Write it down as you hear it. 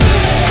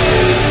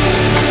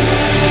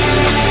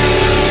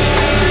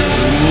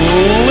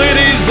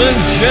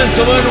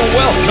gentlemen,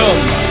 welcome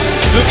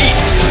to Eat,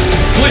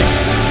 Sleep,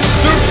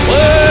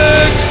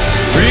 Suplex,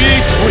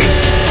 Retweet.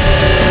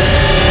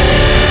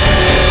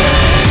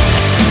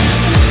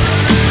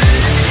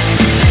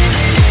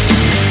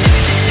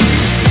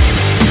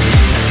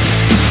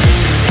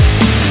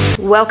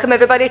 Welcome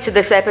everybody to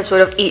this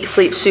episode of Eat,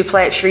 Sleep,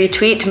 Suplex,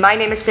 Retweet. My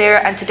name is Sarah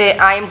and today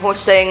I am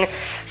hosting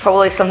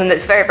probably something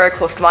that's very, very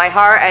close to my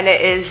heart, and it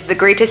is the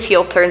greatest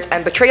heel turns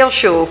and betrayal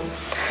show.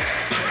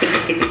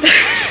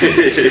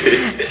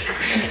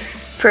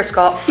 Poor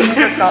Scott.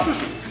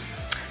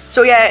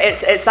 So yeah,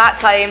 it's that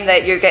time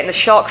that you're getting the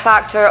shock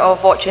factor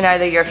of watching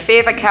either your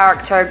favourite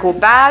character go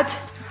bad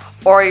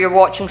or you're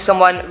watching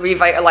someone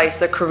revitalise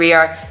their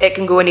career. It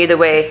can go in either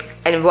way,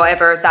 and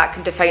whatever that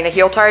can define a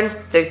heel turn,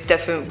 there's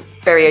different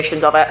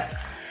variations of it.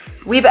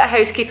 Wee bit of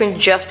housekeeping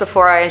just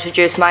before I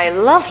introduce my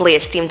lovely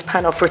esteemed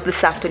panel for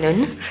this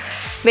afternoon.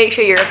 Make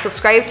sure you're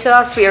subscribed to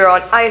us. We are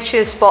on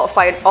iTunes,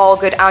 Spotify and all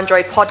good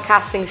Android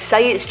podcasting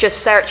sites.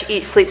 Just search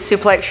Eat, Sleep,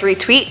 Suplex,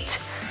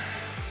 Retweet.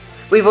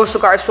 We've also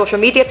got our social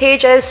media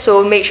pages,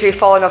 so make sure you're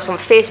following us on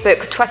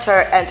Facebook,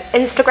 Twitter and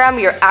Instagram.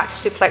 You're at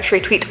Suplex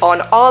Retweet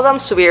on all of them,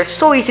 so we are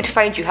so easy to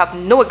find you have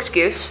no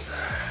excuse.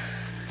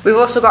 We've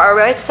also got our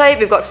website.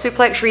 We've got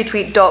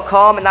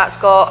suplexretweet.com, and that's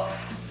got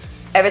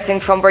everything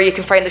from where you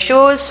can find the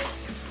shows,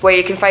 where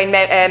you can find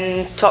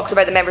talks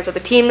about the members of the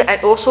team,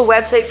 and also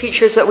website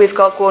features that we've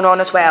got going on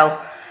as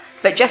well.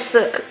 But just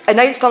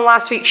announced on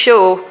last week's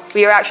show,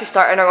 we are actually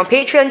starting our own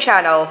Patreon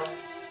channel.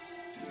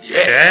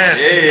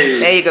 Yes!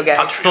 There you go,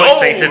 guys. So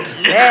excited.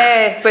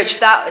 Yeah, which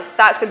that's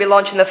going to be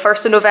launching the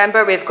 1st of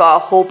November. We've got a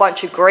whole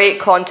bunch of great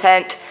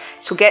content,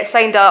 so get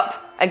signed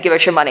up and give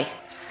us your money.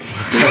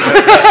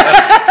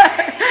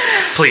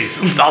 Please.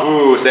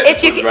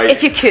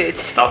 If you could.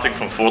 Starting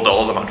from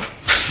 $4 a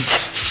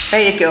month.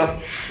 There you go.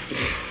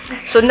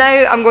 So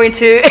now I'm going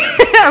to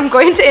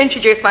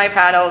introduce my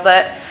panel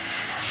that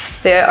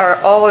they are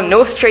all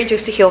no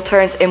strangers to heel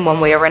turns in one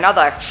way or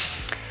another.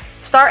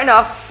 Starting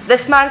off,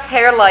 this man's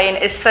hairline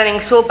is thinning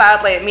so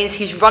badly it means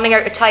he's running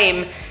out of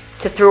time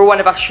to throw one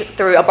of us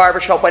through a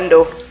barbershop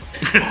window.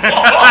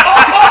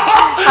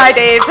 Hi,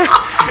 Dave.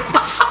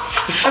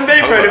 I'm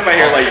very proud of my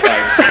hairline,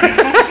 thanks.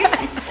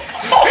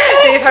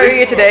 Dave, how are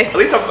you today? At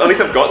least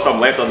I've got some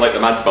left, unlike the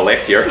man to my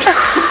left here.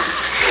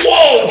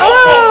 Whoa!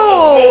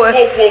 Oh!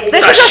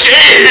 This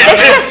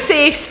is a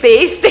safe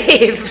space,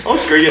 Dave. Oh,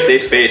 screw your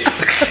safe space.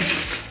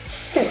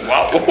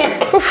 Wow.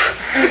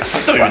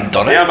 I've not even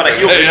done it. Yeah, I'm gonna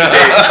heel today.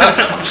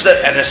 I'm just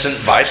an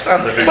innocent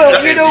bystander.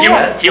 Well, you know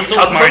what? Heel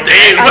turn for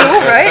Dave. I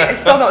know, right?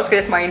 It's still not as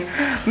good as mine.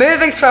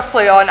 Moving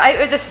swiftly on, out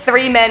of the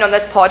 3 men on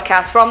this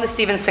podcast from the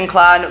Stevenson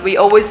clan, we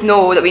always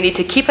know that we need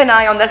to keep an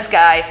eye on this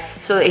guy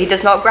so that he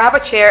does not grab a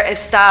chair and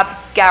stab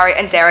Gary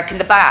and Derek in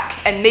the back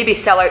and maybe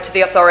sell out to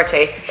the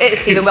authority. It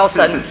is Stephen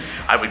Wilson.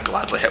 I would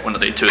gladly hit one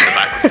of the two in the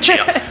back with a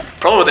chair.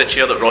 Probably the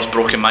chair that Ross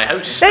broke in my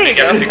house. There you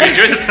go. Good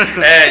juice.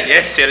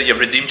 Yes, Sarah, you've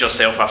redeemed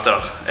yourself after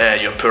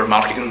your poor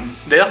marketing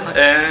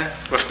there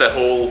with the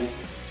whole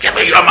 "give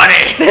me your money."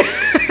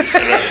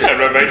 It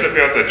reminded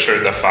me of the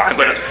tune, the fast.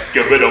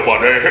 Give me the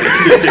money.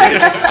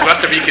 You have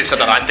to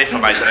reconsider Andy for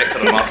my director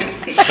of marketing.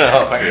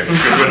 Oh, thank you.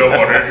 Give me the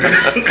money.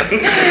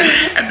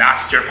 And that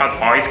stupid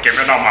voice, give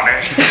me the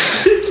money.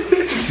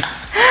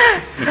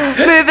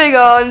 Moving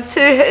on to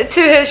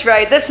his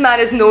right, this man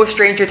is no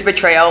stranger to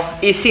betrayal.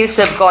 He seems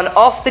to have gone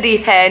off the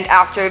deep end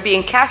after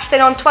being cashed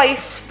in on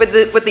twice with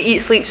the Eat,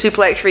 Sleep,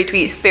 Suplex,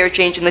 Retweet, spare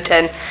change in the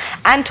tin,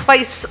 and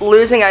twice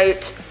losing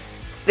out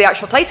the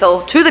actual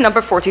title to the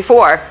number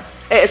 44.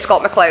 It is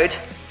Scott McLeod.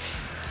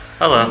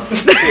 Hello.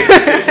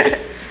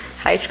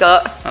 Hi,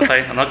 Scott. I'm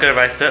fine. I'm not going to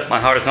rise to it. My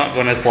heart is not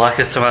going as black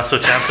as Tommaso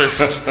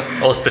Ciampa's.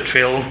 All this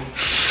betrayal.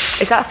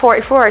 Is that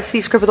 44 I see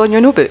scribbled on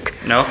your notebook?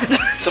 No.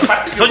 It's the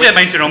fact that Told you to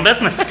mind your own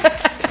business.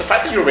 It's the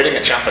fact that you're wearing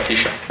a Ciampa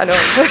t-shirt. I know.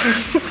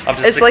 I'm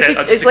just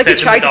It's like he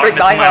tried to break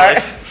my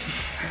heart.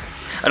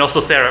 And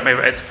also, Sarah,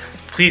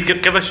 please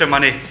give us your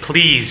money,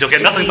 please. You'll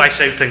get nothing by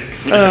shouting.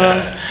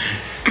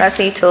 That's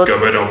me told. Give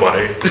me the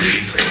money,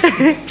 please.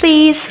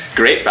 Please.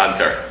 Great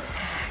banter.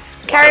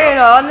 Carrying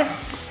on.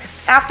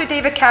 After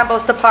David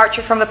Campbell's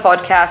departure from the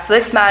podcast,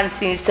 this man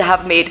seems to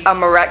have made a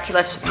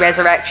miraculous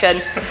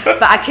resurrection.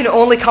 But I can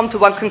only come to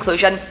one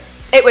conclusion.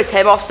 It was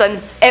him, Austin.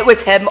 It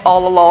was him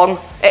all along.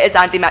 It is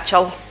Andy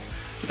Mitchell.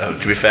 No,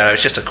 to be fair,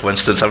 it's just a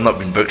coincidence. I've not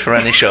been booked for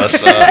any shows,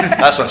 so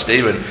that's on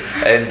Stephen.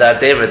 And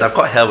David, I've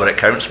got hell where it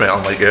counts, mate.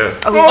 I'm like you.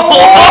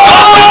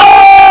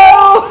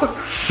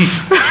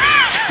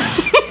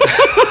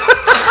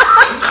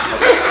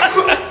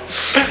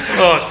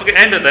 Oh, fucking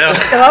end it there.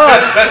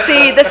 Oh,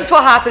 see, this is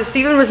what happens.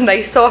 Stephen was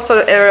nice to us on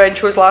our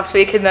intros last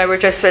week, and now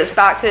it's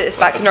back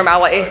to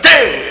normality.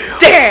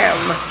 Damn.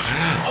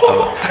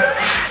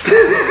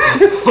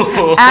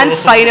 And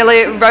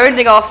finally,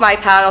 rounding off my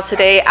panel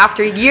today,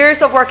 after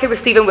years of working with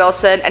Stephen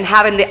Wilson and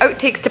having the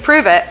outtakes to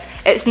prove it,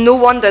 it's no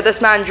wonder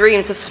this man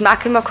dreams of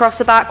smacking him across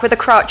the back with a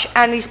crutch,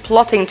 and he's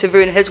plotting to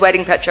ruin his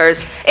wedding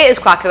pictures. It is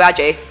Kwaku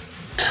Aji.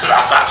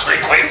 That's actually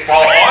quite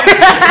spot on.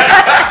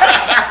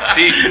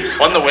 See,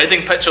 on the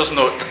wedding pictures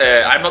note,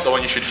 I'm not the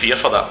one you should fear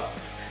for that.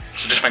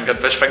 So just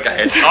think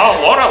ahead.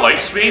 Oh, Laura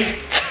likes me.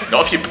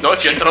 Not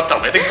if you interrupt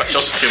our wedding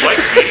pictures. She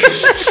likes me.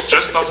 She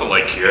just doesn't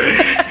like you.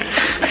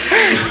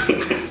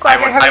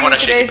 I want a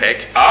shaky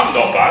peg. I'm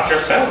not bad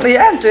yourself.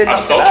 Yeah, I'm doing I'm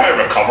not still bad. trying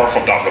to recover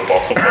from that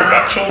rebuttal from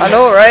Mitchell. I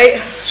know, right?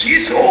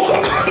 Jeez,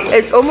 oh.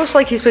 It's almost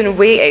like he's been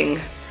waiting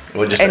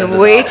We'll just and end it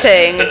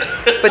waiting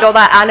with all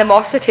that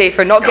animosity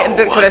for not getting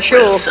booked on a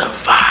show. So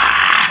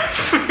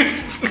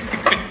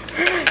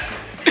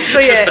It's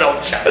been yeah, all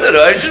chat. I don't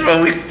know. I just,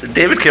 when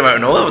David came out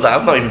and all of that,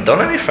 I've not even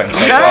done anything. So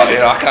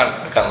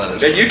I can't let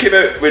it. Then you came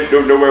out with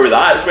nowhere with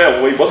that as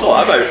well. What's all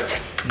that about?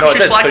 No, I You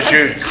did slagged because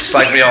you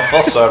slagged me off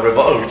first, so I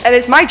rebutted. and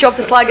it's my job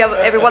to slag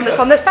everyone that's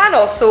on this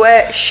panel. So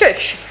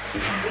shush.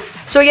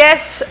 So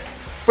yes,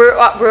 we're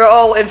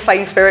all in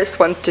fine spirits to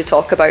want to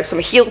talk about some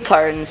heel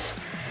turns.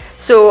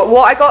 So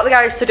what I got the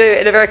guys to do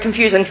in a very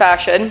confusing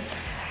fashion,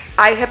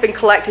 I have been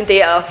collecting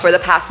data for the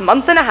past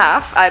month and a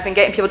half. I've been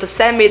getting people to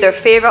send me their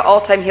favourite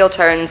all-time heel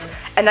turns,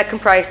 and that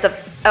comprised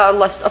of a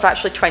list of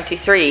actually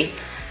 23.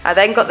 I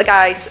then got the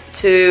guys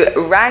to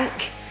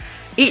rank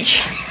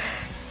each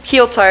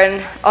heel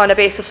turn on a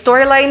base of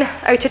storyline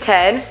out of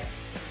 10,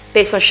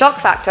 based on shock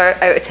factor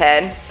out of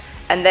 10,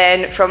 and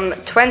then from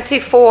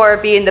 24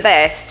 being the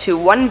best to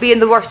 1 being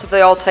the worst of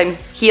the all-time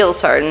heel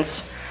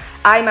turns,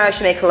 I managed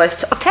to make a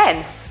list of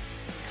 10.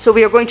 So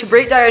we are going to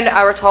break down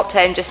our top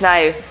 10 just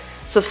now.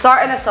 So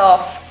starting us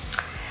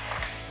off,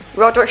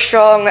 Roderick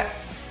Strong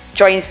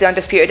joins the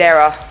Undisputed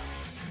Era.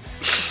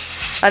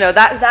 I know,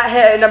 that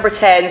hit at number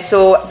 10,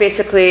 so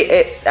basically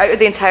out of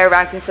the entire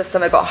ranking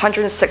system I got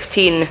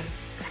 116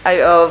 out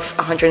of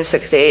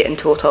 168 in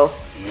total.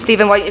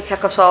 Stephen, why don't you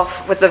kick us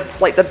off with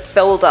the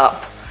build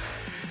up?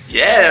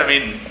 Yeah, I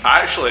mean,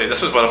 actually,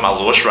 this was one of my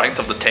lowest ranked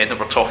of the 10 that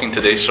we're talking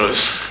today, so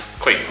it's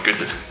quite good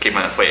that it came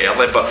in quite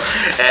early. But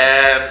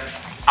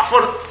I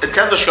thought, in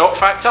terms of shock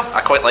factor,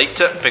 I quite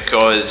liked it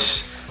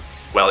because,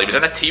 well, he was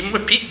in a team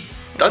with Pete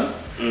Dunne.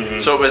 Mm-hmm.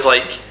 So it was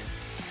like,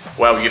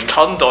 well, you've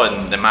turned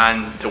on the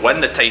man to win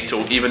the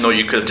title, even though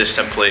you could have just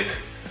simply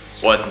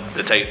won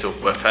the title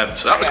with him.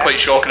 So that was quite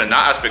shocking in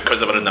that aspect because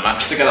they were in the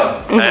match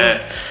together.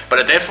 Mm-hmm. But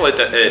it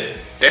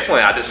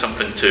definitely added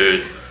something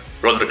to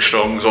Roderick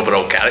Strong's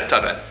overall character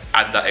and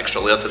add that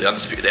extra layer to the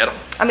Undisputed Era.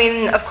 I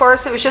mean, of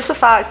course, it was just the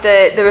fact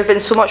that there had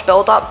been so much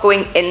build-up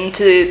going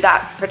into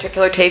that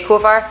particular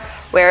takeover,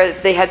 where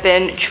they had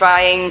been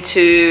trying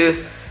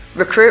to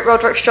recruit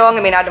Roderick Strong.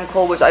 I mean, Adam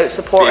Cole was out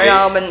supporting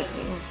him, and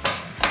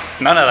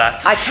None of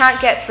that. I can't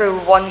get through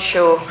one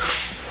show.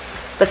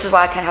 This is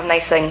why I can't have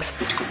nice things.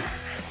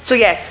 So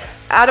yes,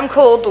 Adam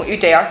Cole, don't you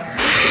dare.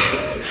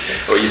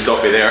 Oh, you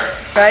stopped me there.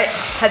 Right,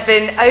 had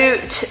been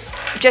out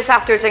just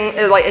after his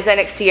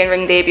NXT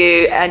in-ring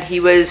debut, and he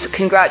was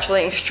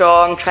congratulating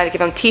Strong, trying to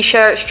give him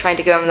t-shirts, trying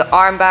to give him the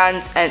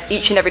armbands, and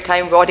each and every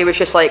time Roddy was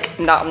just like,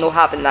 nah, I'm not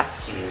having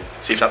this.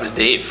 See, if that was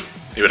Dave,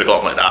 he would have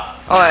got him like that.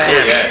 Oh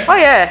yeah. Yeah. Oh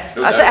yeah.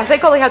 No I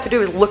think all he had to do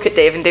was look at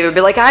Dave, and Dave would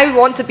be like, I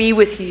want to be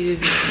with you.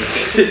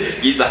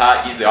 He's the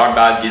hat, he's the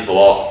armband, he's the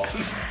lot.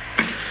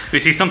 We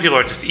see some people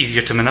are just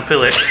easier to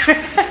manipulate.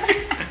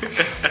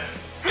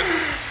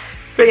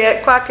 So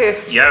yeah, Kwaku.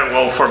 Yeah,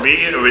 well, for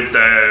me,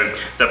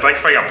 the big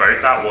thing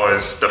about that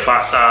was the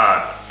fact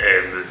that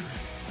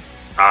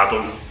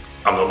Adam,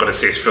 I'm not going to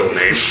say his full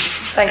name.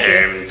 Thank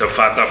you. The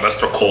fact that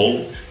Mr.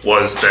 Cole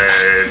was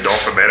the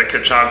North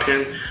American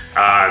champion,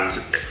 and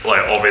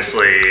like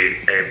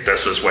obviously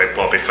this was when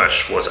Bobby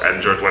Fish was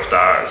injured with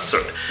that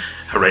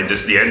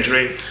horrendous knee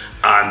injury,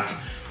 and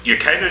you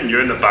kind of knew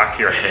in the back of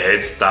your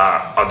head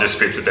that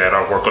Undisputed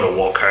Era were going to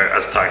walk out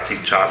as tag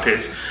team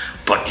champions,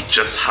 but you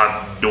just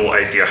had no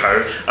idea how.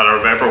 And I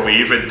remember we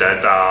even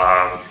did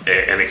a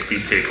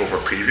NXT TakeOver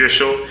preview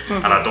show,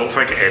 and I don't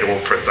think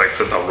anyone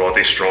predicted a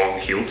Roddy Strong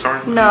heel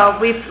turn. No,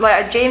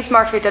 James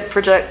Murphy did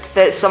predict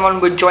that someone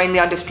would join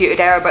the Undisputed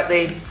Era, but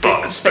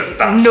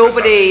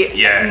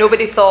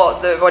nobody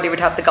thought that Roddy would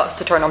have the guts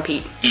to turn on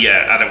Pete.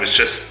 Yeah, and it was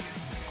just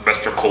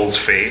Mr. Cole's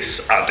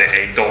face at the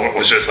end of it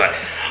was just like,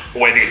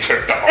 when he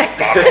took that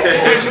armband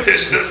off,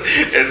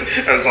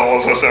 it's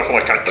almost as if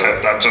like a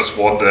kid that just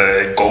won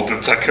the golden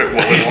ticket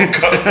Willy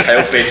Wonka.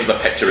 Kyle's face was a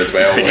picture as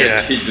well. Like,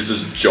 Yeah. he just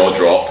his jaw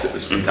dropped. It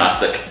was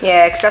fantastic.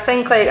 Yeah, because I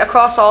think like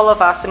across all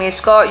of us, I mean,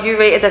 Scott, you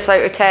rated this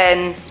out of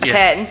 10, a Yeah.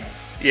 10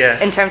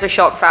 Yeah. in terms of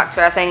shock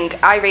factor. I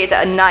think I rated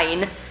it a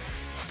 9.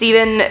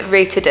 Stephen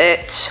rated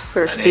it,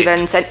 where's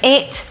Stephen's, an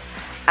 8.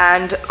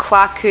 And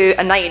Kwaku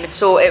a 9.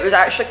 So it was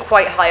actually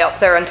quite high up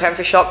there in terms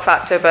of shock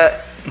factor,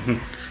 but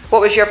what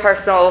was your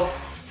personal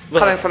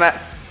coming from it?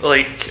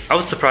 Like, I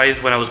was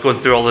surprised when I was going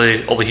through all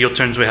the heel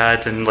turns we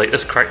had, and like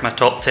this cracked my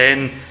top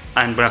 10.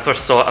 And when I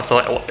first saw it, I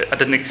thought I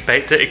didn't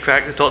expect it to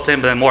crack the top 10.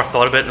 But the more I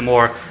thought about it, the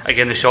more,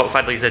 again, the shock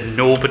factor. Like you said,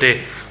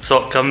 nobody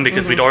saw it coming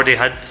because we'd already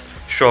had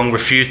Strong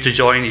refuse to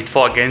join. He'd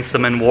fought against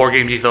them in War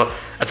Games. He thought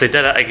if they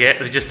did it again,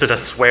 they just did a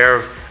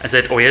swerve and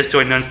said, "Oh, he is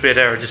joining the Undisputed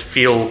Era." Just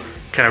feel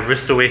kind of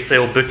Russo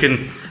style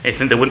booking. I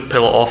think they wouldn't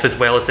pull it off as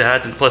well as they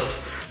had. And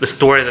plus, the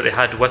story that they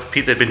had with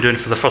Pete they'd been doing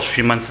for the first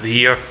few months of the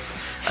year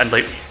And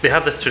like they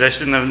have this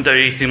tradition of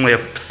recently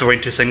of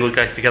throwing 2 single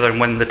guys together and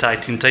winning the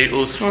tag team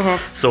titles.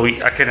 So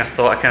I kind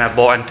of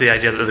bought into the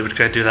idea that they would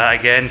kind of do that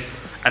again.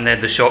 And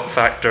then the shock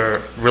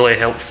factor really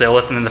helped sell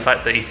us, and then the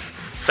fact that he's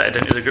fitted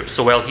into the group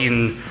so well. He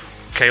and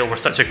Kyle were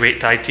such a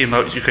great tag team,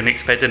 which you couldn't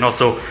expect. And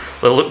also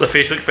the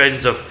facial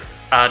expressions of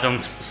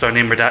Adam,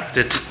 surname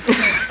redacted,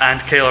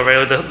 and Kyle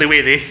O'Reilly, the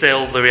way they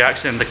sell the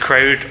reaction, the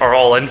crowd are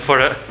all in for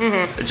it.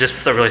 It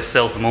just really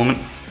sells the moment.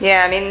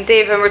 Yeah, I mean,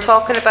 Dave, when we're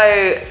talking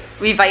about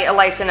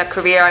revitalising a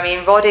career, I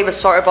mean, Roddy was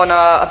sort of on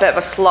a bit of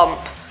a slump.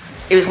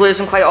 He was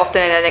losing quite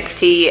often in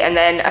NXT, and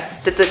then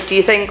do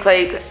you think,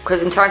 like,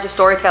 because in terms of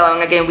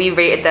storytelling, again, we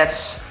rated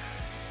this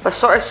a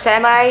sort of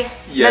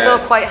middle,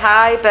 quite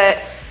high,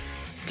 but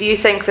do you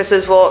think this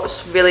is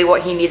what's really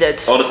what he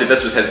needed? Honestly,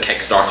 this was his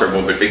Kickstarter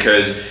moment,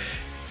 because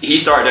he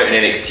started out in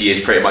NXT as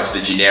pretty much the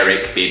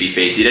generic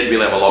babyface. He didn't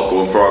really have a lot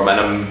going for him,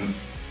 and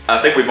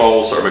I think we've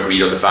all sort of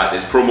agreed on the fact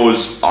that his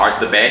promos aren't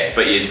the best,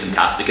 but he is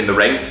fantastic in the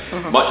ring.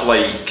 Much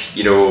like,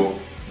 you know,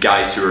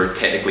 guys who are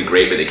technically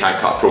great but they can't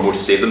cut a promo to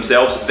save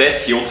themselves.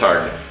 This heel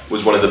turn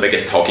was one of the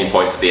biggest talking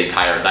points of the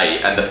entire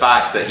night, and the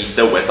fact that he's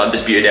still with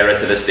Undisputed Era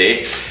to this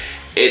day,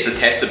 it's a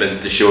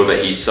testament to show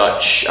that he's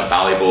such a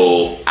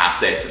valuable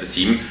asset to the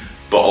team.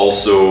 But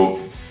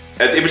also,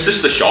 it was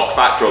just the shock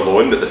factor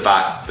alone, that the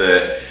fact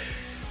that,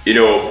 you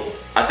know,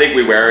 I think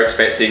we were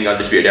expecting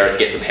Undisputed Era to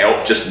get some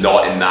help, just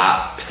not in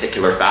that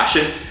particular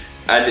fashion.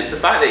 And it's the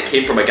fact that it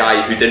came from a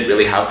guy who didn't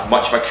really have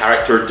much of a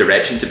character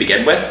direction to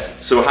begin with.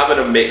 So having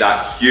him make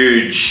that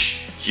huge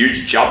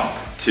jump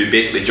to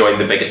basically join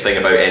the biggest thing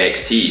about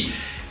NXT,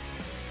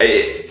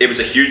 it was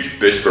a huge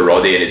boost for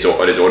Roddy on his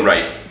own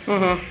right.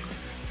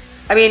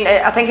 I mean,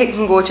 I think it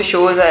can go to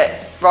show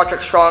that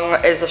Roderick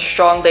Strong is a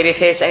strong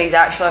babyface, and he's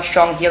actually a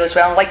strong heel as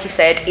well. And like you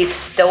said, he's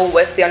still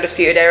with the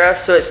Undisputed Era,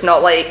 so it's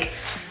not like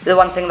the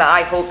one thing that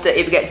I hoped that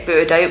he would get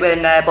booed out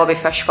when Bobby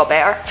Fish got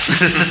better.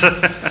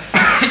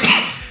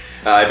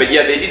 But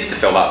yeah, they needed to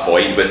fill that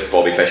void with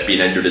Bobby Fish being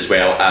injured as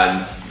well,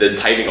 and the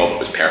timing of it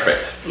was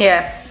perfect.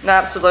 Yeah, no,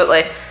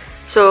 absolutely.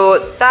 So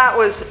that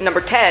was number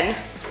 10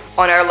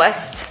 on our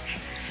list.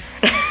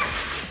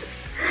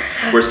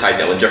 Where's Ty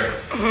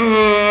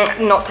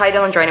Dillinger? Not Ty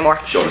Dillinger anymore.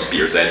 Shawn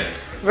Spears then.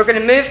 We're going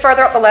to move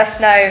further up the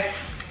list now.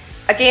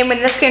 Again, when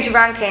this came to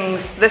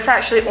rankings, this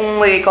actually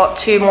only got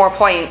 2 more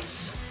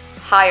points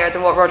higher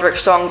than what Roderick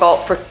Strong got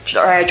for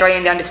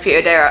joining the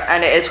Undisputed Era,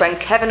 and it is when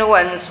Kevin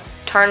Owens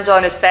turns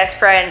on his best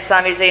friend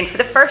Sami Zayn for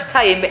the first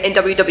time in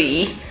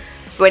WWE,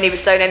 when he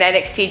was down in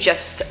NXT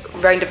just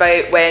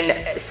roundabout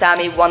when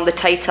Sami won the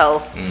title.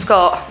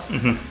 Scott,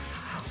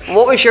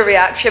 what was your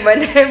reaction when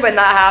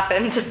that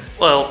happened?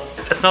 Well,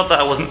 it's not that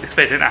I wasn't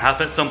expecting it to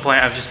happen at some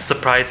point. I was just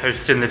surprised how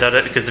soon they did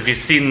it, because if you've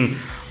seen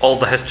all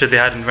the history they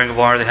had in Ring of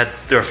Honor,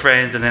 they were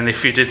friends and then they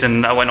feuded,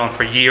 and that went on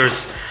for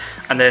years.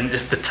 And then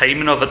just the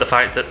timing of it, the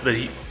fact that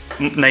the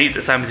night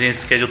that Sami Zayn is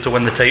scheduled to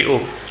win the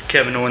title,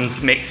 Kevin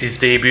Owens makes his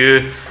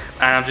debut.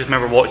 And I just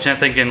remember watching it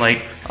thinking,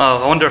 like, oh,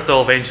 I wonder if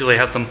they'll eventually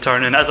have them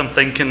turn. And as I'm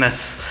thinking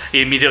this,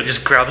 he immediately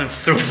just grabs him,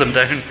 throws him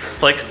down.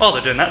 Like, oh,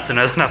 they're doing that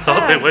sooner than I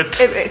thought they would.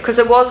 Because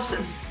it was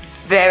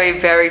very,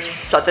 very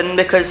sudden,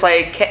 because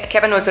like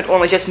Kevin Owens had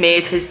only just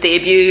made his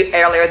debut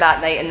earlier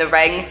that night in the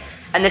ring.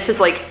 And this is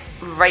like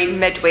right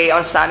midway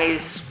on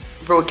Sami's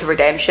road to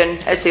redemption,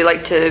 as they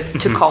like to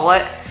call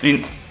it. I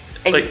mean,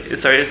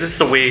 is this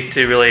the way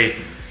to really,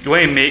 you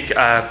want to make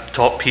a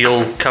top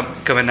heel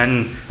coming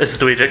in, this is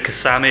the way to do it, because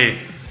Sami,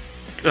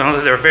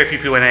 there were very few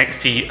people in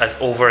NXT as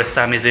over as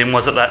Sami Zayn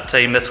was at that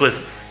time. This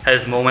was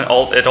his moment,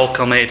 it all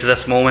culminated to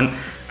this moment,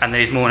 and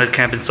then his moment had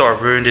kind of been sort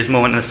of ruined, his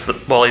moment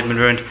he'd been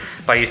ruined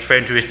by his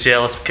friend who was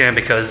jealous, kind of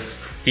because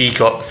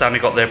Sami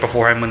got there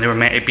before him when they were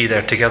meant to be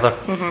there together.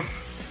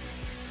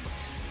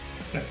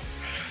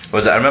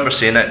 I remember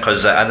seeing it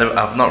because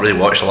I've not really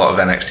watched a lot of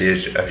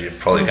NXT, as you've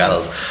probably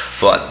gathered,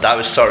 but that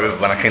was sort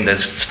of when I kind of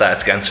started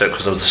to get into it,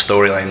 because there was a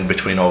storyline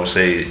between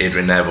obviously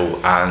Adrian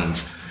Neville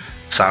and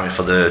Sami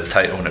for the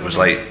title, and it was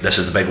like, this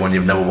is the big one,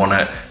 you've never won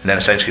it, and then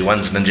essentially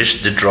wins, and then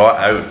just to draw it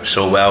out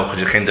so well,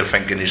 because you're kind of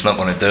thinking he's not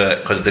going to do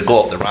it, because they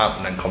go up the ramp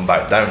and then come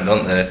back down,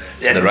 don't they,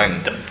 to the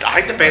ring. I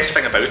think the best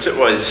thing about it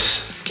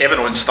was Kevin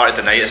Owens started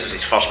the night, this was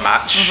his first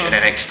match in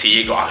NXT,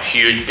 he got a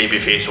huge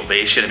babyface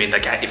ovation. I mean, the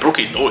guy, he broke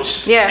his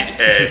nose.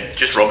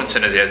 Just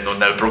Robinson, as he is known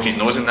now, broke his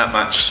nose in that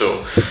match,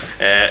 so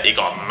he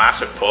got a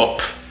massive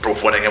pop,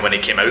 both winning and when he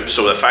came out.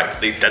 So the fact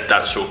that they did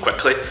that so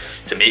quickly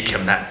to make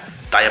him that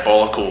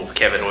diabolical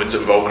Kevin Owens that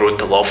we've all grown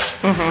to love.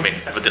 I mean,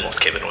 everybody loves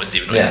Kevin Owens,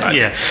 even though he's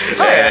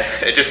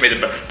bad. It just made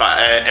him,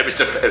 but it was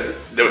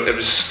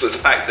the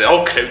fact that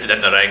all crowded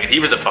in the ring and he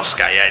was the first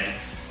guy in.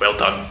 Well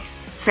done.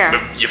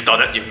 Yeah. You've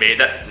done it, you've made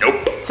it.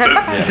 Nope.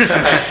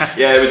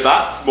 Yeah, it was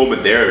that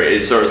moment there.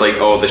 It's sort of like,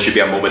 oh, this should be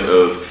a moment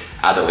of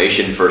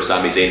adulation for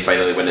Sami Zayn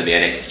finally winning the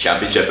NXT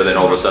Championship, but then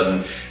all of a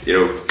sudden, you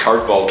know,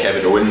 curveball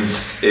Kevin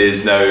Owens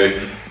is now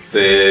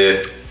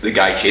the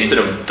guy chasing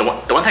him. The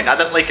one thing I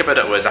didn't like about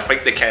it was, I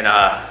think they kind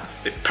of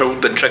they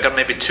pulled the trigger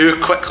maybe too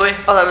quickly.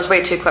 Oh, that was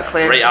way too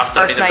quickly. Right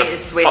after, First I mean, night it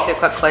was is way too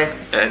quickly.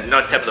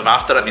 Not in terms of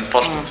after. I mean,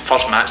 first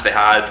match they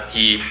had,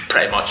 he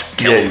pretty much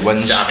killed he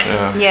wins. Sami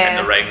Yeah.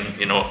 in the ring.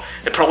 You know,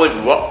 it probably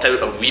worked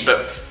out a wee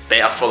bit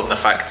better for them, the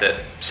fact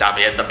that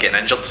Sami ended up getting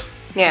injured.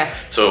 Yeah.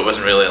 So it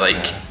wasn't really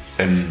like.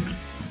 And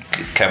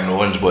Kevin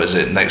Owens, what is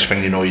it? Next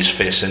thing you know, he's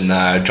facing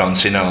John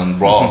Cena on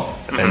Raw,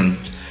 and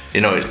you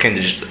know, it kind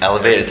of just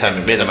elevated him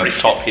and made him a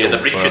top heel. The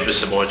brief feud with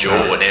Samoa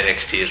Joe on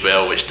NXT as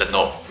well, which did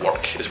not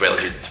work as well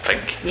as you'd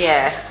think.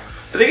 Yeah.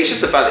 I think it's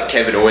just the fact that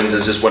Kevin Owens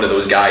is just one of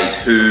those guys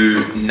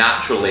who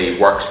naturally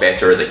works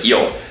better as a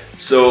heel.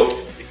 So,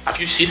 have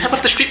you seen him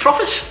with the Street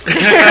Profits? And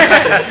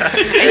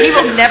he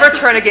will never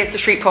turn against the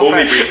Street only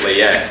Profits. briefly,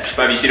 yeah.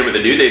 But have you seen him with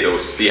the New Day though?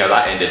 See how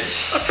that ended.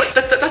 But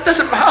that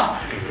doesn't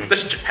matter.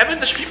 Him and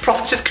the Street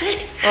Profits is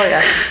great. Oh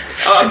yeah.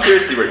 I'm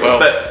curious to see where it goes, Well,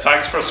 but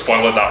thanks for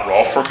spoiling that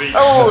Raw for me.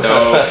 Oh.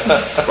 no,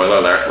 spoiler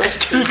alert.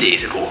 It's 2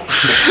 days ago.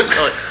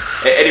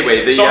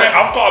 Anyway, the Sorry,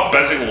 I've got a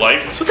busy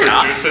life did I.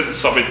 producing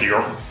some of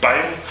your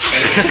bile.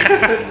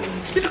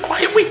 It's been a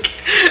quiet week.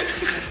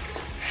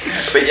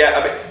 But yeah,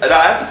 I mean, and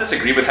I have to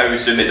disagree with how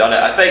soon they done it.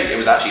 I think it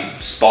was actually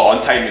spot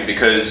on timing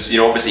because, you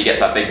know, obviously he gets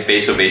that big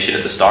face ovation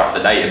at the start of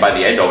the night, and by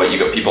the end of it, you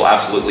got people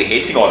absolutely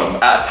hating on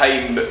him at a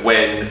time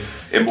when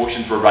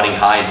emotions were running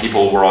high and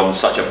people were on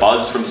such a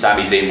buzz from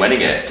Sami Zayn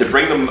winning it. To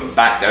bring them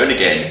back down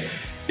again,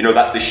 you know,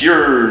 that the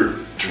sheer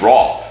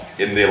drop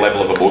in the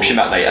level of emotion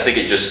that night, I think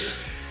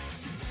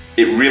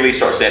it really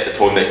sort of set the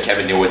tone that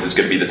Kevin Owens is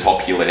going to be the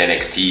top heel in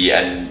NXT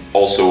and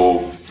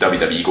also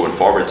WWE going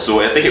forward. So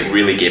I think it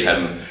really gave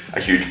him a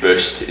huge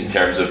boost in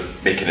terms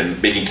of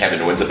making Kevin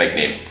Owens a big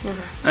name.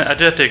 I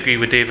do have to agree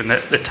with Dave in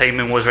that the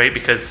timing was right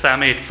because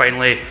Sami had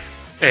finally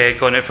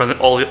gone out from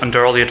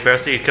under all the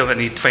adversity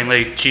and he'd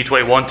finally achieved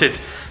what he wanted.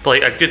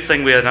 But like a good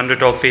thing with an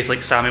underdog face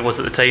like Sami was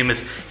at the time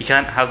is you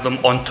can't have them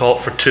on top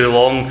for too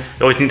long. You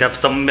always need to have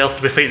someone else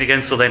to be fighting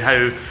against. So then how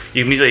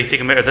you immediately take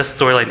him out of this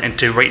storyline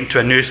right into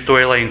a new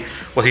storyline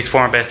with his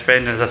former best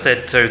friend. And as I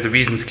said, to the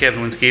reasons Kevin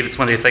Owens gave, it's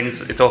one of the things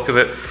that they talk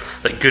about.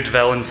 Like good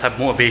villains have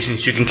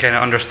motivations you can kind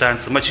of understand.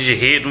 So much as you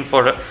hated him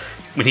for it,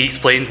 when he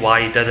explained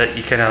why he did it,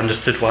 you kind of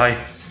understood why.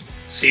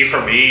 See,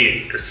 for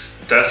me,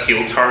 this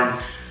heel turn,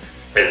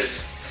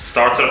 it's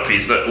started a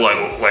piece that,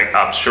 like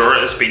I'm sure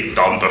it's been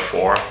done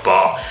before,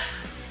 but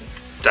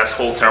this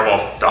whole term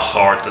of the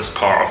hardest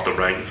part of the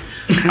ring,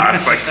 I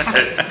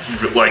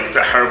think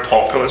how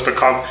popular it's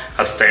become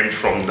has stemmed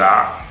from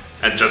that,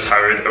 and just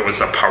how it was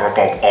a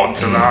powerbomb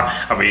onto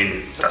that. I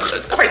mean,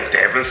 that's quite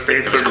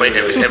devastating. It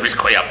was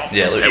quite a bump.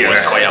 Yeah, It was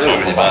quite a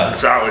bump. really bad.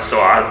 Exactly. So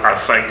I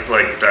think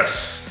like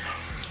this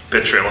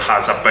betrayal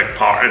has a big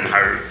part in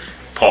how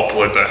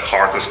popular the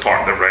hardest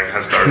part of the ring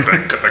has now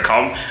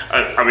become.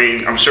 I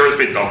mean, I'm sure it's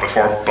been done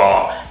before,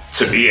 but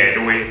to me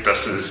anyway,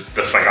 this is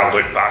the thing I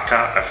look back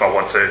at if I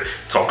want to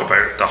talk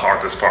about the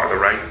hardest part of the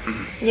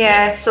ring.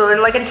 Yeah, so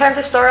like in terms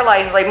of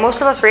storyline, like most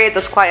of us rated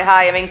this quite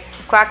high. I mean,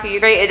 Quacker, you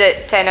rated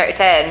it 10 out of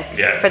 10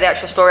 Yeah. for the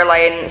actual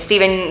storyline.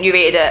 Stephen, you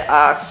rated it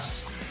a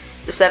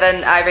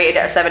 7. I rated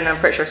it a 7, and I'm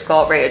pretty sure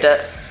Scott rated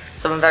it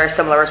something very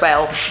similar as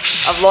well.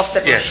 I've lost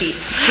it from Yeah. the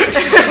sheets.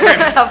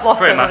 I've lost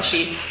Pretty it on the much.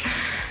 sheets.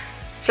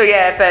 So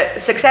yeah,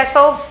 but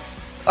successful?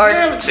 Or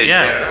I would say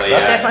Yeah. Definitely,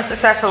 it's yeah. definitely a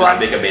successful Just one.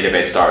 make a main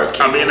event star of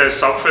I mean, it's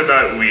something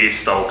that we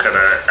still kind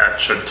of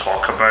should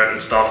talk about and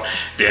stuff.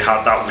 They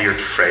had that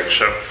weird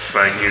friendship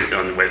thing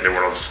when they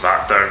were on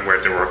SmackDown, where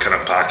they were kind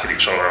of backing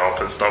each other up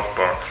and stuff.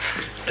 But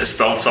it's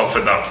still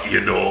something that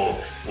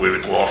we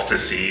would love to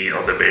see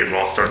on the main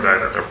roster now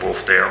that they're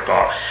both there.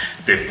 But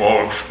they've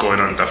both going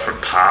on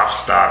different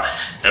paths that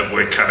it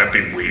would kind of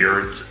be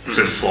weird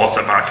to slot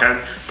it back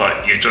in.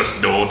 But you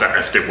just know that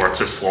if they were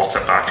to slot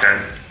it back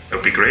in, it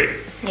would be great.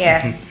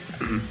 Yeah.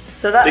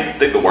 So I that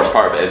think the worst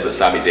part of it is that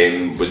Sami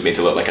Zayn was made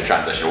to look like a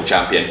transitional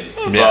champion.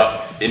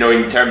 But, you know,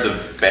 in terms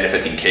of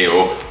benefiting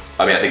KO,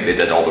 I mean, I think they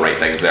did all the right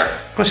things there.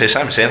 I was going to say,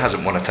 Sami Zayn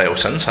hasn't won a title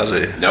since, has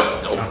he?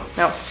 No.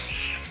 no.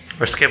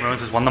 Whereas Kevin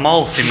Owens has won them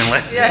all, seemingly.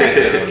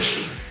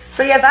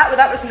 So yeah,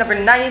 that was number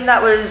 9.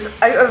 That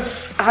was out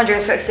of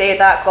 168.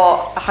 That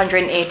got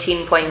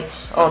 118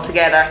 points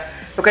altogether.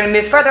 We're going to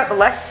move further up the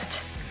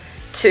list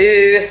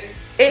to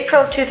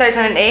April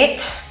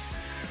 2008.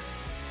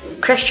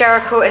 Chris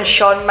Jericho and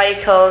Shawn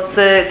Michaels,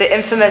 the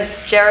infamous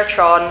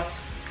Jeritron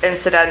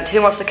incident.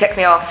 Who wants to kick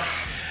me off?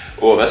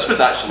 Oh, this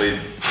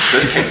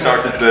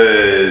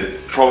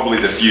kickstarted probably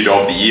the feud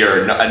of the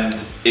year, and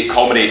it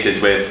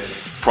culminated with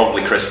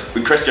probably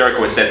when Chris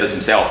Jericho has said this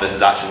himself.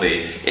 It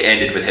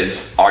ended with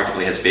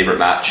arguably his favourite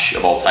match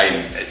of all time.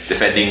 It's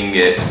defending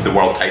the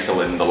world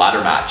title in the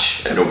ladder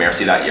match at No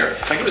Mercy that year.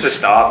 I think it was the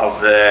start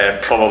of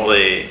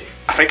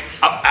I think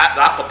at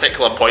that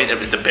particular point it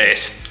was the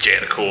best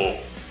Jericho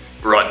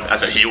run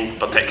as a heel.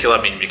 Particular,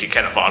 I mean, you could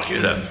kind of argue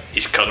that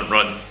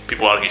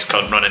people argue his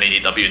current run in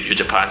AEW and New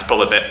Japan is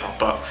probably better,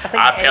 but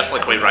I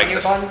personally quite rank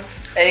this.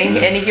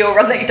 Any heel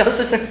run that he does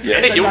is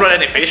Any heel run,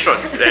 any face run.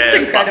 It's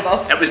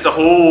incredible. It was the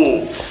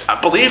whole. I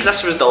believe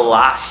this was the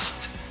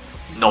last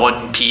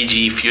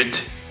non-PG feud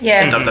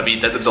Yeah.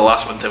 WWE did. It was the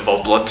last one to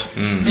involve blood,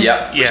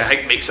 Yeah. which I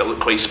think makes it look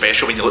quite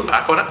special when you look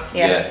back on it.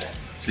 Yeah.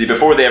 See,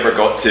 before they ever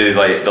got to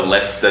like the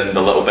list and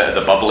the little bit of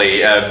the bubbly,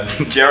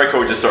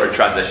 Jericho just sort of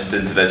transitioned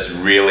into this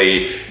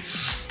really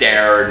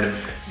stern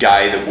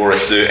guy that wore a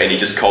suit, and he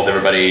just called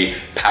everybody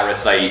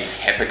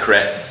parasites,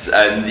 hypocrites,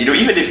 and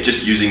even if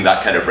just using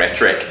that kind of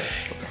rhetoric,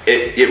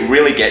 it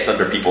really gets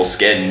under people's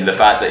skin. The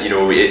fact that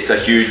it's a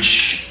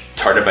huge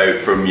turnabout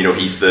from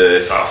he's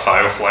the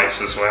Fireflies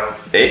as well.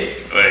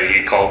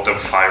 He called them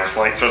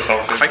Fireflies or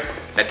something. I think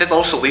it did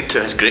also lead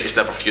to his greatest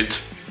ever feud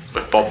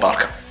with Bob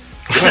Barker.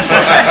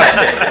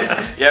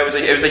 Yeah,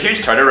 it was a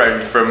huge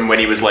turnaround from when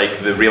he was like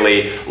the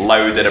really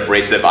loud and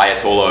abrasive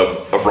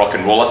Ayatollah of rock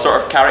and roll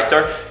sort of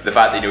character. The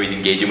fact that he's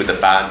engaging with the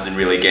fans and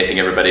really getting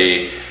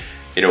everybody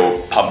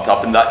pumped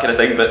up and that kind of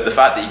thing. But the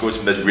fact that he goes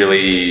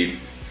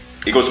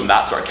from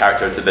that sort of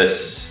character to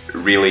this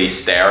really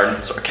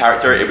stern sort of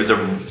character, it was a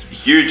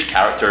huge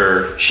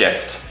character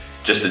shift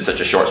just in such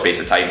a short space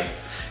of time.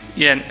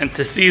 Yeah, and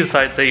to see the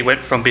fact that he went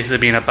from basically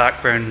being a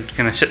background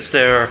kind of shit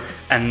stirrer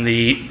and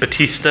the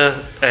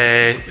Batista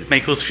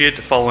Michaels feud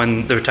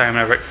following the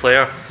retirement of Ric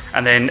Flair,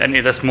 and then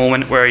into this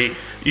moment where you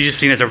just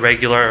seen as a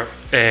regular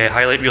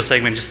highlight reel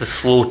segment, just the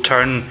slow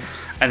turn,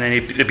 and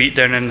then the beat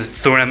down and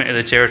throwing him into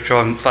the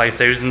Geritron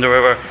 5000 or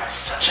whatever. That's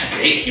such a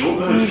great heel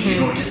move,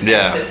 just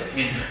Yeah.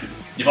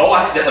 you've all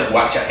accidentally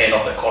whacked your head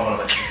off the corner of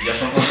a TV or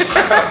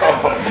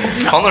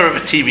something. Corner of a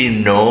TV,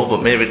 no,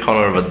 but maybe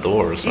corner of a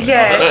door or something.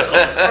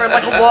 Yeah, or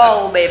like a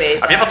wall, maybe.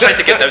 Have you ever tried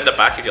to get down the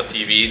back of your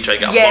TV and try to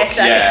get a Yes,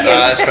 plug?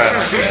 That's fair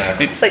enough,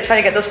 yeah. It's like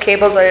trying to get those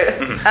cables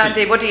out.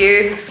 Andy, what do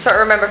you sort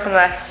of remember from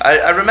this?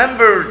 I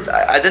remember,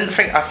 I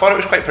thought it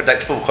was quite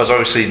predictable because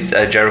obviously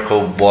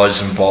Jericho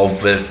was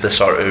involved with the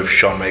sort of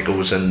Shawn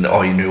Michaels and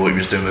you knew what he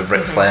was doing with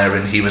Ric Flair,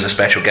 and he was a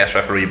special guest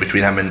referee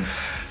between him and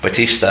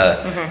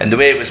Batista, and the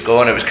way it was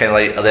going, it was kind of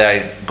like, are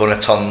they going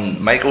to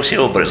turn Michaels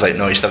heel? But it's like,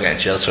 no, he's still getting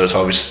cheered, so it's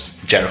always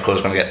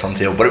Jericho's going to get turned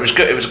heel. But it was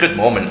good. It was a good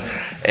moment.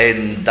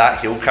 In that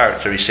heel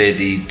character, he said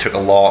he took a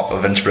lot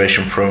of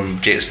inspiration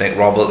from Jake the Snake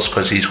Roberts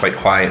because he's quite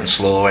quiet and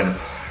slow, and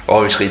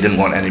obviously didn't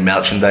want any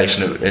merchandise.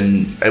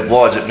 And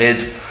it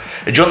made.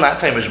 During that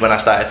time was when I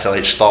started to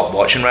like stop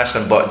watching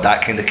wrestling, but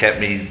that kind of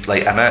kept me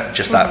like in it,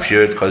 just that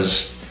feud,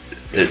 because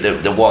it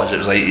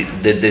was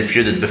like they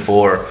feuded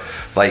before,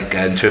 like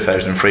in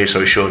 2003, so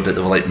he showed that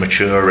they were like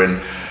mature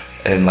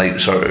and like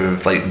sort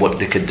of like what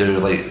they could do,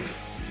 like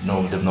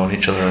they've known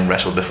each other and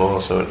wrestled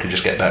before, so it could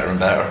just get better and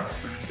better.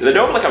 They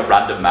don't have like a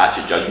random match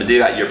at Judgment Day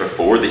that year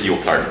before the heel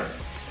turn.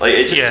 Like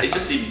it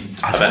just seemed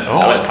a bit.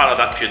 That was part of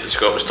that feud that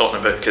Scott was talking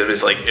about, because it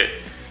was like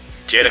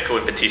Jericho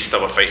and Batista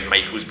were fighting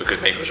Michaels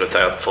because Michaels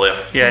retired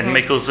Flair. Yeah, and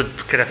Michaels had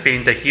kind of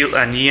feigned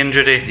a knee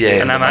injury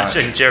in that match,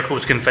 and Jericho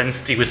was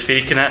convinced he was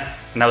faking it,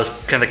 and that was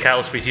kind of the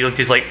catalyst for his heel,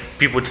 because like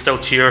people would still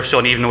cheer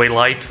Shawn even though he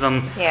lied to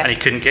them, and he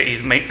couldn't get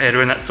his head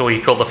around it, so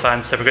he called the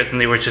fans hypocrites, and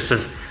they were just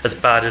as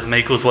bad as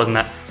Michaels was, and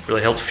that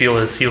really helped fuel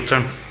his heel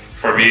turn.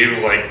 For me,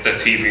 like the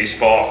TV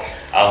spot,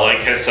 I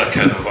like it's a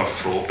kind of a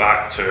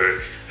throwback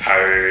to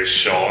how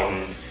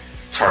Shawn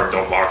turned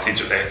on Marty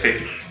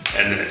Jannetty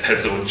in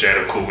his own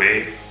Jericho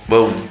way.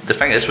 Well, the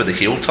thing is with the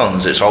heel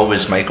turns, it's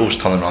always Michaels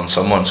turning on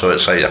someone, so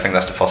it's like I think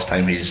that's the first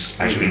time he's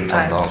actually been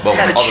turned on. Well,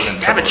 other than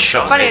Triple H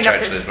Funny enough,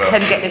 actually it's as well.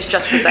 him getting his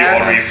just You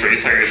want to desserts.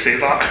 rephrase how you say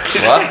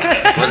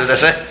that? What did I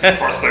say? It's the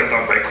first time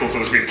that Michaels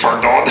has been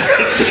turned on.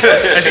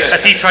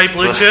 Has he tried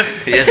Blue Chew?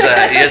 He is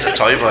a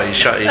toy boy.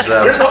 He's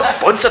We're not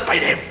sponsored by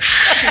them.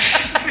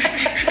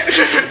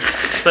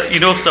 But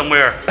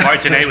somewhere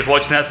Marty Jannetty was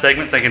watching that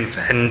segment thinking,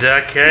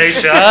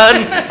 vindication.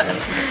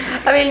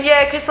 I mean,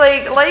 yeah, because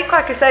like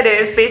Quack said, it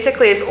was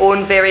basically his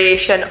own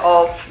variation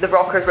of the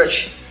Rockers,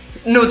 which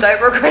no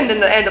doubt we're going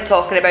to end up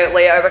talking about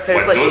later,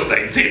 because Windows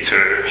 92.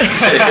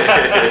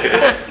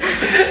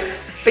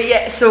 But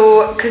yeah,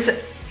 so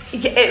because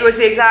it was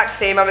the exact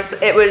same.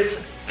 It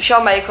was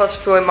Shawn Michaels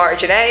throwing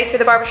Marty Jannetty through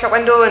the barbershop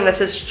window, and this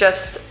is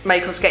just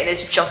Michaels getting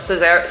his just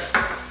desserts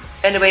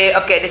in a way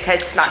of getting his head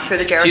smacked through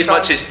the Jericho. See, as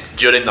much as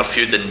during their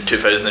feud in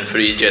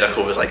 2003,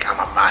 Jericho was like, I'm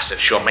a massive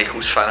Shawn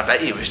Michaels fan, I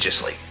bet he was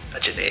just like a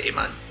Jannetty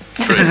man.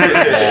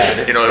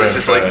 It was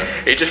just like,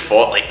 he just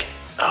thought like,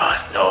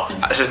 no,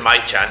 this is my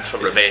chance for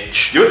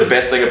revenge. You know what the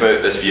best thing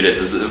about this feud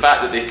is the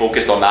fact that they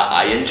focused on that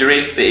eye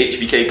injury that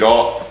HBK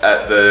got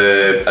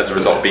as a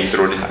result of being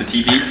thrown into the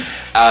TV,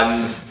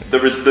 and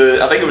there was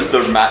I think it was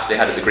the match they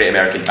had at the Great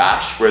American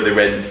Bash where we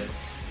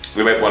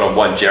went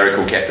one-on-one.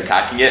 Jericho kept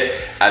attacking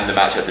it, and the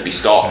match had to be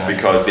stopped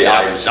because the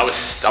eye was that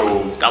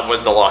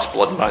was the last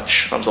blood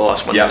match. That was the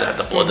last one that had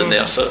the blood in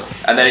there. So,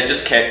 and then it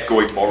just kept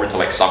going forward to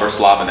like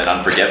SummerSlam and then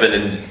Unforgiven,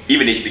 and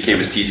even HBK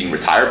was teasing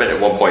retirement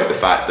at one point. The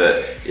fact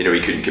that he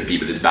couldn't compete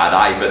with his bad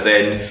eye, but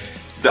then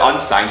the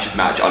unsanctioned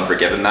match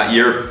Unforgiven that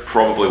year,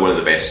 probably one of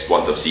the best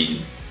ones I've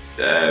seen,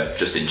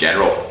 just in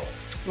general.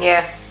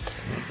 Yeah.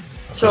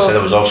 So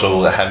there was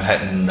also him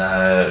hitting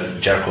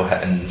Jericho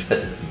hitting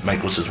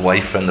Michaels'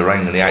 wife in the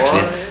ring, and he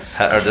actually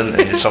hit her, didn't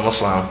he, at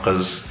SummerSlam,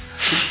 because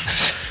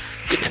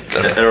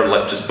her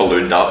lip just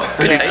ballooned up.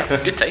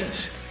 good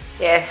times.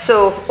 Yeah,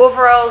 so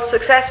overall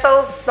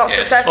successful, not Yes.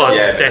 successful? Oh,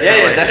 Yeah,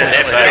 definitely.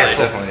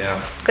 Definitely, yeah.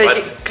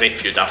 Because Great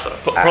feud after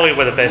that. Probably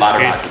one of the best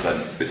Ladder feuds.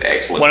 match was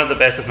excellent. One of the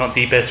best, if not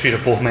the best feud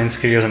of both men's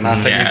careers in my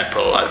opinion. Yeah,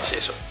 probably I'd say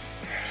so.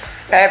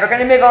 we're going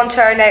to move on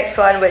to our next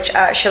one, which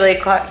actually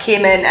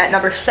came in at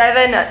number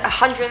 7 at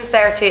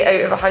 130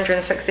 out of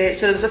 168.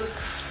 So it was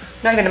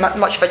not even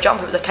much of a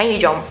jump, it was a tiny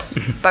jump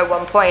by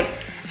 1 point.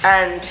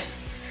 And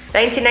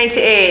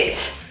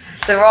 1998,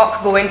 The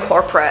Rock going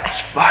corporate.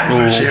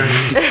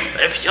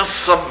 If you're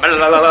some...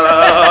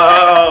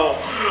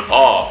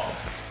 Oh,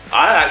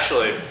 I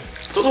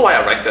don't know why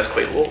I ranked this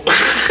quite low.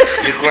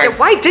 Yeah,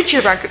 why did you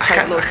rank it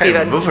quite low, I can't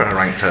Stephen? remember I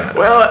ranked it.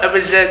 Well, it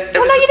was... Well,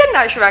 no, you didn't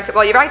actually rank it.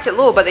 Well, you ranked it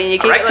low, but then you I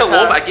gave ranked it it like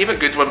low, a- but I gave it a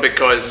good one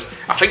because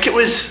I think it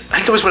was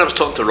when I was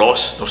talking to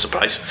Ross. No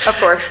surprise. Of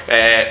course.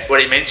 Where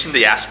he mentioned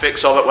the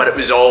aspects of it, where it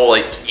was all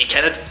like you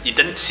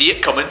didn't see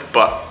it coming,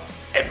 but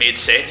it made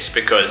sense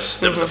because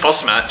there was the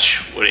first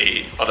match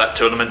of that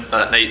tournament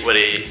that night where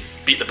he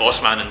beat the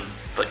Boss Man in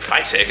like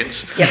 5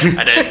 seconds,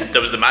 and then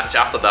there was the match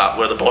after that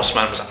where the Boss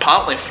Man was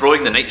apparently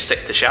throwing the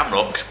nightstick to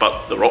Shamrock,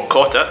 but the Rock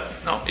caught it.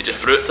 No, he just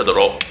threw it to the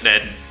Rock, and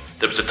then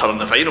there was a turn in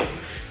the final.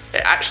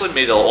 It actually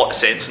made a lot of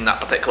sense in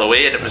that particular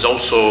way, and it was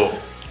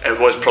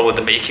probably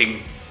the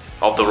making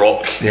of the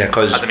Rock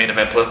as the main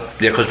event player.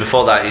 Yeah, because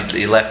before that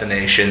he left the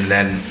Nation,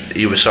 then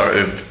he was sort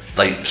of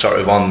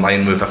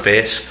online with a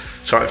face,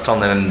 sort of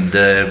turning in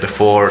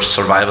before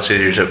Survivor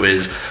Series. It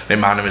was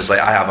McMahon was like,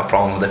 I have a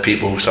problem with the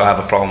people, so I have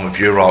a problem with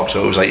you, Rock.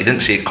 So it was like he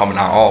didn't see it coming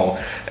at all.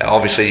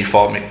 Obviously he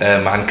thought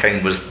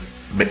Mankind was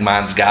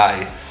McMahon's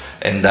guy,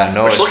 and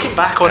no, Which looking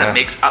back on it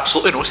makes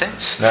absolutely no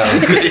sense.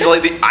 Because he's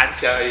like the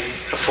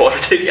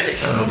anti-authority guy.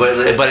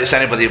 But it's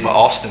anybody but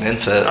Austin,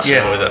 isn't it?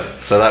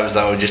 So that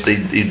was just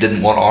he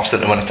didn't want Austin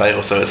to win a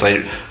title, so it's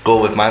like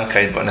go with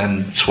Mankind, but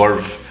then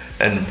swerve.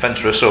 And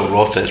Vince Russo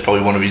wrote it. It's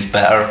probably one of his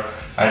better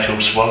actual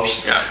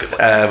swerves. Yeah, good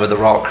one. With The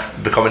Rock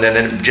becoming in,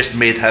 and it just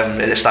made him.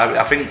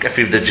 I think if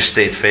he'd just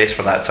stayed face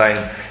for that time,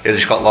 he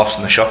just got lost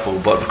in the shuffle.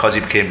 But because he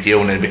became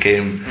heel and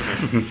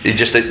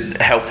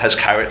it helped his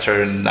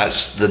character, and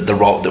that's the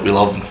Rock that we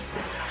love.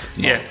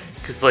 Yeah,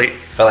 because like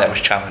I felt like I was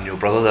channeling your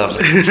brother there. I was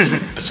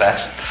like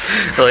possessed.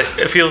 like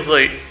it feels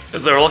like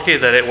they're lucky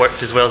that it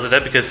worked as well as it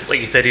did, because like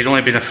you said, he'd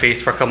only been a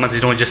face for a couple months.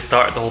 He'd only just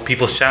started the whole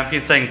People's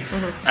Champion thing,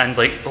 and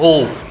like the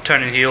whole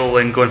turning heel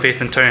and going face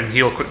and turning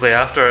heel quickly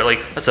after, like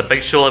that's a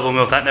Big Show level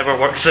move that never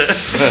works out.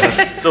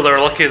 So they're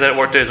lucky that it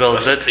worked out as well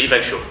as it did.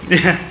 Big Show.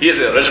 Yeah, he is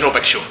the original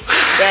Big Show.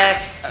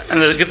 Yes.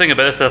 And the good thing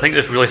about this, I think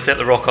this really set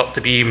The Rock up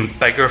to be even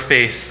bigger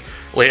face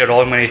later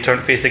on when he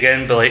turned face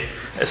again. But like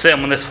it set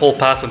him on this whole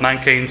path with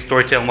Mankind,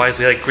 storytelling wise.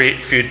 We had a great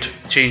feud,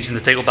 changing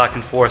the title back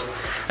and forth,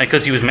 and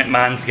because he was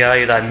McMahon's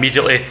guy, that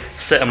immediately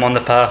set him on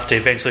the path to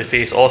eventually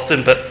face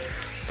Austin. But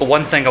the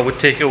one thing I would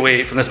take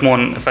away from this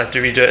moment, if I had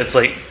to redo it, is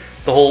like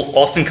the whole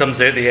Austin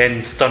comes out at the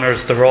end,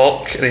 stunners The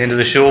Rock at the end of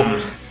the show.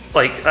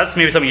 Like that's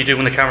maybe something you do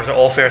when the cameras are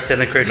off air, saying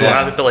the crowd don't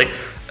have it, but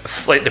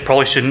like they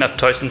probably shouldn't have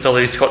touched until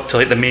they got to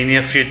like the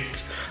Mania feud,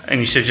 and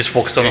you should just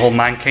focus on the whole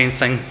Mankind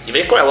thing. You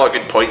make quite a lot of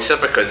good points there,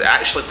 because it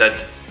actually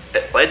did.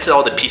 It led to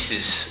all the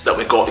pieces that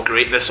we got the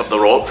greatness of The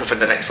Rock within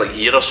the next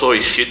year or so.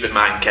 His feud with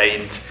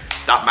Mankind,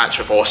 that match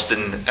with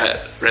Austin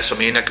at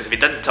WrestleMania, because if he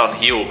didn't turn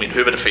heel, I mean,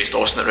 who would have faced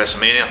Austin at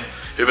WrestleMania?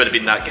 Who would have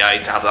been that guy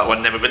to have that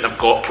win? Then we wouldn't have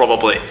got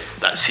probably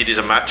that series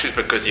of matches,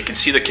 because you can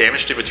see the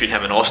chemistry between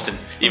him and Austin,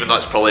 even though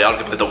it's probably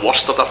arguably the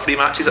worst of their 3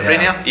 matches at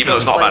Mania, even though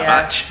it's not a bad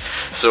match.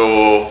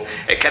 So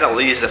it kind of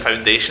lays the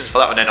foundations for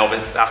that. And then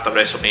obviously after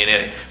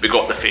WrestleMania, we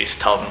got the face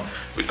turn,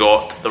 we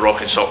got the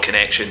Rock and Sock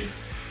connection,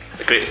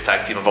 the greatest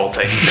tag team of all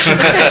time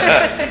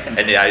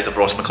in the eyes of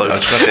Ross McLeod.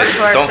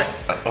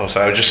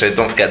 I would just say,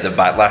 don't forget the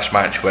Backlash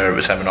match where it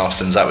was him and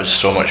Austin's. That was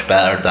so much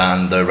better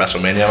than the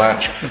WrestleMania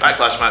match. The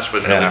Backlash match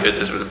was really good,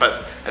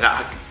 and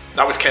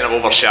that was kind of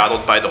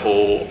overshadowed by the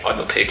whole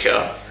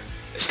Undertaker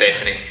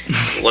Stephanie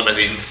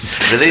limousines.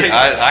 Really?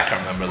 I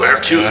can't remember Where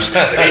that. to,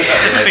 Stephanie?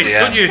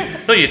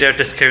 Don't you dare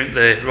discount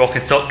the Rock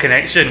and Sock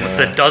connection with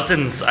the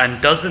dozens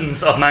and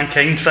dozens of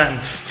Mankind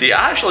fans. See,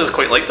 I actually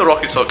quite like the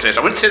Rock and Sock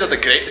connection. I wouldn't say they're the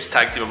greatest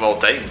tag team of all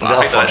time, but I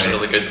think they're actually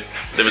really good.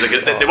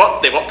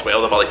 They worked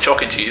well. They were like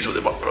chalk and cheese, but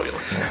they worked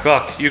brilliantly.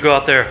 Rock, you go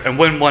out there and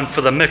win one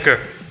for the Micker.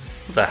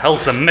 What the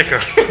hell's the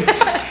Micker?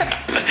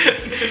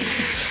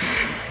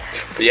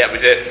 But yeah,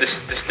 it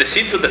was the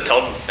scenes of the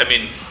turn. I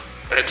mean,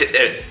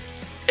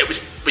 it was,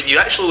 when you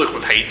actually look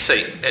with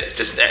hindsight, it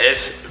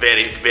is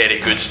very, very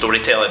good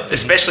storytelling,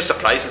 especially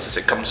surprising since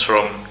it comes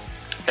from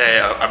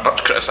a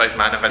much criticised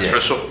man, Vince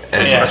Russo,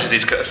 as much as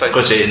he's criticised.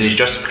 Because in his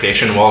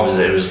justification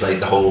was like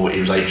the whole, he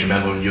was like, do you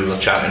remember when you were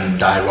chatting,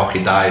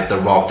 Rocky died, The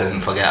Rock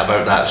didn't forget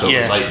about that, so it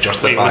was like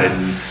justified.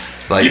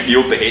 You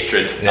fueled the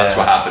hatred, that's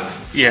what happened.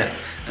 Yeah.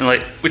 And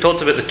like we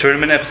talked about the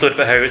tournament episode,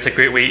 about how it's a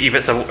great way, even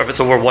if it's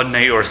over one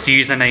night or a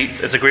series of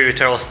nights, it's a great way to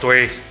tell a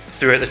story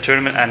throughout the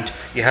tournament. And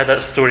you had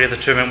that story of the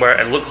tournament where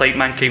it looked like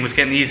Mankind was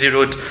getting the easy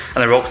road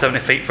and The Rock was having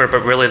to fight for it,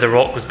 but really The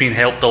Rock was being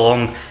helped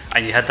along,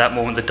 and you had that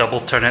moment, the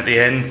double turn at the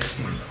end.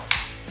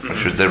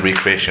 which was the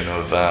recreation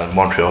of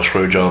Montreal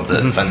Screwjob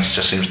that Vince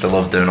just seems to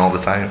love doing all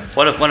the time.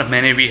 One of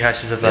many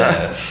rehashes of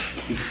that.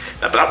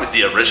 But that was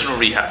the original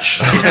rehash.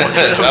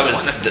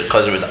 That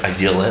Because it was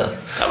ideal there.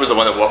 that was the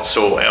one that worked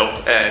so well.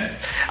 And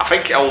I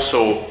think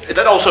it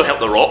did also help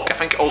The Rock. I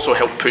think it also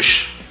helped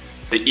push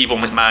the evil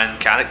McMahon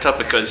character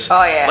because,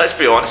 Oh, yeah. let's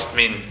be honest, I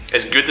mean,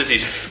 as good as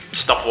his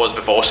stuff was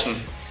with Austin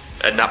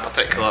in that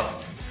particular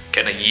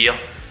kind of year,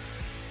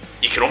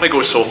 you can only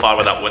go so far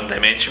with that one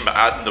dimension, but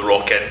adding The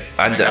Rock in.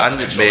 And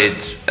it made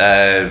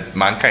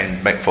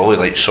Mankind, Mick Foley,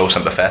 like so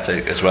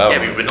sympathetic as well.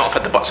 Yeah, we would not have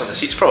had the butts on the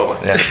seats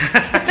probably. Yeah.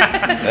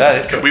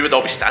 Yeah, true. We would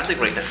all be standing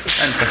right now.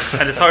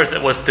 And as hard as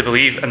it was to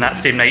believe, in that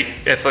same night,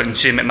 if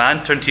Shane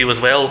McMahon turned heel as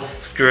well,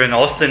 screwing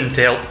Austin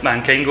to help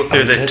Mankind go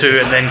through the two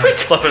and then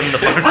flipping him the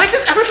burn. Why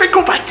does everything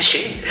go back to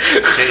Shane?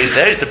 He's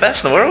there, he's the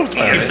best in the world,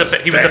 man. He was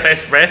the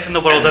best ref in the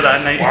world at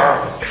that night.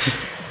 World.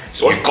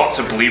 You've got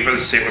to believe it,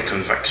 same with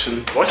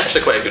conviction. He was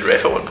actually quite a good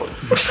ref at one point.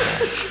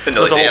 In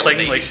There was the a whole early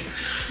thing, like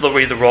 90s. the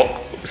way The Rock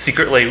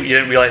secretly, you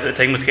didn't realise at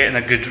the time, was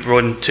getting a good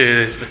run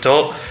to the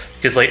top.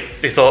 Because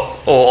like they thought,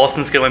 oh,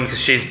 Austin's going to win because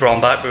Shane's brought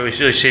him back, but it was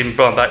really Shane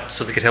brought him back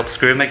so they could help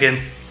screw him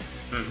again.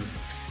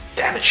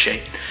 Damn it,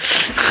 Shane.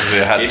 We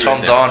had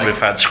Tom Dawn, we've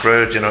had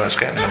Screwed, it's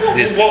getting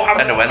he's in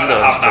the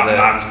windows have that to the...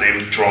 man's name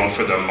drawn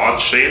through the mud.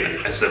 Shane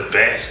is the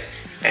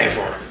best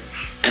ever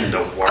in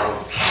the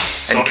world.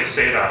 Sorry to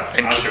say that,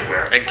 as you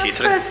were. In I was going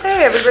catering. to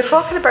say, we were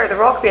talking about The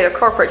Rock being a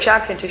corporate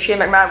champion to Shane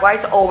McMahon. Why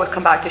does it always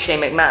come back to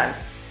Shane McMahon?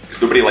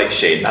 Nobody likes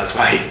Shane, that's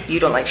why. You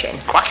don't like Shane.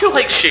 Quackio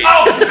likes Shane.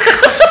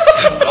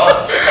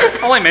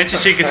 All I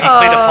mentioned Shane because he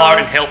played a part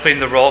in helping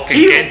The Rock and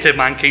getting to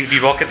Mankind v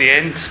Rock at the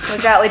end.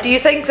 Exactly. Do you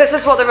think this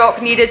is what The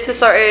Rock needed to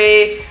sort of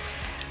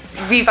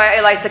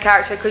revitalise the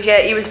character? Because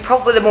yeah, he was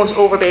probably the most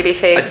over baby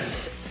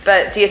face.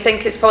 But do you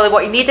think it's probably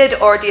what he needed,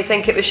 or do you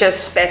think it was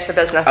just best for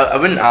business? I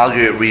wouldn't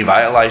argue it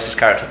revitalised his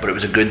character, but it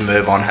was a good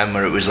move on him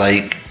where it was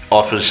like,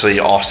 obviously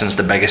Austin's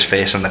the biggest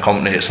face in the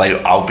company, it's like,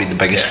 I'll be the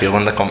biggest heel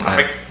in the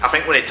company. I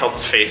think when he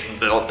turns face in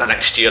the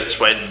next year, it's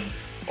when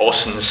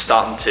Austin's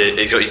starting to.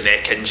 He's got his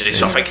neck injury,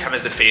 so I think him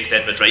as the face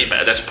then was right. But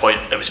at this point,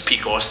 it was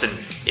peak Austin.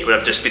 He would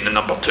have just been the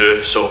number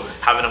 2. So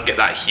having him get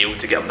that heel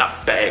to give him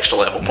that bit extra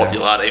level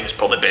popularity was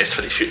probably best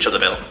for his future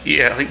development.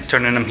 Yeah, I think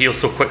turning him heel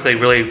so quickly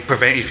really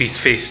prevented his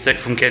face stick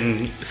from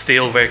getting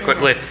stale very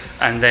quickly.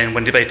 And then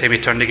by the time he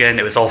turned again,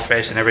 it was all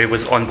fresh and everybody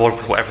was on board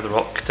with whatever The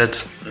Rock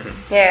did.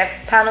 Yeah,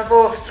 panel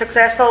vote,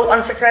 successful,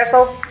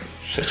 unsuccessful?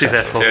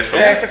 Successful.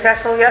 Very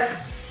successful, yeah.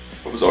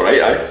 It was alright,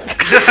 aye.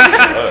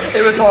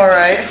 It was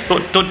alright.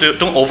 Don't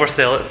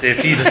oversell it, Dave.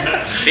 Jesus.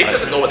 Dave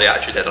doesn't know what the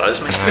Attitude Era is,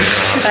 mate.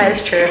 That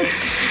is true.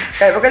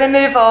 Right, we're going to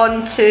move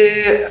on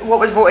to what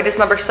was voted as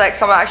number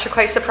 6. I'm actually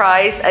quite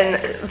surprised and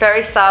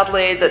very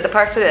sadly that the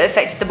person that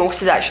affected the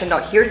most is actually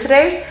not here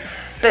today.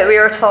 But we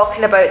were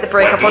talking about the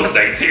breakup Windows of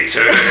the...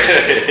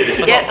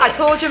 92. Yeah, I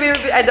told you we would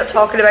end up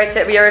talking about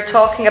it. We were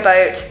talking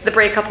about the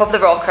breakup of the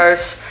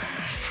Rockers.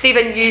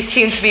 Stephen, you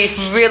seem to be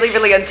really,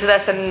 really into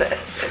this, and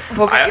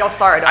we'll get you all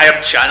started. I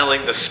am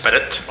channeling the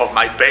spirit of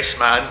my best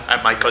man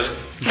and my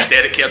cousin,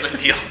 Derek Kiernan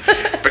here,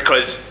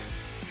 because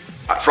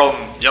from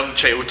young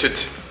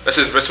childhood, this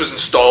was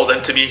installed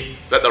into me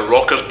that the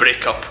Rockers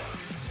breakup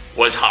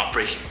was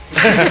heartbreaking.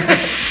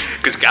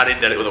 Because Gary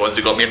and Derek were the ones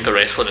who got me into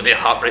wrestling, and their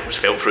heartbreak was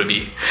felt through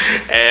me.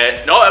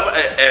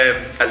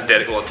 As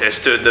Derek will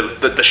attest to,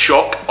 the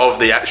shock of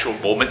the actual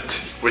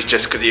moment was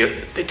just because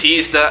they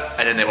teased it,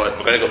 and then they went,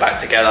 we're going to go back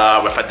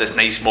together, we've had this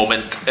nice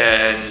moment,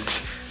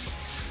 and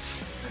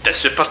the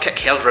super kick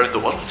held around the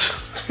world.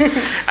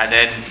 And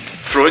then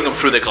throwing them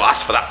through the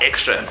glass for that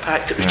extra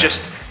impact, it was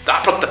just,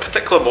 the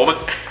particular moment,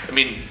 I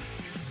mean,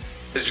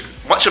 as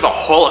much of a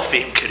Hall of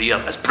Fame career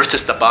as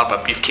Brutus the Barber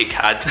Beefcake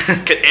had,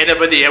 can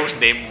anybody else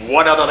name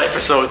one other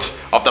episode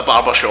of The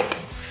Barber Shop?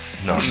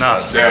 No. So,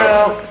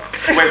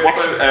 Wait, what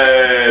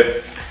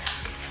about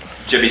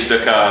Jimmy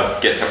Snuka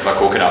gets hit with a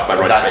coconut by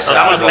Roger That's Piper?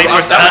 That was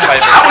Piper's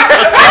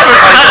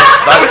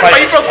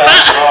Piper's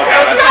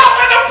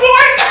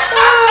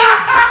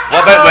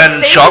What about when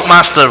David-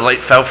 Shockmaster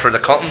fell through the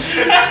curtain?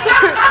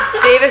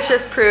 David's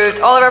just proved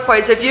all of our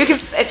points. If you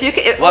could,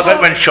 What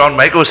about when Shawn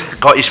Michaels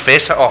got his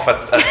face hit off at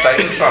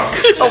Titantron?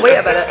 Oh, wait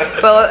a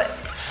minute. Well,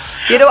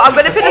 you know, I'm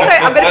going to put this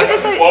out.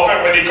 What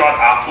about when he got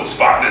apple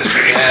spat in his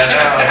face?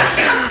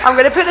 I'm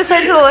going to put this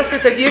out to the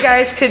listeners. If you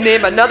guys can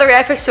name another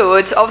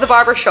episode of The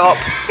Barber Shop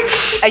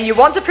and you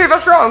want to prove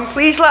us wrong,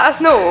 please let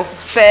us know.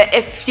 But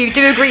if you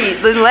do agree,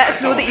 then let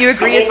us know that you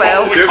agree as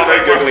well. We'll come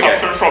up with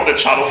something from the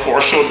Channel 4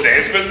 show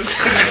Desmond's.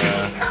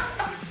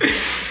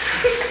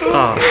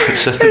 How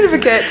did I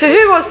forget? So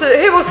who wants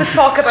to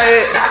talk about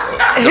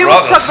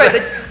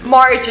the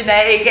Marty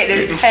Jannetty getting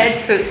his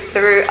head put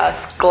through a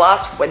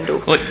glass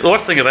window? Look, the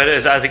worst thing about it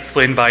is, as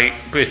explained by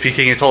Bruce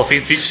Peking in his Hall of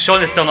Fame speech,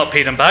 Sean is still not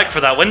paid him back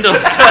for that window.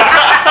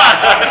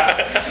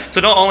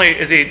 So not only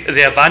is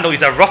he a vandal,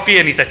 he's a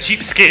ruffian, he's a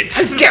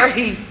cheapskate.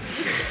 Gary.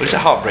 He's a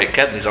heartbreak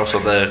kid, and he's also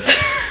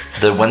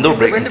the window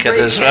breaking kid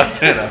as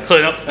well.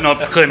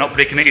 Clearly not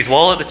breaking out his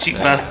wallet, the cheap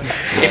man.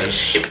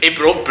 He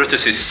broke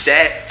Brutus's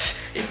set.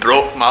 He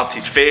broke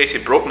Marty's face. He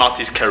broke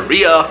Marty's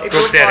career. He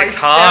broke Derek's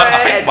heart. spirit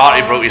I think and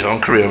Marty all- broke his own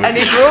career. And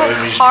he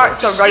broke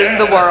hearts around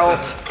the world.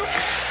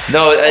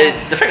 No,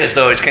 the thing is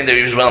though, it's kind of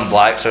he was wearing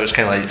black, so it's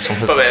kind of like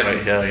something But,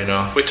 right here, you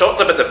know. We talked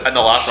about in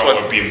the last Wrong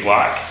one. with being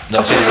black. No,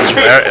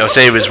 I'll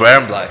say he was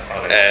wearing black.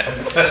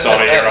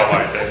 Sorry, you're all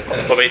right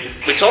then. But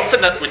we talked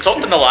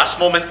in the last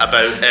moment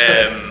about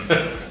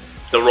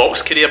the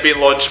Rock's career being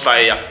launched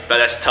by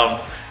this term.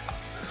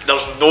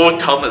 There's no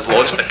term that's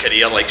launched a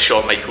career like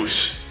Shawn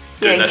Michaels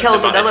Yeah, doing and this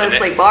killed to the managing villains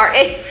it. like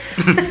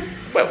Marty.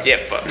 Well, yeah,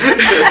 but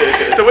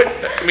the way,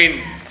 I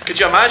mean, could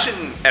you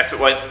imagine if it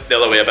went the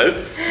other way about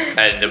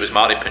and it was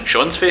Marty putting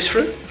Shawn's face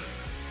through?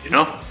 You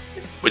know,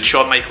 would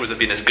Shawn Michaels have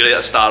been as great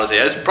a star as he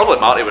is? Probably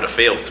Marty would have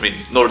failed. I mean,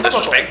 no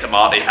disrespect to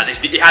Marty,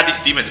 he had his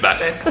demons back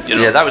then. You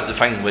know? Yeah, that was the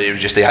thing. Where it was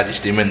just he had his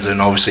demons,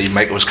 and obviously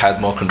Michaels had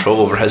more control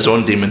over his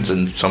own demons,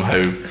 and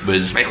somehow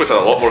was Michaels had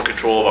a lot more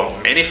control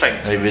over many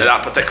things He at was-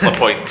 that particular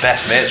point.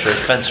 best mates with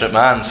Vince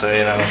McMahon. So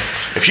you know,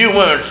 if you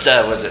weren't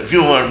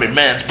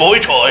McMahon's boy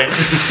toy,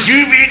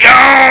 you be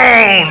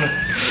gone.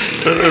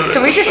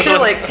 Can we just do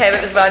like 10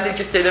 minutes of Andy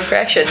just doing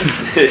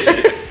impressions?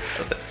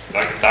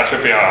 That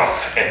could be our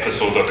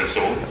episode of its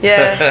own.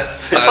 Yeah.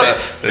 That's why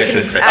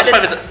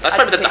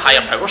we did the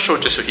higher power show,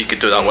 just so he could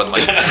do that one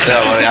line.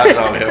 I'm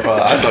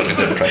not going to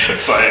do impression.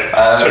 It's like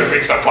 2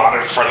 weeks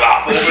apart for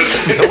that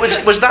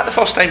moment. Was that the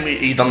first time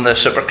he done the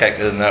super kick?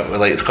 And that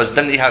like because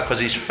didn't he have because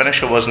his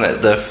finisher wasn't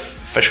it the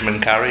fisherman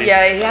carry?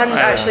 Yeah, he hadn't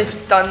actually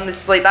done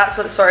this. Like that's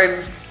what sort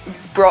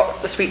of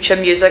brought the Sweet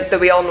Chin music that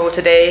we all know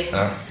today.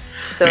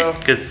 So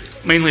Because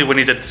mainly when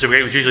he did super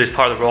kick, it was usually as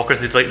part of the Rockers.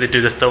 They do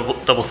this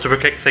double super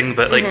kick thing.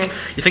 But like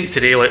you think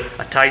today, like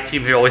a tag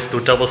team who always do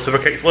double super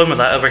kicks, when would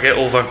that ever get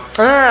over?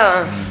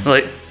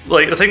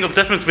 Like I think the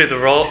difference with the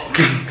Rock,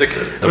 The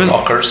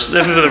Rockers. the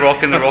difference with the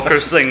Rock and the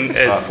Rockers thing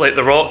is like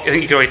the Rock. I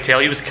think you can already tell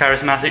he was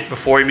charismatic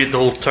before he made the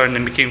whole turn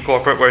and became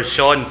corporate, whereas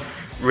Shawn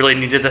really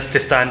needed this to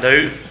stand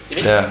out.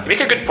 You make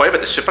a good point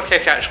about the super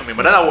kick. Actually, I mean,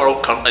 we're in a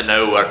world currently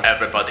now where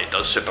everybody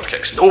does super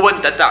kicks. No one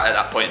did that at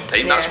that point in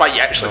time. That's why you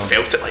actually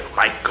felt it. Like,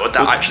 my God,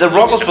 that actually. The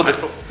Rockers were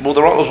impactful.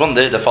 the Rockers one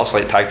day the first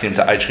like tag team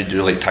to actually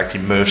do like tag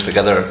team moves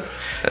together.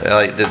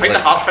 I think the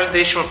Heart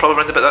Foundation were probably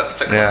around about that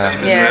particular time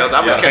as Yeah. well.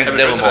 That was I kind think of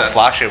they were around more about-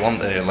 flashy,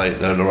 weren't they? Like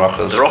the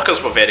Rockers. The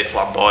Rockers were very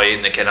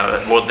flamboyant. They kind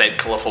of wore then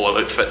colourful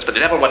outfits, but they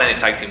never won any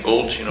tag team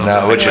golds. You know,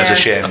 No, which is Yeah. a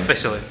shame.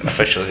 Officially.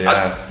 Officially, That's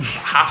yeah.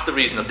 half the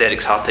reason of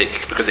Derek's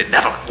heartache, because they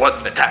never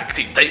won the tag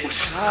team titles.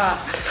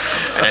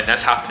 And then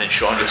this happened, and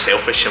Shawn got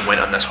selfish and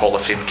went on this Hall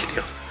of Fame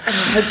career.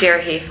 how dare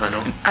he? I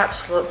know,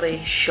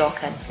 Absolutely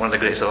shocking. one of the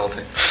greatest of all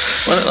time.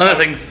 One of the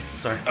things.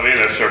 Sorry. I mean,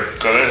 if you're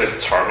gonna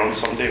turn on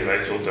somebody, you might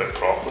as well do it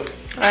properly.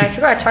 If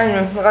you're gonna turn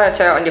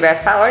it on your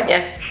best pal, aren't you?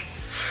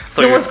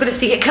 Thought No you one's gonna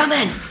see it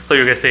coming. thought you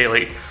were gonna say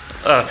like,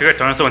 if you're gonna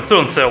turn on someone, throw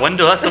them through a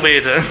window. That's the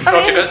way to. I if mean,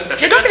 you're gonna- if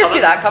you're you're not gonna gonna see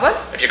turn that coming.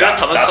 If you're going to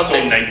turn on That's all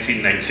somebody,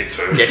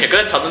 1992. yeah, if you're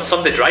going to turn on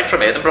somebody, drive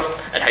from Edinburgh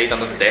and hide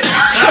under the desk.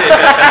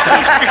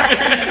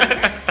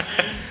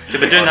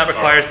 But doing that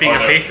requires being a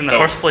face in the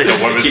first place.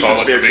 The one was Keep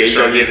talking the to spare make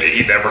sure change on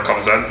he never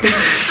comes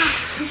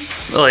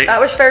in. Like That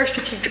was very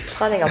strategic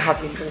planning. I'm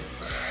happy with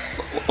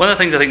it. one of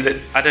the things I think that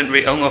I don't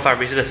know if I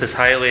rated this as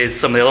highly as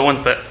some of the other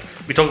ones, but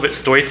we talk about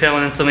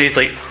storytelling in some of these.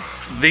 Like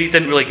they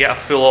didn't really get a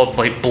full on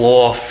like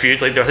blow off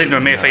feud. Like I think they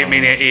were May Fight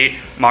Mania 8,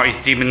 Marty's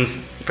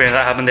Demons. Apparently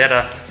that happened. They had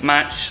a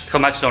couple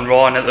matches on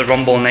Raw and at the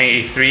Rumble in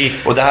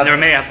 '93. Well, they had- were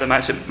May have the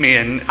match at May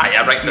and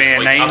I ranked May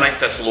and I 9. ranked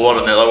this lower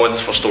than the other ones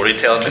for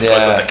storytelling because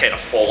Yeah. of the kind of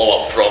follow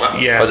up from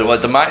it. Yeah.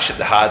 Because the match that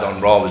they had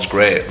on Raw was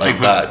great, like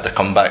that the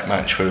comeback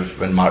match with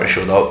when Marty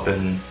showed up,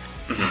 and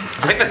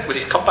I think that was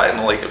his comeback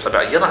in like it was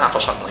about a year and a half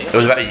or something like it that.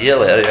 was about a year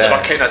later. They were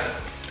Yeah, kind of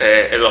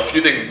they were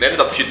feuding. They ended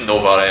up feuding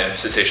over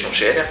Sensational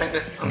Sherry. I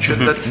think I'm sure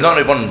they did. he's not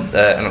even won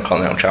the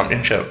Intercontinental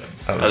Championship.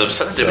 There was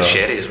something to do with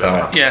Sherry as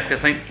well. Yeah, I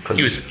think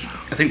he was.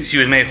 I think she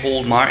was made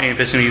hold Marty and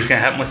he was going to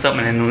hit him with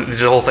something, and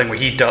there's a whole thing where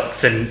he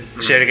ducks and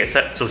Sherry gets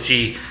hit, so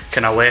she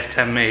kind of left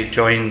him to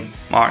join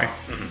Marty.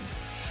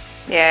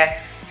 Yeah.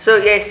 So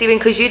yeah, Stephen,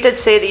 because you did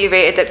say that you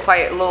rated it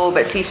quite low,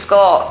 but see,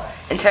 Scott,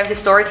 in terms of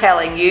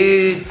storytelling,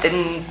 you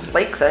didn't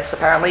like this.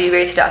 Apparently, you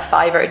rated it a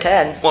 5 out of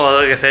 10. Well,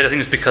 like I said, I think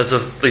it's because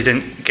of they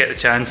didn't get the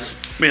chance.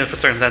 I mean, for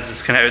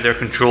circumstances kind of out of their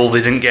control, they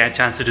didn't get a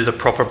chance to do the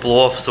proper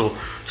blow off. So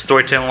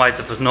storytelling wise,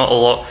 if there's not a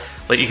lot,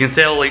 like you can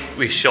tell, like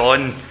with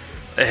Shawn,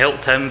 it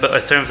helped him, but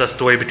in terms of the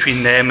story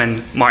between them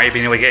and Marty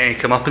being able to get any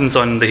comeuppance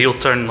on the heel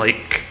turn,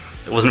 like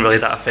it wasn't really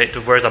that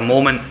effective. Whereas a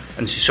moment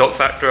and the shock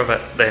factor of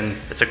it, then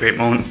it's a great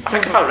moment. I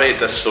think if I rated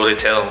this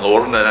storytelling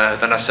lower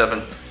than a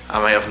 7, I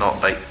might have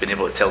not like been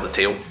able to tell the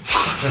tale.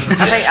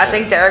 I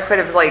think Derek would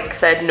have like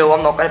said, "No,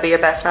 I'm not going to be your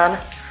best man."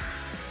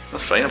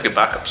 That's fine. I've got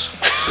backups,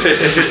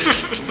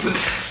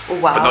 Oh,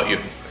 wow. but not you.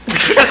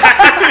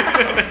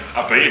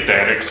 I bet you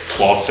Derek's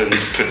plotting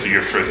putting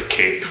you through the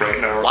cake right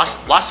now.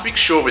 Last week's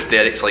show was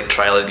Derek's like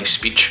trial in his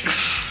speech.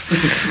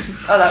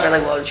 Oh, that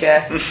really was,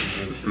 yeah.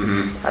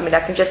 I mean,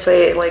 I can just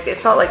wait. Like,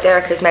 it's not like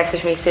Derek has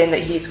messaged me saying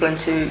that he's going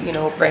to, you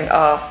know, bring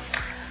a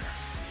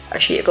a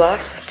sheet of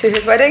glass to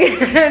his wedding,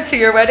 to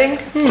your wedding.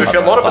 So if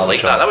Laura would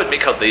like that, that would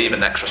make her day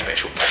even extra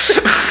special.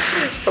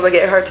 Probably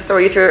get her to throw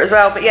you through it as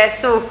well. But yeah,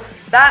 so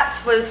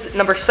that was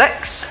number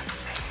 6.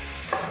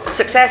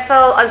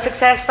 Successful,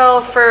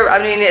 unsuccessful for.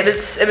 I mean, it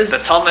was.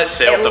 The turn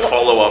itself, the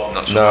follow up,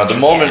 not so No, much. the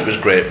moment was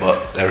great,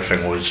 but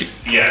everything was.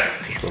 Yeah,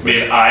 I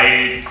mean,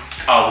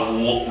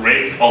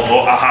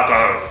 although I had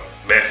a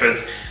method,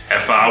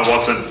 if I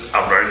wasn't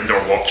around or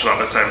watching at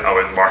the time, I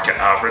would mark it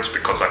average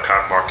because I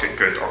can't mark it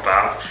good or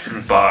bad.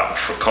 But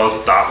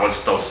because that one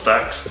still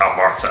sticks, I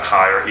marked it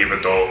higher,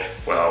 even though,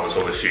 well, I was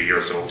only a few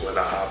years old when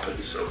that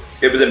happened. So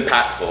It was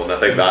impactful, and I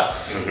think that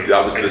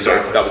was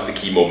the that was the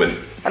key moment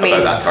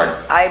about that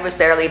turn. I was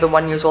barely even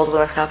 1 year old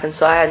when this happened,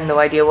 so I had no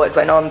idea what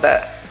went on.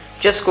 But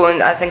just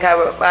going, I think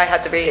I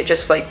had to rate it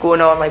just like going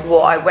on like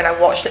when I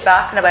watched it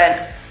back, and I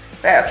went,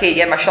 right, okay,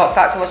 yeah, my shock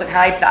factor wasn't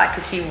high, but I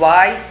could see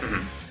why.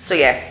 So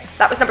yeah,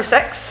 that was number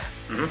 6,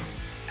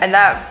 and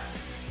that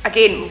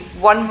again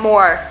one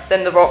more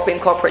than The Rock being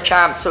corporate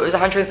champ, so it was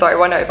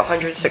 131 out of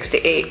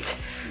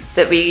 168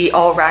 that we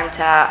all ranked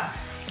at.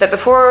 But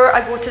before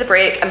I go to the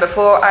break and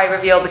before I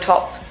reveal the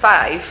top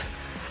 5,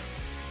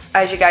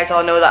 as you guys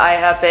all know, that I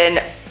have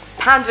been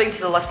pandering to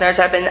the listeners.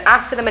 I've been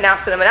asking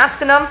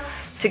them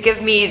to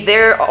give me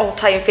their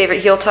all-time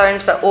favourite heel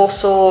turns, but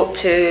also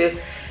to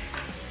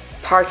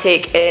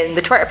partake in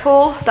the Twitter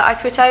poll that I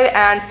put out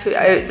and put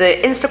out the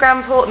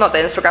Instagram poll, not the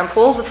Instagram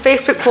poll, the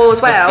Facebook poll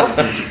as well.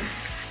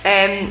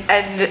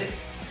 And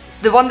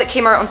the one that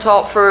came out on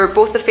top for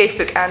both the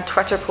Facebook and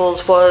Twitter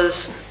polls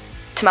was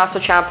Tommaso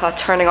Ciampa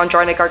turning on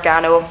Johnny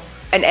Gargano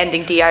and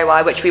ending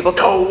DIY, which we will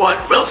No one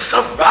will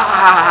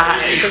survive!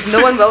 because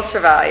no one will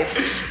survive.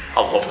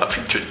 I love that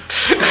theme tune.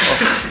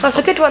 That's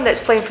a good one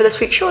that's playing for this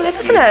week's show then,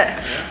 isn't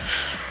it?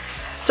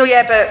 So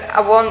yeah, but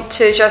I want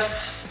to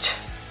just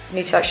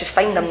need to actually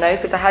find them now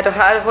because I had a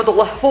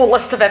whole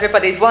list of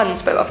everybody's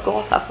ones, but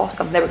I've lost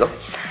them. There we go.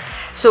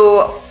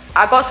 So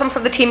I got some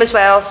from the team as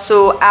well.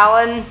 So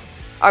Alan,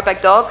 our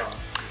big dog,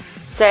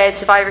 said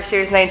Survivor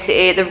Series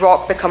 98, The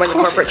Rock becoming the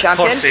corporate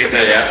champion.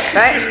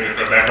 Right? Did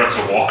you remember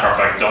to walk our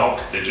big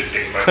dog? Did you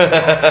take him out for a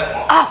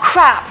walk? Oh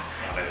crap!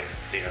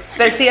 Dear.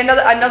 But see,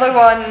 another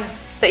one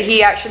that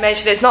he actually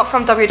mentioned, it's not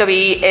from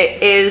WWE,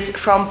 it is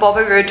from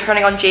Bobby Roode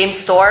turning on James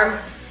Storm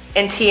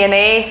in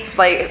TNA,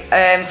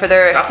 for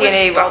their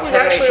TNA World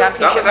Heavyweight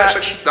Championship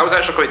match. That was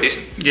actually quite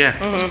decent. Yeah.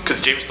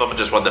 Because James Storm had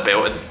just won the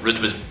belt and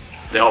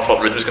they all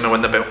thought Roode was going to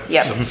win the belt.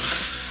 Yep.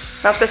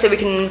 I was going to say we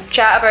can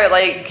chat about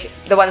like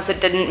the ones that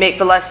didn't make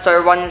the list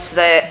or ones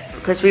that,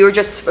 because we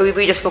just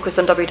focused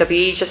on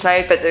WWE just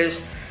now, but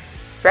there's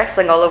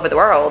wrestling all over the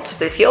world.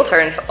 There's heel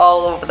turns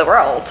all over the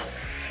world.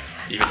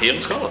 Even here in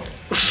Scotland.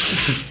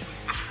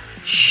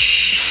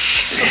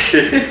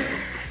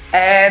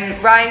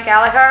 Ryan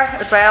Gallagher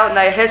as well.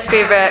 Now his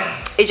favourite,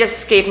 he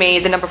just gave me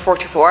the number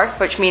 44,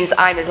 which means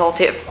I'm his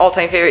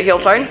all-time favourite heel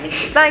turn.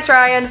 Thanks,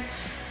 Ryan.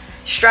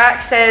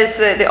 Strack says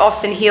that the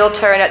Austin heel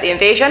turn at the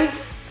Invasion,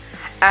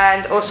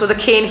 and also the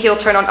Kane heel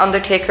turn on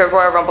Undertaker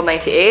Royal Rumble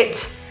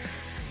 98.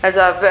 As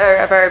a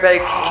very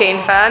big Kane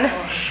fan,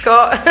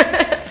 Scott.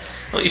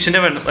 Well, you should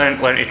never learn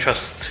to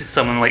trust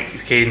someone like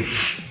Kane.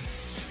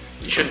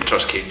 You shouldn't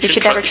trust Kane. You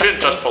shouldn't trust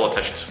trust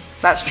politicians.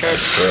 That's true.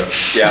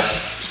 Yeah,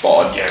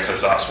 spot on. Yeah,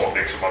 because that's what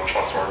makes him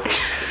untrustworthy.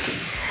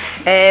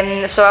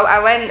 So I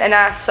went and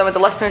asked some of the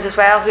listeners as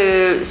well,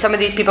 who some of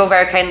these people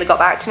very kindly got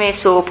back to me.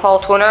 So Paul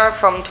Toner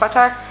from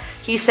Twitter,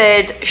 he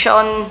said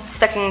Sean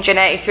sticking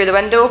Jannetty through the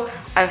window.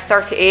 I'm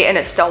 38 and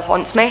it still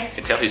haunts me. You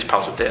can tell he's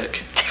pals with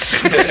Derek.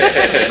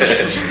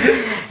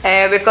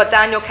 We've got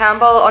Daniel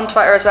Campbell on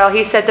Twitter as well.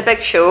 He said the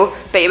Big Show,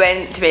 but he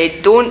went to me,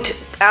 don't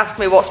ask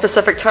me what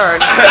specific turn.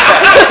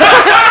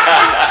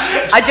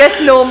 I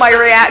just know my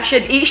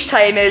reaction each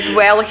time is,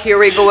 well, here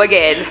we go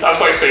again. That's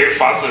like saying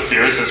Fast and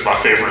Furious is my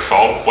favourite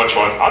film. Which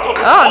one? I don't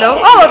know. Oh no,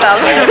 all of them.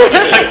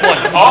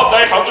 Oh,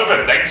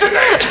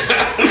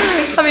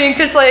 999. I mean,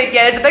 because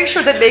the Big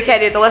Show didn't make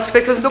any of the list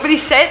because nobody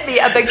sent me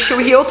a Big Show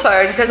heel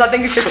turn because I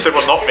think it's Because just... they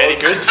were not very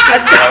good.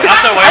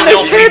 After a while, And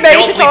there's too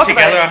many to talk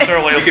together about. after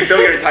a while. You can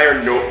fill your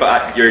entire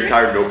notepad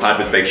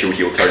with Big Show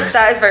heel turns.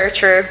 That is very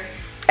true.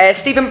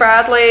 Stephen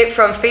Bradley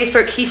from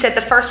Facebook, he said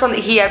the first one that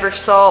he ever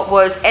saw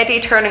was Eddie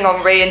turning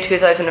on Ray in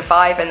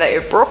 2005 and that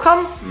it broke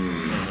him.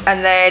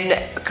 And then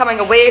coming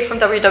away from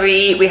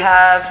WWE, we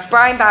have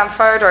Brian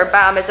Bamford, or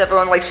Bam as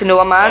everyone likes to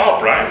know him as. Oh,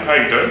 Brian, how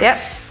you doing? Yep.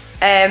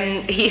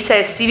 He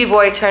says Stevie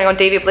Boy turning on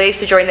Davey Blaze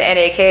to join the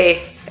NAK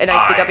in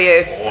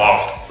ICW. I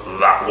loved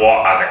that.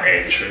 What an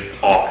entry.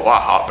 Oh, What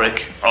a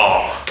heartbreak.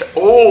 oh.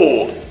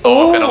 I've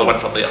got another one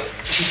for later.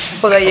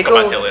 Well, there you I'll come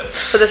back to go. it later.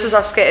 So this is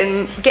us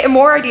getting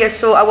more ideas.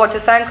 So I want to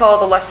thank all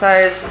the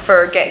listeners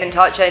for getting in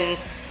touch and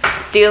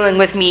dealing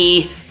with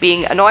me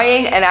being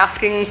annoying and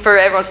asking for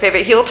everyone's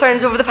favourite heel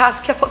turns over the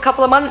past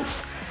couple of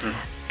months.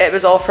 It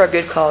was all for a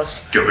good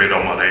cause. Give me the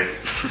money.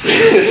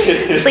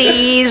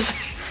 Please.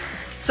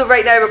 So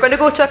right now we're going to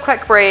go to a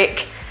quick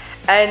break,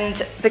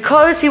 and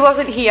because he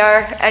wasn't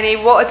here and he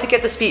wanted to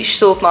give the speech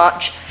so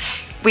much,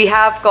 we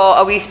have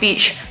got a wee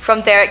speech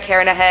from Derek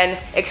Kernahan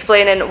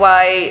explaining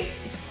why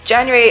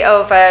January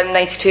of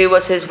 92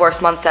 was his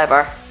worst month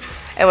ever.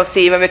 And we'll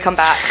see you when we come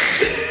back.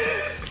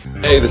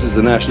 Hey, this is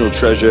the national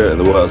treasure and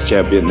the world's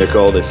champion, Nick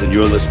Aldis, and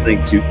you're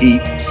listening to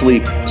Eat,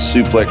 Sleep,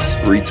 Suplex,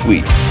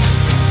 Retweet.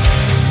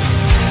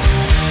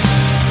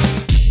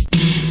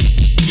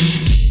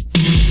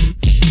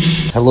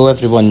 Hello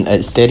everyone,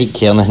 it's Derek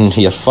Kernahan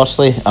here.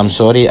 Firstly, I'm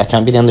sorry I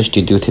can't be in the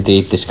studio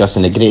today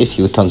discussing the greatest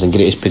heel turns and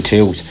greatest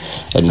betrayals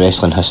in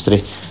wrestling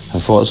history.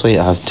 Unfortunately,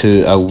 I have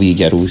two wee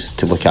girls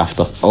to look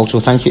after. Also,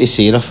 thank you to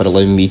Sarah for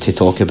allowing me to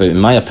talk about, in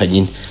my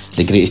opinion,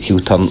 the greatest heel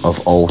turn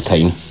of all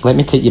time. Let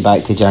me take you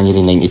back to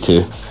January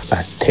 92.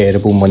 A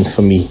terrible month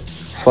for me.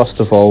 First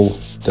of all,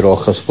 the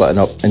Rockers splitting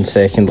up, and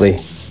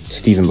secondly,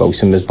 Stephen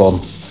Wilson was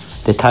born.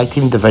 The tag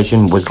team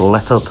division was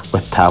littered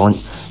with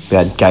talent. We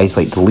had guys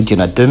like the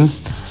Legion of Doom,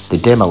 the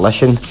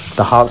Demolition,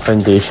 the Hart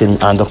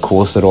Foundation, and of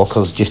course the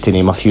Rockers, just to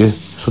name a few.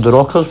 So the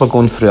Rockers were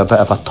going through a bit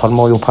of a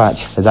turmoil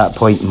patch. At that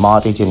point,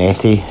 Marty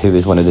Jannetty, who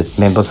was one of the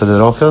members of the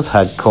Rockers,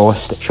 had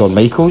cost Shawn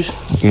Michaels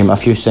a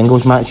few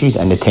singles matches,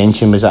 and the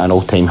tension was at an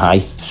all-time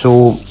high.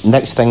 So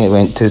next thing it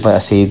went to, like I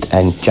said,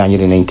 in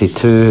January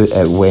 92,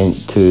 it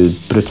went to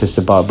Brutus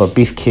the Barber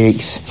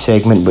Beefcake's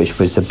segment, which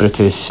was the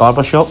Brutus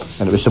Barbershop,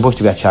 and it was supposed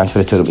to be a chance for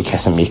the two to be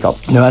kiss and make up.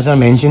 Now, as I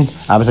mentioned,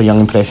 I was a young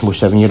impressionable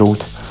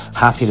 7-year-old,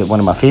 happy that one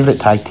of my favourite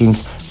tag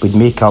teams would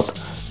make up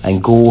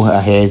and go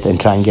ahead and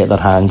try and get their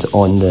hands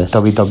on the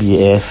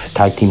WWF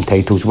tag team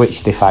titles,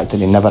 which the fact that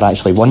they never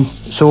actually won.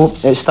 So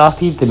it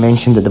started, they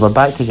mentioned that they were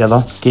back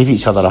together, gave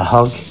each other a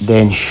hug.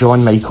 Then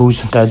Shawn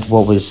Michaels did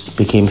what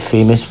became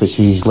famous, which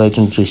is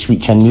legendary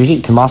Sweet Chin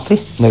Music to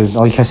Marty. Now,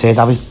 like I said,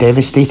 I was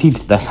devastated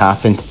this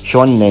happened.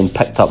 Shawn then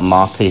picked up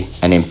Marty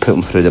and then put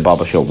him through the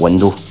barbershop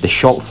window. The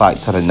shock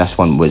factor in this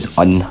one was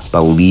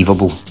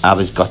unbelievable. I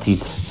was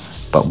gutted,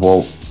 but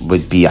what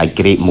would be a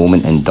great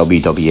moment in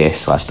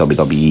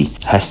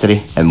WWF/WWE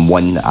history, and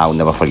one that I'll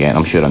never forget, and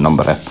I'm sure a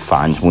number of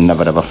fans will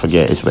never ever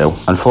forget as well.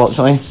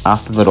 Unfortunately,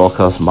 after the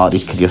Rockers,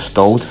 Marty's career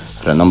stalled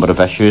for a number of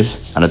issues,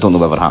 and I don't know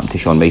whatever happened to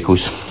Shawn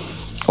Michaels.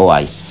 Oh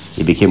aye,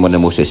 he became one of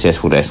the most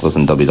successful wrestlers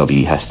in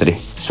WWE history.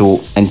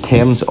 So in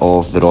terms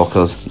of the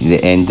Rockers,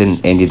 the ending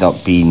ended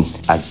up being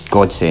a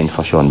godsend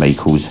for Shawn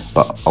Michaels,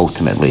 but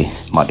ultimately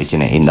Marty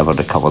Jannetty never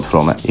recovered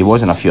from it. He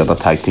was in a few other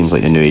tag teams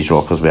like the New Age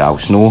Rockers with Al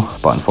Snow,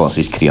 but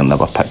unfortunately his career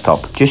never picked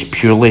up. Just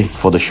purely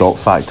for the shock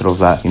factor of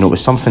that, it was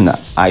something that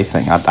I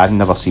think I'd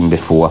never seen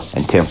before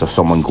in terms of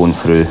someone going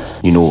through,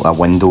 a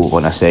window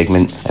on a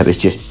segment. It was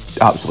just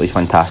absolutely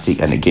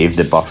fantastic, and it gave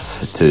the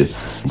birth to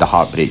the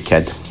Heartbreak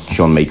Kid,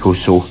 Shawn Michaels.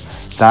 So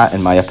that,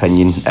 in my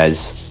opinion,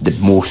 is the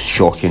most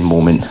shocking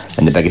moment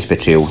and the biggest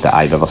betrayal that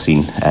I've ever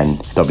seen in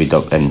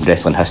in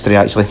wrestling history,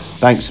 actually.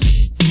 Thanks.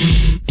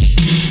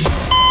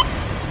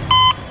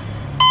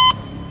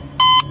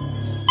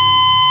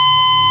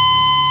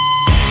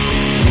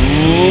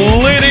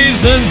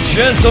 Ladies and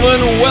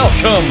gentlemen,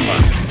 welcome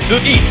to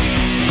Eat,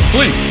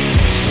 Sleep,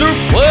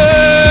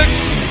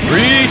 Suplex,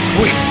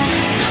 Retweet.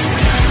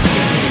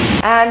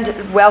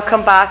 And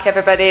welcome back,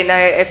 everybody. Now,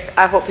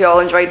 I hope you all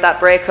enjoyed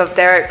that break of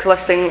Derek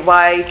listing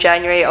why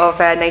January of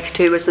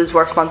 92 was his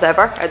worst month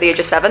ever at the age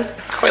of 7.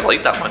 I quite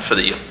like that month for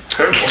the year.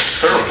 Terrible.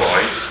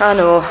 I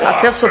know,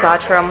 I feel so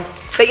bad for him.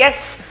 But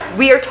yes,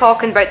 we are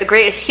talking about the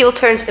greatest heel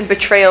turns and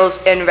betrayals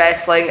in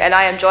wrestling, and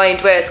I am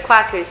joined with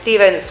Kwaku,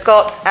 Stephen,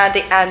 Scott,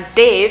 Andy, and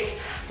Dave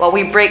while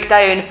we break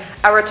down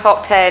our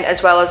top 10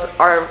 as well as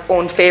our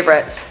own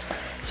favourites.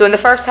 So in the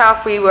first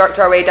half, we worked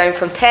our way down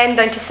from 10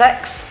 down to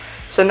 6.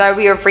 So now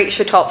we have reached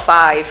the top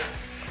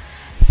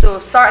 5. So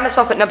starting us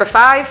off at number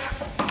 5,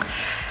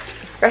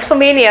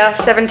 WrestleMania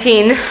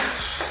 17,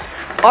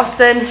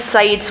 Austin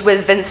sides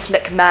with Vince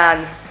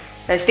McMahon.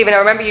 Now Stephen, I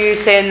remember you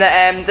saying that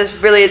I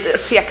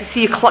can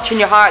see you clutching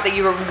your heart that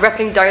you were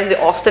ripping down the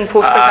Austin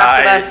posters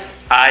after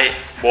this. I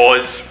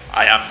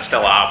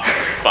still am,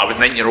 but I was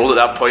 9-year-old at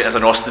that point as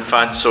an Austin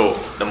fan, so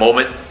the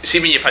moment, see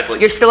me, you've had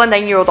like... You're still a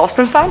 9-year-old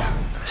Austin fan?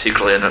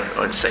 Secretly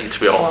inside,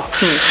 we all.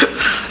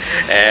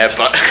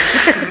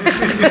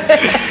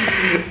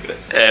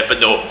 But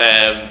no,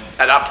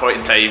 at that point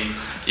in time,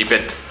 you've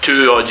got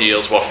 2 odd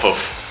years worth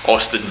of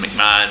Austin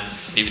McMahon,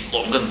 even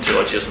longer than 2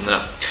 odd years than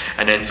that,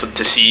 and then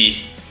to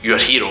see your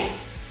hero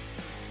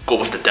go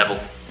with the devil,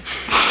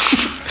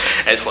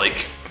 it's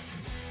like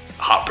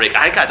heartbreak.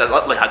 I think I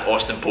literally had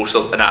Austin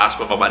posters, and I asked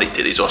my mum to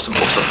take these Austin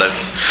posters down.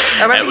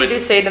 I remember you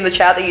just saying in the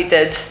chat that you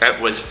did. It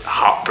was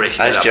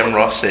heartbreaking. As Jim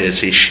Ross says,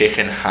 he's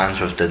shaking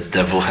hands with the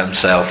devil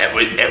himself. It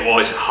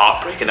was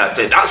heartbreaking that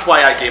day. That's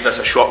why I gave this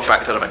a shock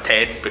factor of a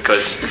 10,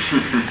 because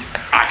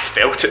I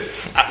felt it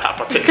at that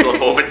particular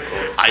moment.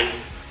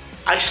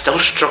 I still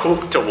struggle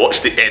to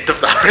watch the end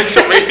of that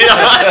WrestleMania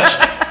match.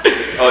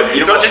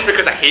 Not just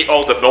because I hate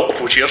all the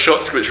multiple chair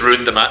shots, which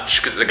ruined the match,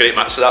 because it was a great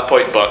match to that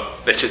point, but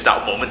it's just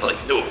that moment,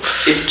 no.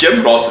 It's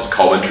Jim Ross's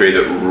commentary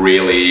that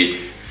really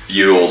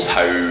fuels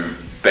how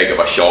big of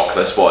a shock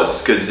this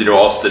was, because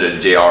Austin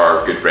and JR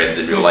are good friends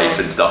in real life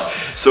and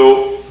stuff.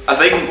 So I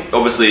think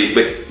obviously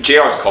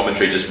JR's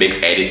commentary just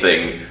makes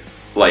anything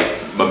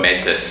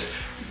momentous.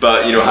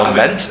 But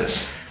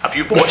momentous. Have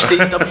you watched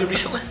AEW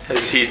recently?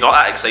 He's not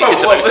that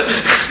excited about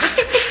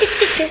it.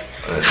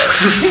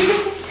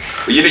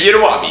 You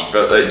know what I mean,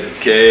 but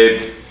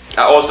like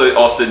also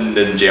Austin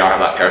and JR have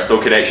that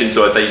personal connection,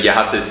 so I think you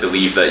have to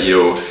believe that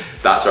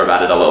that sort of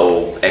added a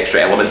little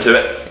extra element to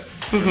it.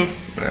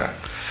 Yeah.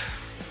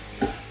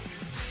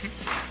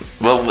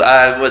 Well,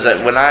 was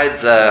it when I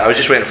was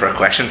just waiting for a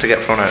question to get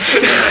thrown out,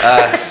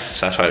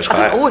 so that's why I was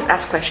quiet. I don't always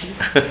ask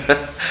questions.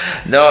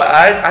 No,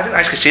 I didn't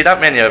actually see that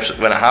many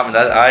when it happened.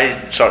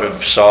 I sort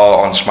of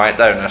saw on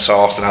SmackDown, I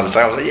saw Austin at the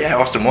time, I was like, yeah,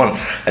 Austin won.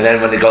 And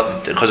then when they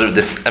got, because of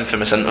the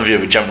infamous interview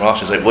with Jim Ross,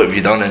 he's like, what have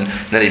you done? And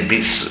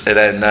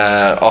then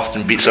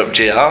Austin beats up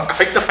JR. I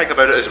think the thing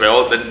about it as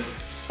well, then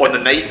on the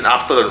night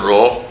after the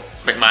Raw,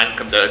 McMahon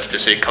comes out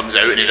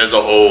and he does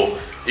the whole,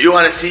 you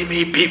want to see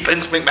me beat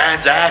Vince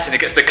McMahon's ass? And he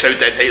gets the crowd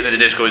dead tight and then he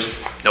just goes,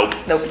 nope.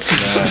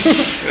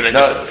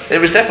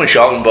 It was definitely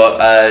shocking, but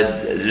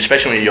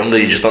especially when you're younger,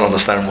 you just don't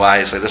understand why.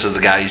 It's like, this is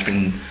the guy who's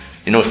been,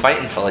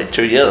 fighting for like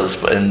 2 years,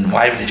 and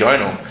why would he join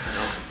him?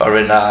 Or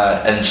in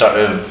sort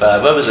of,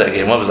 where was it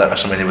again? What was that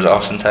WrestleMania? Was it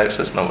Austin,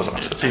 Texas? No, it wasn't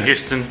Austin.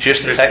 Houston,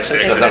 Texas.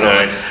 I don't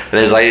know. But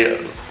it was like,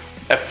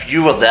 if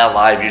you were there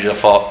live, you'd have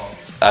thought,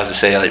 as they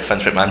say, like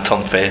Vince McMahon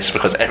turned face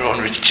because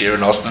everyone was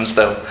cheering Austin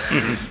still.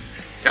 Mm-hmm.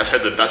 That's how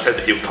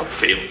the heel turn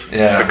failed.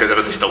 Yeah. Because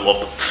everybody still loved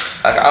him.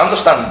 I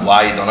understand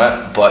why he done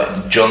it,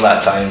 but during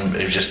that time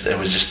it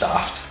was just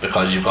daft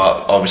because you've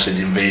got obviously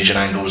the invasion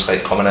angles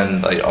like coming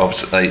in, like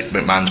obviously like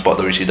McMahon's bought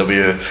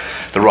WCW,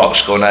 The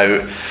Rock's gone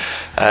out,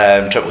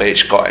 Triple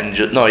H got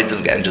injured. No, he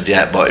didn't get injured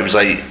yet, but it was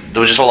like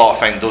there was just a lot of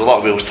things. There was a lot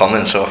of wheels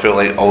turning. So I feel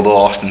like although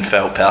Austin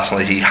felt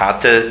personally he had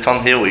to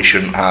turn heel, he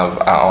shouldn't have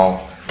at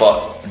all.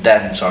 But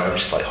then, sorry, I was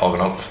just like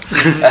hogging up.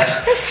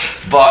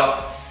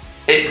 But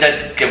it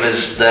did give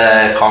us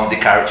the comedy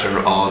character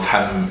of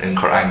him and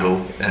Kurt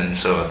Angle, and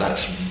so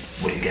that's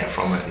what you get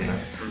from it,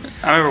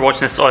 I remember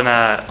watching this on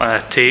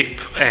a tape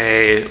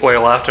a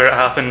while after it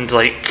happened.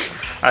 Like,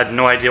 I had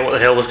no idea what the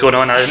hell was going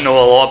on. I didn't know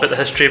a lot about the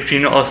history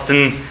between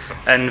Austin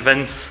and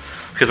Vince,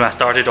 because when I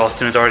started,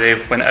 Austin had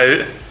already went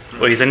out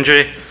with his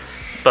injury.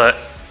 But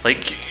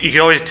like, you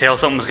could already tell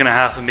something was going to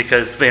happen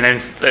because they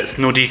announced that it's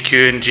no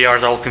DQ and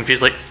JR's all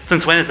confused. Like,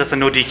 since when is this a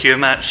no DQ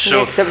match?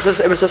 So, yeah, because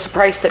it was a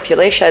surprise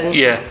stipulation.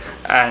 Yeah,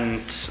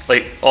 and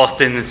like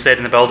Austin said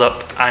in the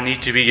build-up, I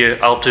need to be you.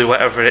 I'll do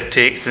whatever it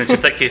takes. And it's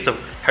just that case of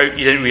how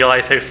you didn't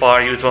realise how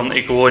far he was willing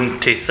to go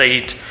and take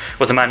side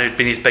with a man who'd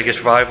been his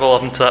biggest rival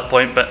up until that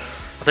point. But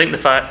I think the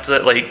fact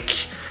that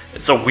like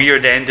it's a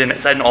weird ending,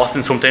 it's in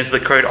Austin's hometown, so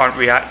the crowd aren't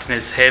reacting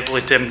as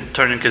heavily to him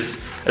turning,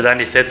 because as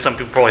Andy said, some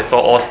people probably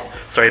thought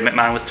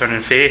McMahon was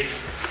turning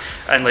face,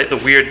 and like the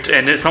weird,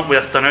 and it's not with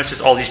a stunner, it's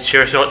just all these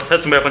chair shots,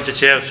 hits him with a bunch of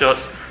chair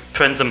shots,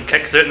 pins him,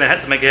 kicks out, and then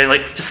hits him again,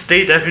 like just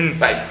stay down.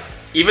 Right.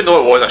 Even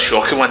though it was a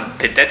shocking one,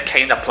 they did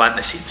kind of plant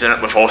the seeds in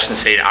it with Austin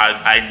saying,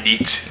 I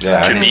need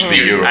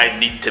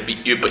to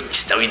beat you, but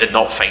still he did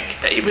not think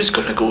that he was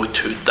going to go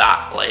to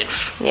that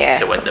length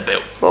to win the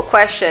belt. Well,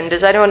 question,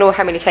 does anyone know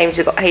how many times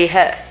he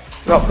hit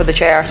Rock with the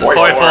chair? 4.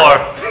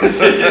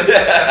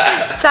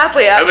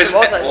 Sadly, it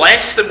wasn't.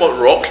 Less than what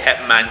Rock hit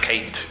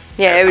Mankind.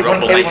 Yeah, it was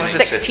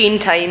 16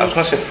 times. I was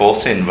going to say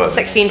 14, but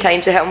 16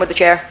 times to hit him with the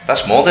chair.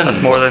 That's more than The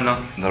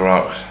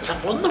Rock. Was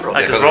that more than The Rock?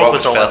 Yeah, because Rock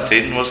was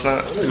 13, wasn't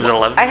it? It was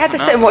 11. I had to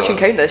sit and watch and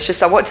count this.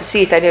 Just I want to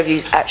see if any of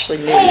you actually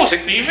knew. Oh,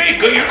 Stevie,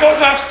 you got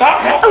that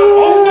start off with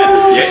Austin.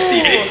 Yes,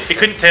 Stevie. He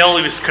couldn't tell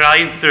he was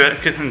crying through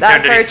it.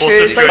 That's very true.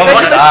 It's like,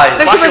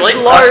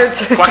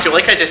 Quacky,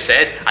 like I just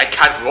said, I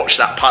can't watch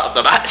that part of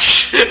the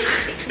match.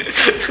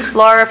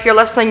 Laura, if you're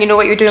listening, you know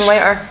what you're doing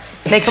later.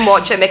 Make him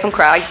watch it, make him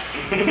cry.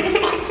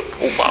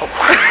 Oh wow.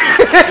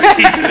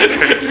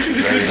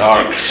 Very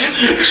dark.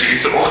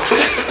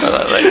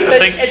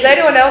 Has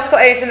anyone else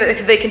got anything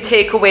that they can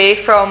take away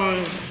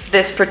from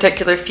this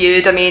particular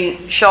feud? I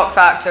mean, shock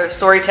factor,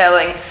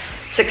 storytelling,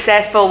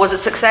 successful. Was it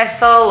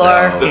successful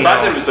or? The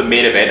fact that it was the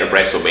main event of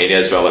WrestleMania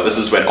as well, like this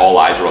is when all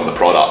eyes were on the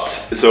product.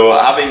 So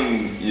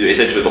having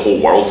essentially the whole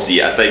world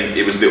see it, I think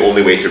it was the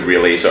only way to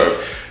really sort of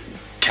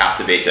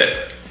captivate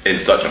it in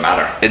such a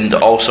manner. And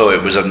also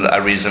it was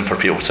a reason for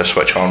people to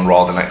switch on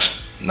Raw the next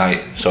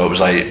night, so it was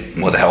like,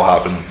 what the hell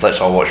happened?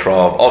 Let's all watch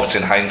Raw. Obviously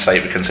in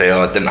hindsight we can say,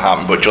 oh, it didn't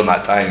happen, but during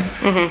that time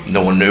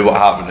no one knew what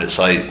happened. It's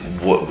like,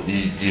 what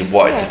you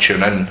wanted to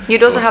tune in.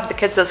 You'd also have the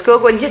kids at school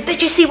going,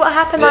 did you see what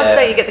happened last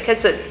night? You get the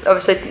kids that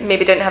obviously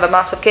maybe didn't have a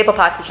massive cable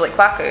package like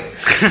Kwaku.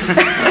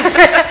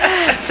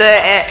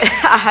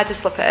 I had to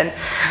slip it in.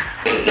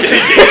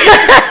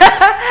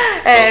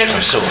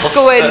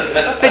 Going,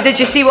 but did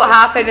you see what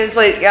happened? It's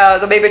like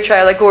they'll maybe try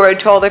to like go around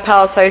to all their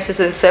pals'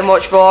 houses and sit and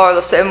watch Raw, or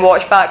they'll sit and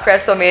watch back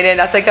WrestleMania,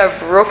 and I think I've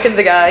broken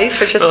the guys,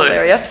 which is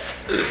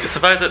hilarious. It's the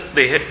fact that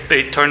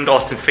they turned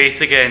Austin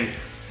face again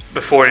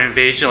before an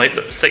invasion, like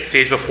 6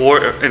 days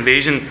before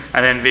invasion,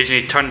 and then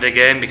invasion he turned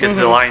again because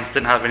the Alliance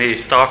didn't have any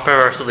star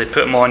power, so they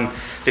put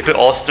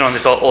Austin on. They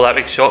thought, oh, that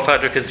big shock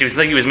factor, because he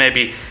was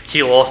maybe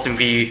heel Austin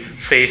v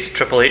face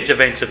Triple H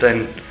eventually,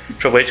 then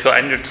Triple H got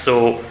injured.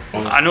 So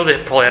I know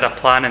they probably had a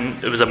plan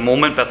and it was a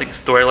moment, but I think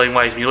storyline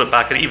wise, when you look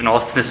back at it, even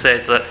Austin has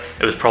said that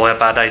it was probably a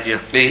bad idea.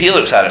 He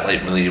looks at it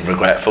like really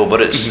regretful,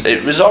 but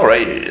it was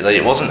alright. Like,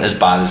 it wasn't as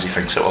bad as he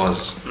thinks it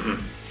was.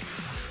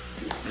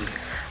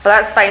 But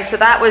that's fine. So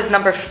that was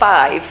number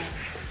 5.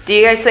 Do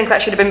you guys think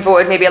that should have been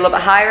voted maybe a little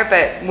bit higher?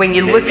 But when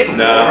you look at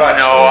No,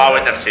 I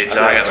wouldn't have said that.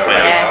 I think it's quite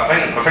Yeah.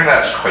 I think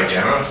that's quite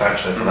generous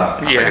actually for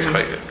that. I think it's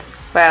quite good.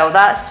 Well,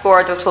 that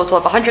scored a total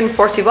of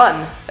 141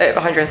 out of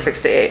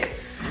 168.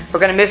 We're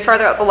going to move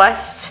further up the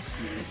list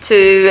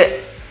to...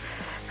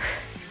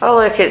 Oh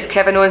look, it's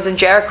Kevin Owens and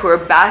Jericho are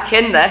back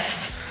in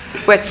this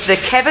with the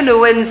Kevin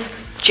Owens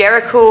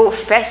Jericho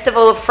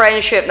Festival of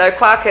Friendship. Now,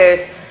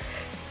 Kwaku,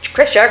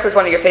 Chris Jericho is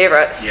one of your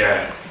favourites.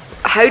 Yeah.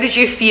 How did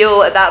you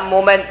feel at that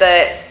moment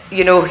that,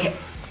 you know,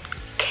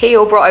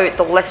 KO brought out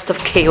the list of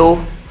KO?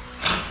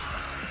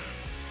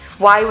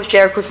 Why was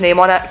Jericho's name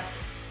on it?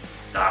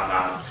 That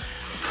man.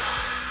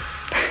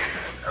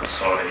 I'm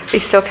sorry. He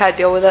still can't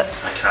deal with it.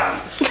 I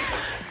can't.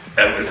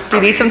 It was. Do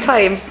you need some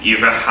time? You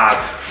even had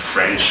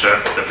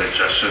Friendship, the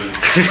magician.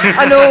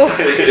 I know.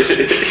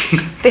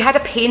 They had a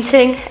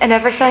painting and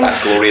everything.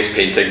 That glorious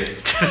painting.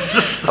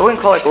 I wouldn't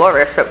call it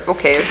glorious, but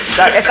okay. If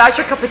that's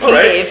your cup of tea,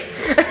 Alright.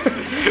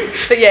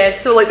 Dave. But yeah,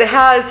 so like they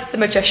had the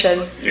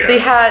magician. Yeah. They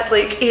had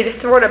like he'd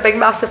thrown a big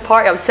massive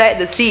party on setting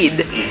the scene.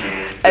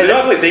 They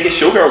have like Vegas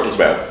showgirls as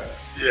well.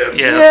 Yeah.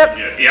 Yep.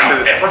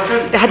 Yeah,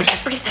 everything. They had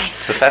everything.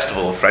 It's a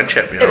festival of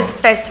friendship, you know. It was a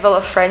festival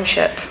of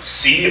friendship.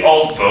 See, That's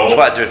although.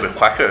 what I do with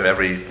Quacker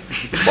every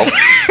month.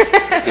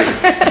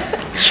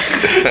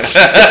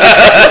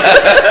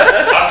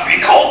 Must be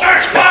colder.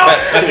 Wow.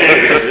 But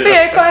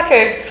yeah,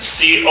 Quacker.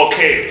 See,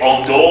 okay,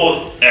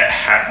 although it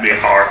hit me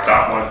hard,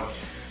 that one,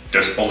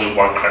 there's only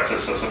one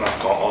criticism I've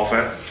got of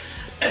it,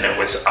 and it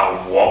was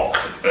a walk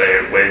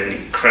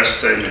when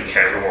Chris and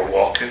Kevin were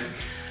walking,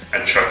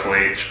 and Triple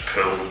H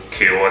pulled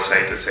KO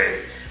aside to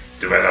say,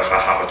 "Do you mind if I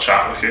have a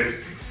chat with you?"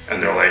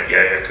 And they're like,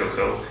 "Yeah,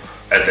 cool."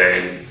 And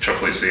then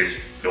Triple H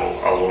says, "No,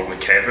 alone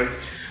with Kevin."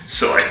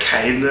 So I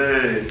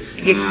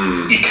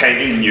you kind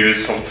of knew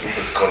something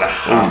was going to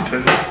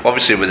happen.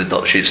 Obviously, with the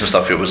dirt sheets and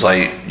stuff, it was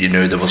like you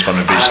knew there was going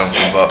to be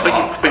something. But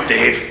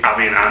Dave,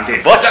 Andy.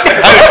 what?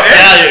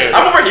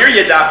 I'm over here,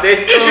 you dafty.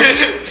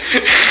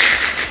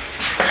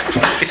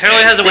 He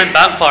certainly hasn't went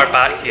that far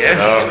back yet.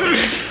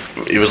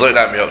 He was looking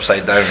at me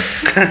upside down.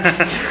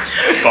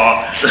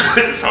 But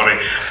sorry,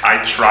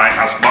 I try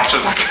as much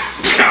as I can.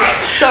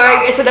 Sorry,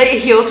 it's a night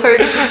of heel turn.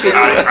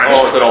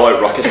 It's an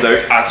all-out ruckus now.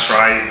 I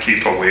try and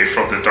keep away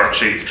from the dirt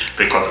sheets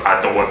because I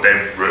don't want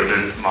them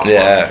ruining my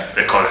Yeah.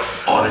 fun. Because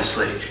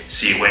honestly,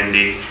 see when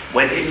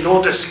they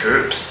know the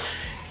scoops,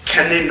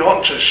 can they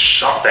not just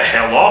shut the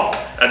hell up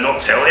and not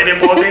tell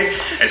anybody?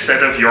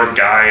 Instead of your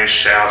guy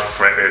Shad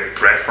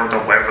Bradford or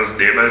whatever his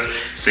name is,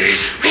 say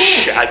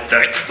Shad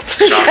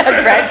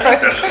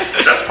Bradford.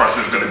 This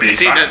person's going to be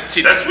back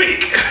this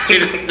week. See,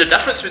 the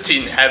difference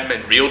between him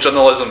and real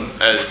journalism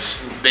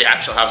is they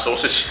actually have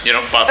sources, you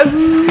know. But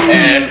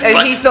And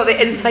but- he's not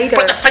the insider.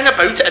 But the thing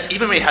about it is,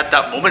 even when we had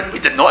that moment, we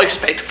did not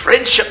expect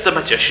Friendship the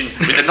magician.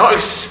 We did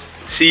not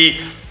see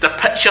the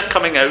picture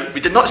coming out.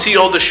 We did not see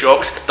all the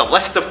shocks. The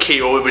list of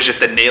KO was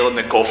just a nail in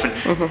the coffin.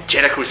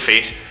 Jericho's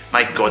face,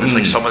 my God, it's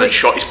like someone had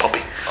shot his puppy.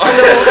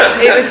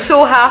 He was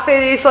so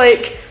happy. He's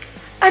like,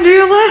 a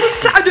new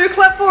list, a new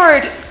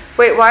clipboard.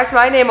 Wait, why is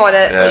my name on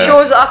it? Yeah.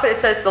 Shows up and it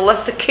says the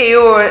list of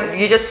KO, and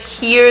you just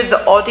hear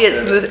the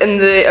audience in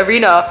the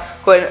arena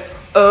going,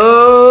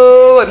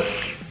 oh. And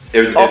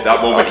It was at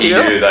that moment he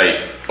here. knew, like,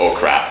 oh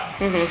crap.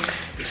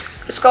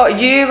 Scott,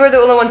 you were the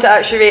only one to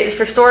actually rate this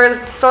for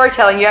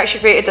storytelling. You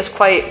actually rated this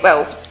quite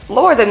well,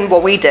 lower than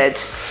what we did,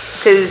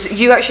 because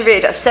you actually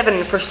rated it a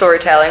 7 for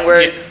storytelling,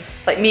 whereas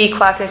like me,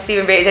 Quack, and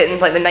Stephen rated it in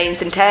like the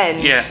 9s and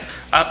 10s. Yeah,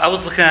 I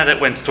was looking at it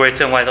when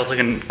storytelling wise. I was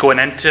looking going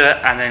into it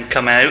and then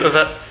coming out of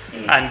it.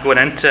 And going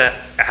into it,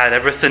 it had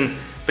everything,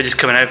 but just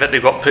coming out of it, they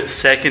got put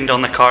second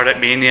on the card at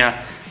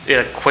Mania. They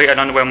had quite an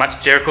underwhelming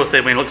match. Jericho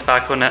said when he looks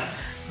back on it,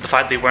 the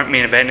fact they weren't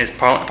main event is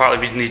part of the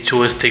reason he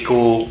chose to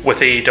go with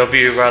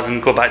AEW rather than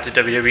go back to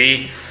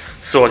WWE.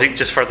 So I think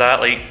just for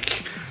that,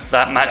 like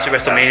that match at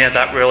WrestleMania,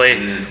 that really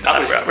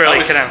kind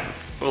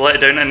of let it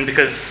down. And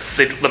because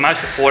the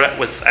match before it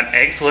was an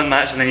excellent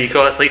match, and then you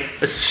got this like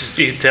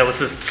you can tell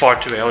this is far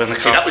too early in the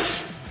See, card.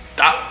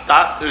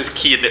 that was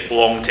key in the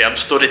long-term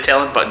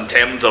storytelling, but in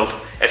terms of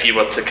if you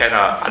were to kind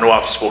of, I know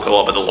I've spoken a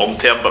lot about the long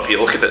term, but if you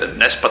look at it in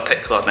this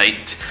particular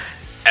night,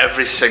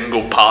 every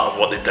single part of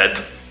what they did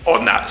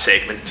on that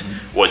segment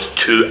was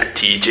to a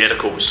T.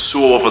 Jericho was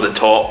so over the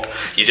top,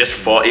 you just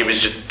thought he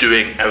was just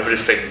doing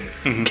everything.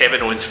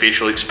 Kevin Owens'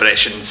 facial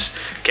expressions,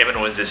 Kevin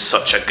Owens is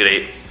such a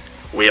great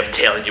way of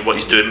telling you what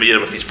he's doing either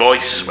with his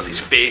voice, with his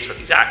face, with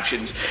his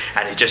actions,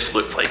 and he just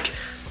looked like,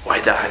 why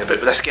did I hang about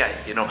with this guy?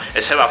 You know,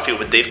 it's how I feel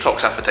when Dave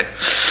talks half the time.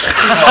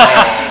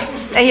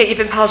 And yet you've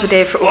been pals with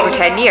Dave for over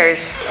 10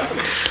 years.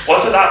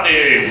 Wasn't that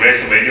the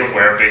WrestleMania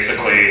where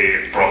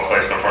basically Brock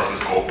Lesnar versus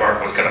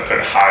Goldberg was kind of put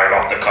higher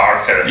up the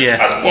card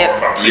as more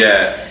of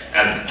a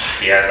and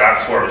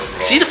that's where it was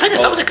wrong. See, the thing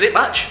is, that was a great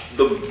match.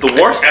 The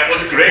worst. It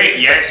was great,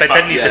 yes, But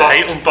didn't need the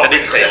title. But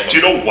do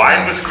you know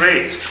why it was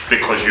great?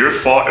 Because you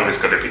thought it was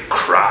going to be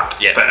crap,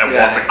 but it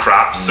wasn't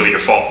crap, so you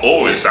thought,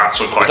 oh, it's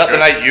actually quite Was that good. the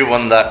night you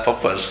won that pub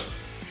quiz?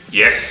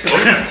 Yes. Oh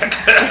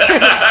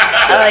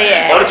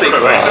yeah. Honestly,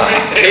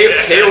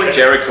 KO and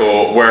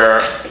Jericho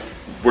were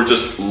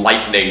just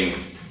lightning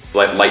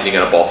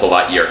in a bottle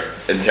that year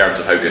in terms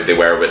of how good they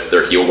were with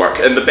their heel work.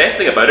 And the best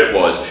thing about it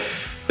was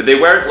they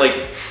weren't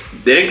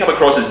they didn't come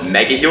across as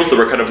mega heels. They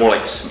were kind of more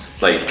like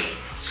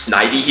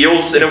snidey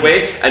heels in a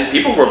way, and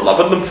people were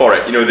loving them for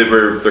it.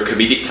 Their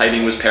comedic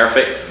timing was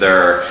perfect.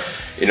 Their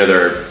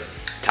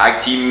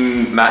tag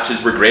team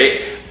matches were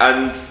great,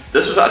 and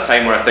this was at a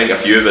time where I think a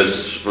few of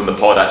us from the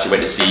pod actually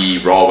went to see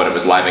Raw when it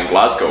was live in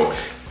Glasgow.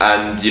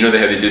 And you know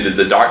how they did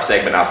the dark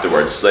segment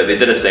afterwards. Like they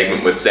did a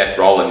segment with Seth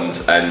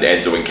Rollins and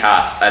Enzo and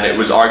Cass, and it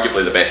was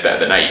arguably the best bit of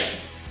the night.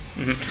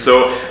 Mm-hmm.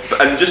 So,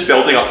 and just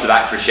building up to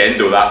that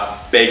crescendo,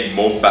 that big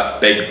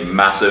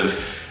massive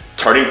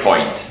turning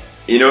point.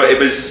 It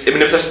was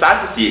just sad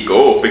to see it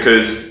go,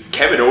 because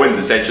Kevin Owens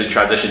essentially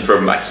transitioned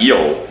from a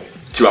heel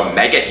to a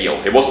mega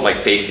heel. It wasn't like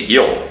face to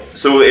heel.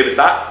 So it was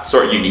that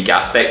sort of unique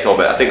aspect of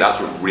it. I think that's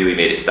what really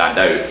made it stand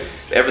out.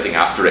 Everything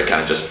after it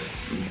kind of just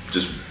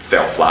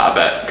fell flat a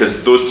bit,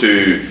 because those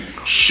two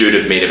should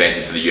have main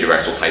evented for the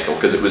Universal title,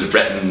 because it was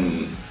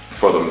written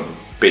for them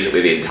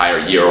basically the entire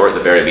year, or at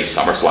the very least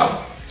SummerSlam.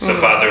 So the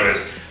fact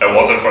it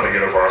wasn't for the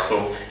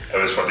Universal, it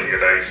was for the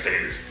United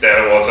States.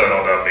 Then it wasn't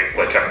on a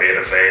main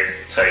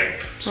event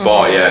type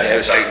spot. Yeah, it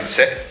was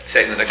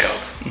second in the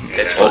card.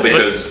 It's all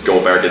because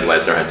Goldberg and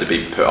Lesnar had to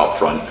be put up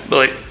front.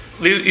 But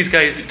these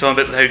guys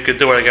talking about how good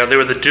they were together. They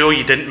were the duo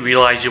you didn't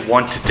realise you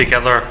wanted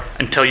together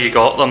until you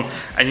got them.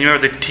 And you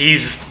remember they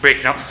teased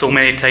breaking up so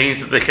many times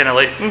that they kind of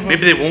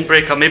maybe they won't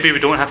break up, maybe we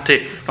don't have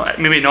to,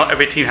 maybe not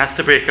every team has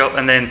to break up.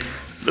 And then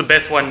the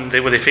best one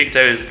where they faked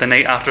out is the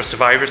night after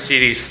Survivor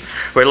Series,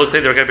 where it looked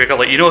like they were going to break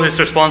up. Who's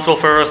responsible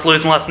for us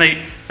losing last night?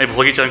 They look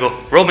at each other and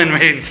go, Roman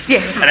Reigns.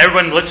 Yes. And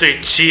everyone literally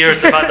cheered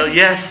the fact that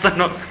yes, they're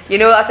not.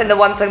 I think the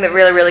one thing that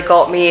really, really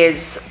got me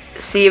is,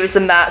 it was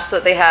the match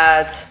that they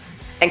had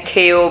and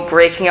KO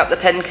breaking up the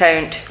pin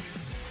count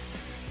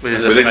with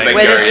his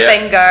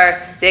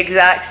finger, the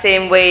exact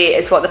same way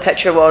as what the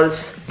picture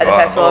was at the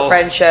Festival of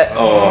Friendship.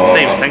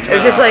 It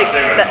was just like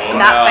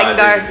that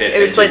finger. It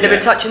was like they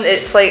were touching.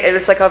 It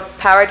was like a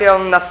parody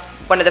on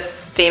one of the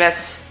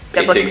famous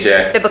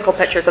biblical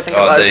pictures. I think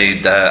it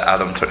was. The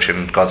Adam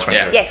touching God's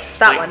finger. Yeah. Yes,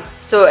 that one.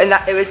 So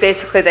it was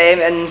basically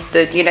them, and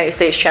the United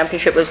States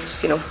Championship was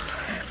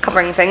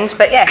covering things.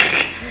 But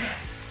yes,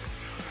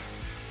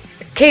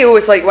 KO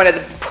is like one of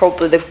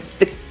probably the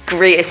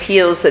greatest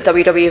heels that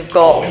WWE have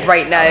got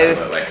right now.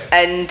 Absolutely.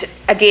 And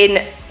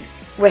again,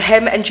 with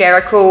him and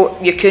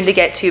Jericho, you couldn't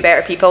get two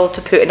better people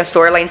to put in a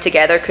storyline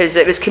together, because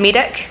it was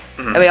comedic.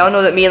 And we all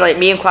know that me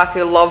and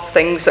Kwaku love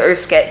things that are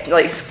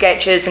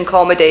sketches and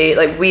comedy.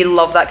 We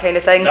love that kind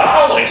of thing. No,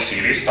 I like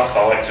serious stuff.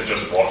 I like to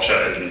just watch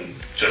it and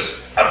just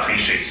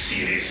appreciate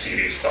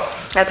serious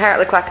stuff. And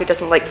apparently Kwaku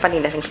doesn't like funny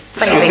things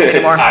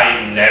anymore.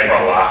 I never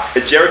laugh.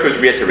 Jericho's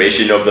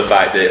reiteration of the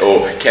fact that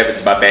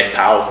Kevin's my best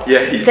pal.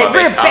 Yeah, he's my we're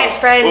best pal. Best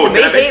friends, and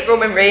we hate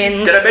Roman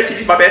Reigns. Did I mention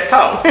he's my best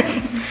pal?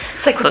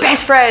 It's like we're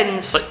best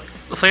friends.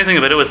 The funny thing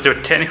about it was they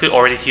were technically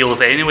already heels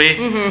anyway.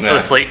 Mm-hmm.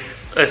 So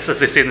it's as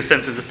they say in The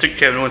Simpsons, it took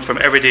Kevin Owens from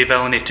everyday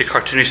villainy to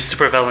cartoonish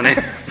super villainy.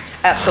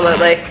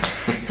 Absolutely.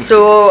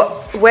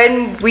 So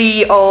when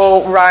we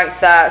all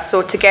ranked that,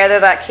 so together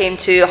that came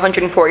to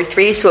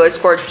 143, so it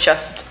scored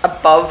just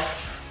above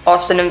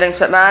Austin and Vince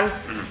McMahon.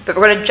 But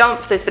we're going to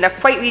jump. There's been a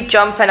quite wee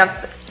jump, and I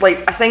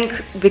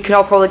think we can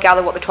all probably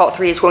gather what the top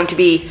three is going to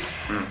be.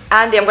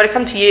 Andy, I'm going to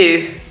come to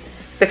you,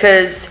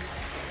 because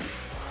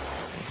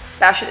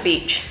Bash at the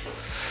Beach,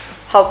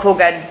 Hulk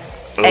Hogan,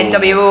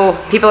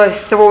 NWO, people are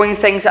throwing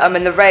things at him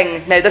in the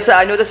ring. Now,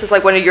 I know this is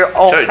one of your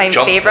all-time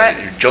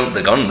favourites. You jumped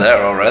the gun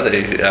there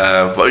already.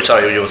 But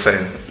sorry, what you were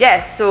saying?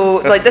 Yeah,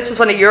 so this was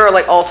one of your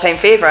all-time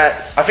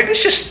favourites. I think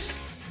it's just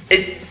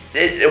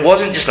it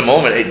wasn't just a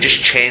moment. It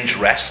just changed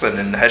wrestling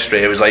in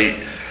history. It was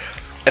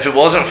if it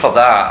wasn't for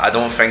that, I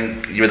don't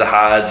think you would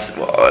have had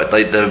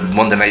the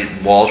Monday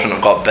Night Wars wouldn't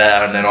have got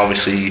better, and then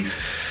obviously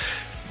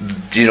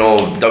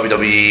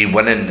WWE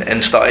winning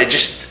and stuff.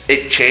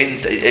 It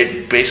changed.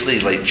 It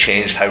basically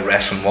changed how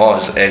wrestling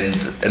was, and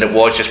it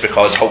was just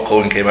because Hulk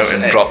Hogan came out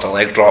and dropped a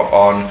leg drop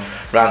on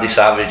Randy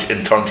Savage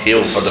and turned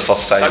heel for the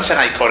first time. Such an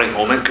iconic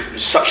moment, because it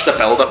was such the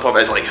build up of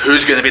it. It's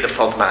who's going to be the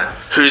third man?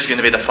 Who's going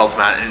to be the third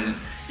man? And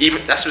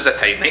even this was the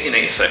time,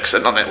 1996, the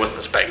internet wasn't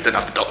as big, didn't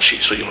have the dirt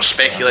sheet, so you were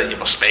speculating,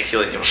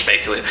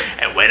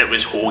 and when it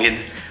was Hogan,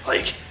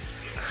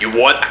 you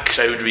want a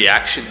crowd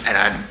reaction,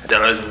 and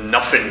there is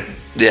nothing.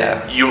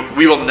 Yeah.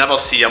 We will never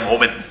see a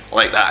moment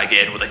like that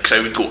again, where the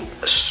crowd would go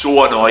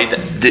so annoyed that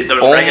the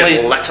ring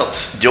is littered.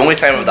 The only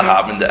time it would have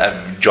happened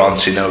if John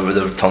Cena would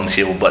have turned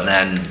heel, but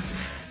then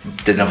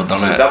they'd never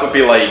done it. That would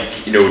be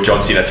John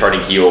Cena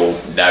turning heel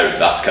now.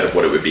 That's kind of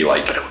what it would be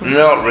like.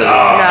 Not really.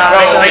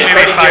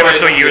 Maybe 5 or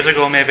so years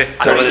ago, maybe.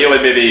 Turning heel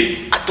in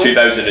maybe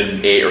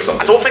 2008 or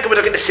something. I don't think it would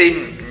have got the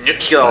same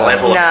nuclear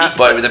level of heat.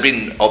 But it would have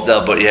been up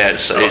there, but yeah,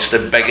 it's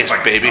the biggest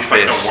baby I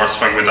face. think the worst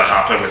thing would have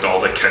happened with all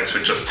the kids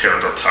would just tear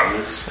their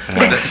towels.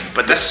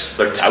 But this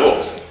Their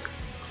towels.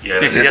 Yeah,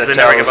 He it's- has the the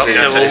never give up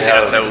tells, till-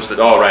 Cena tells the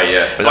Oh right,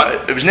 yeah.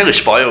 But it was nearly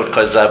spoiled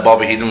because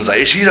Bobby Heenan was like,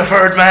 "Is he the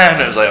third man?"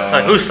 It was like, oh.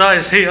 Like, whose side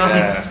is he on?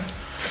 Yeah.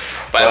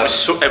 But it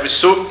was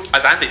so,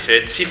 as Andy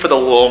said, see for the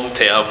long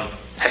term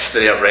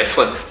history of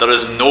wrestling, there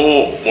is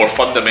no more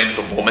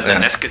fundamental moment than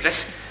this, because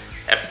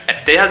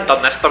if they hadn't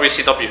done this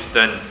WCW,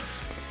 then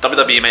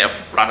WWE might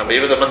have ran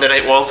away with the Monday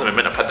Night Wars and we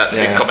wouldn't have had that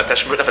same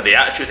competition, we wouldn't have had the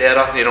Attitude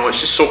Era, you know,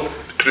 it's just so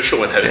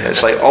crucial in how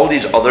It's like all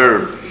these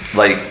other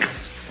like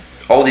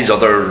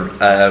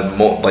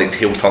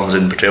heel turns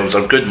and portrayals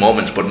are good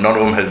moments, but none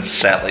of them have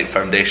set like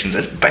foundations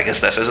as big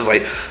as this. This is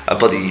like a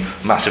bloody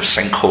massive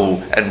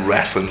sinkhole in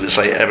wrestling. It's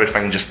like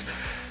everything just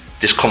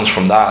comes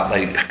from that.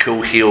 Like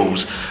cool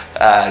heels,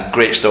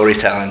 great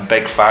storytelling,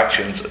 big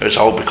factions. It's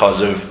all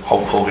because of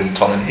Hulk Hogan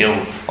turning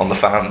heel on the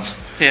fans.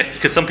 Yeah,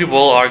 because some people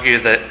will argue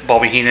that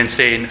Bobby Heenan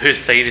saying whose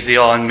side is he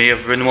on may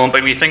have ruined the moment,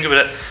 but when you think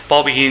about it,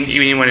 Bobby Heenan,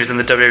 even when he was in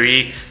the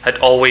WWE, had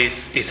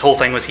always, his whole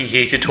thing was he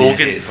hated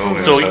Hogan.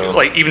 So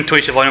like even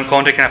Tony Schiavone on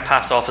Conte kind of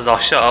passed off as, oh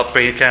shut up,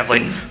 Brady, kind of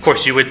like, of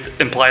course you would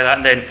imply that,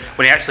 and then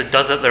when he actually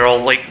does it, they're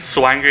all like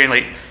so angry, and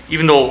like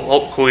even though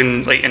Hulk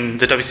Hogan, like in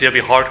the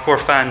WCW hardcore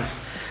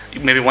fans,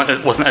 maybe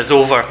wasn't as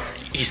over,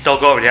 he still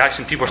got a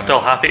reaction. People were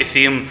still happy to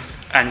see him,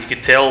 and you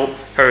could tell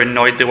how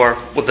annoyed they were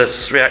with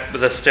this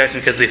reaction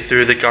because they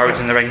threw the garbage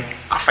in the ring.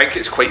 I think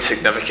it's quite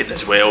significant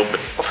as well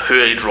of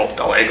who he dropped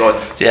the leg on.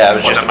 Yeah, I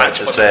was on just the about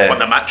to say. when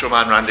the Macho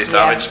Man Randy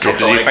Savage dropped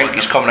the Because you leg think on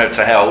he's him. coming out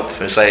to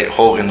help. It's like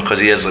Hogan, because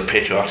he is like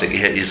patriotic.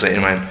 He's like,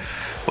 man,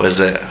 was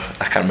it?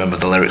 I can't remember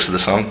the lyrics of the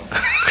song.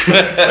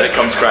 When it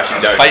comes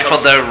crashing down. Fight for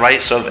the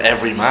rights of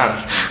every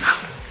man.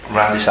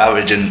 Randy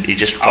Savage, and he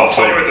just I pops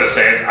thought out. you would have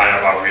said, I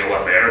am a real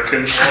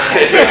American.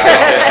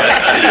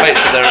 Fight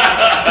for their.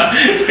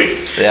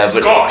 Yeah, but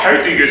Scott,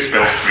 how do you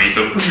spell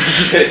freedom?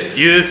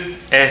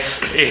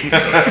 USA.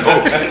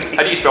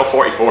 How do you spell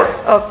 44?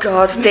 Oh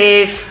God,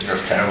 Dave.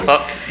 that's terrible.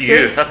 Fuck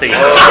you. That's it.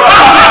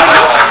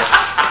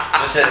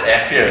 That's it.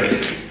 F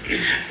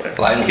you.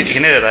 Language. You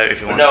can edit it out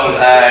if you want. No,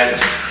 I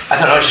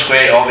don't know. It's just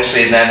great,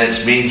 obviously, and then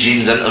it's Mean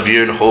Gene's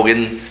interviewing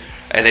Hogan,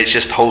 and it's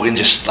just Hogan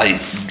just like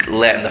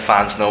letting the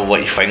fans know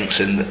what he thinks,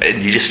 and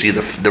you just see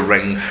the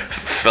ring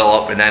fill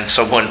up, and then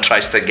someone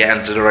tries to get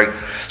into the ring.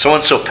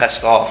 Someone's so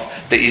pissed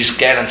off that he's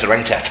getting into the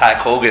ring to attack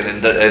Hogan,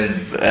 and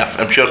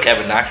I'm sure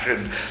Kevin Nash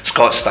and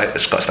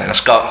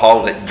Scott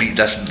Hall like beat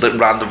this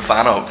random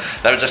fan up.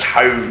 That was just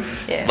how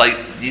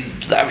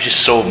that was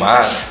just so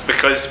mad.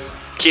 Because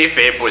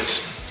kayfabe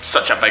was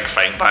such a big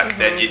thing back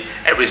then. You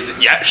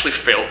actually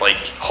felt like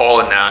Hall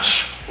and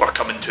Nash were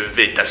coming to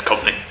invade this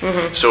company.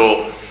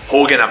 So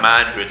Hogan, a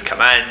man who had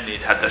come in, he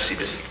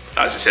was, as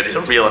I said, he's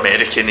a real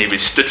American. He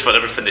was stood for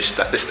everything,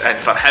 and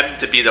for him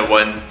to be the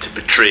one to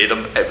betray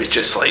them, it was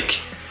just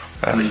like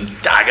it was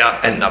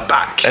dagger in the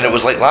back. And it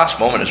was like last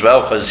moment as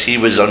well, because he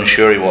was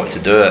unsure he wanted to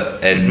do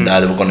it, and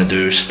they were going to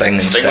do Sting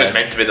instead. Sting was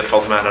meant to be the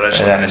third man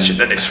originally, and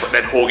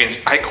then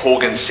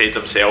Hogan said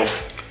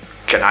himself,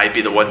 "Can I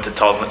be the one to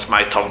turn? It's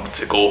my turn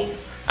to go."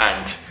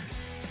 And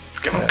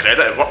give him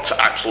credit, it worked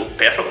absolutely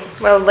perfectly.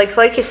 Well,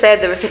 like you said,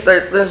 there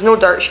was no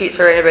dirt sheets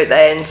or anything about the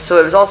end, so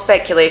it was all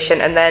speculation,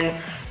 and then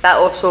that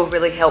also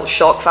really helped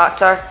shock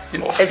factor.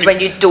 Is when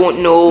you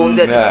don't know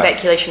that the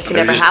speculation can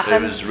never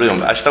happen. It was really.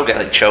 I still get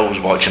like chills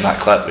watching that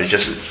clip. It's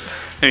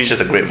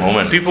just a great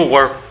moment. People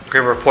were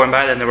reporting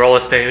back then, they were all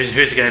speculating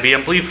who's it going to be.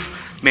 I believe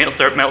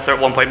Meltzer at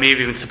one point maybe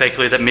even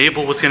speculated that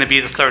Mabel was going to be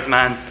the third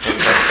man.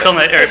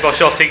 Something that Eric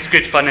Bischoff takes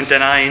good fun in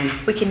denying.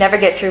 We can never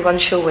get through one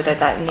show without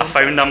that name. I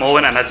found that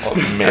moment and I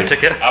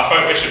took it. I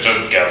think we should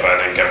just give in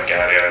and give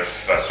Gary a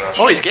fist rush.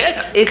 Oh, he's getting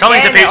it. He's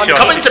Coming to getting it on Patreon.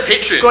 Coming to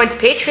Patreon. Going to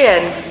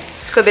Patreon.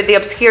 It's going to be the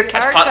obscure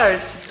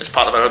characters. It's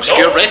part of our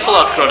Obscure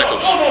Wrestler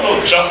Chronicles.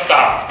 No, just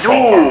that.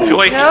 No. If you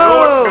like,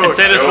 No.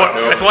 instead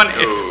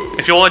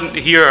if you want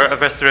to hear a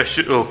Vista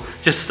show,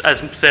 just as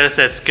Sarah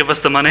says, give us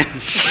the money.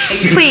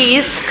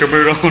 Please,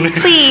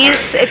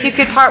 please, if you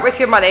could part with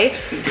your money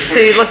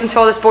to listen to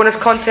all this bonus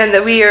content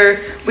that we are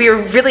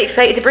really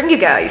excited to bring you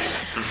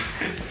guys.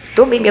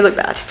 Don't make me look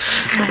bad.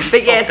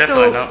 But yeah,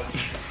 Definitely so not.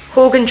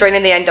 Hogan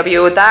joining the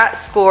NWO, that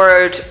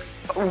scored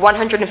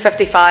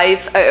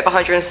 155 out of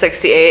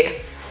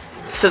 168.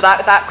 So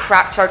that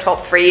cracked our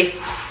top three.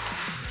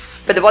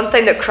 But the one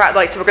thing that cracked,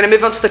 so we're going to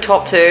move on to the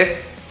top two,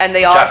 and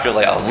they are. I feel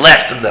like I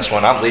left in this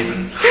one. I'm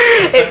leaving.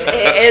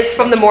 It is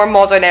from the more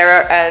modern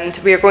era, and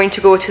we are going to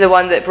go to the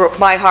one that broke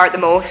my heart the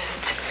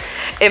most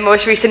in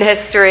most recent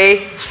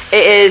history.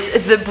 It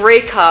is the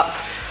breakup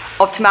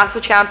of Tommaso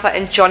Ciampa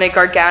and Johnny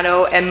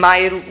Gargano, and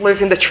my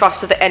losing the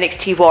trust of the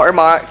NXT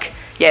watermark.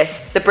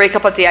 Yes, the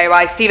breakup of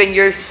DIY. Stephen,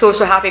 you're so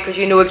happy because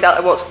you know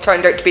exactly what's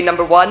turned out to be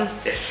number one.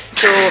 Yes.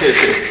 So,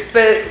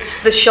 but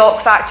the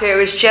shock factor, it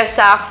was just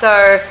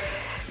after,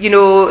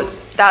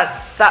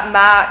 that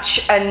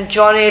match, and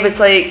Johnny was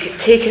like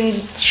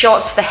taking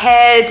shots to the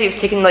head. He was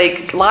taking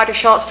like ladder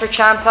shots for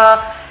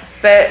Ciampa,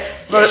 but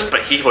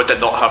he did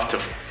not have to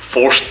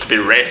forced to be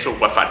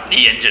wrestled with a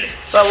knee injury.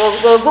 Well,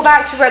 we'll go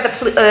back to where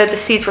the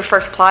seeds were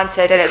first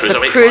planted, and it's the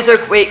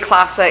Cruiserweight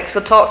Classic.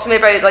 So talk to me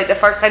about the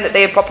first time that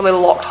they had properly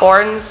locked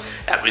horns.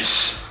 That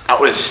was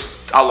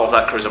I love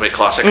that Cruiserweight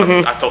Classic.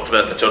 I talked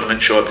about it in the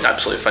tournament show. It was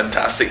absolutely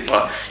fantastic.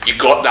 But you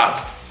got that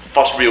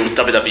first real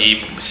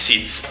WWE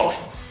seeds of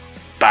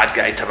bad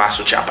guy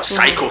Tommaso Ciampa,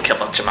 psycho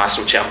killer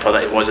Tommaso Ciampa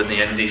that he was in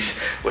the Indies,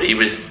 where he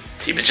was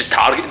just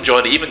targeting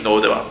Johnny, even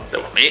though they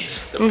were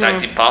mates, they were tag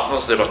team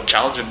partners, they were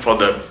challenging for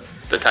the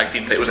tag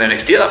team titles in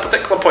NXT at that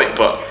particular point.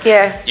 But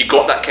you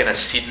got that kind of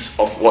seeds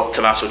of what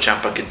Tommaso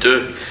Ciampa could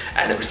do,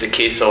 and it was the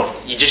case of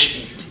you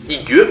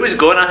knew it was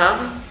going to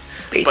happen,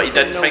 but you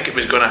didn't think it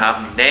was going to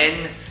happen.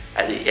 Then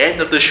at the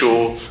end of the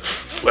show,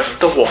 with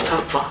the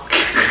watermark,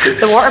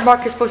 the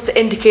watermark is supposed to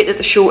indicate that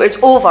the show is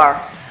over,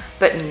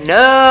 but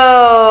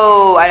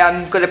no, and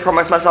I'm going to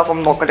promise myself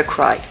I'm not going to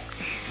cry.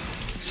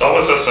 It's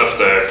almost as if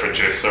the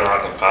producer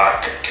at the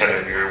back kind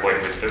of knew what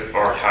he was doing,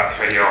 or how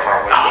he or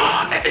her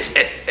was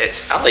doing.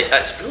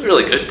 It's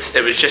really good.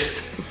 It was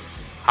just,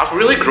 I've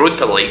really grown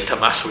to like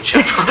Tommaso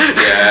Ciampa.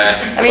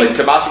 Yeah, I mean,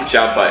 Tommaso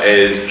Ciampa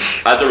is,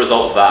 as a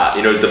result of that,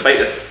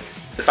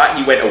 the fact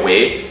he went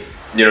away,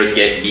 to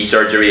get knee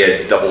surgery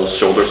and double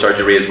shoulder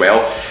surgery as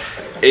well.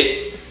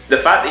 The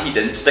fact that he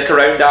didn't stick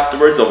around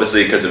afterwards,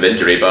 obviously because of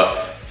injury,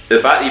 but the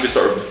fact that he was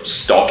sort of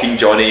stalking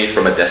Johnny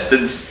from a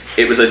distance,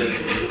 it was a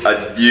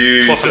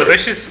new... What, for the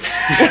wishes?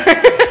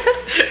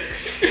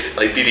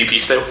 Like DDP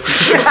style.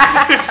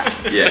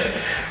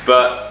 Yeah,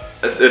 but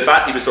the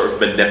fact he was sort of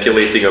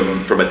manipulating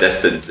him from a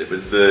distance, it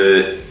was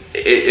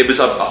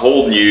a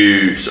whole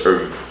new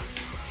sort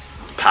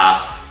of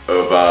path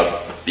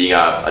of being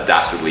a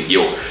dastardly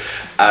heel.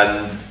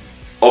 And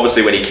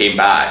obviously when he came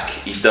back,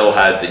 he still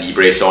had the knee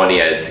brace on, he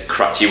had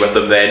Crutchy with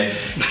him then.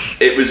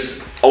 It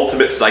was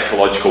ultimate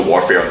psychological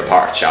warfare on the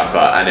part of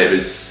Ciampa, and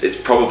it's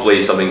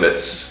probably something that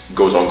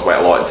goes on quite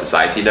a lot in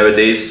society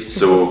nowadays,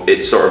 so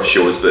it sort of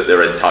shows that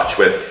they're in touch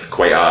with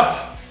quite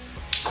a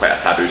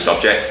taboo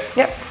subject.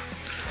 Yep.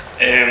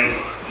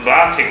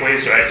 That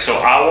takeaways, right? So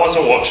I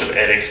wasn't watching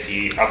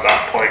NXT at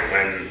that point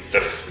when the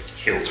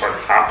heel turn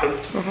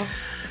happened.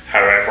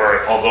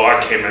 However, although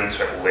I came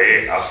into it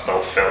late, I still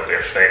felt the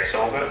effects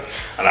of it,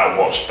 and I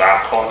watched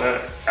back on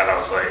it, and I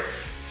was like,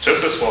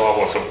 just as well I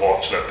wasn't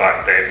watching it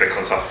back then,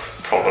 because I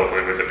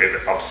probably would have been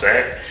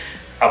upset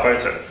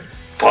about it.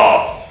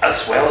 But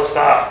as well as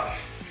that,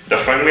 the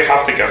thing we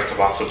have to give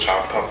Tommaso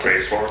Ciampa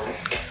praise for,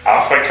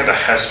 I think in the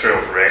history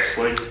of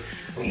wrestling,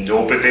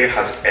 nobody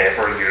has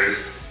ever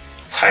used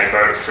time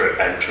out through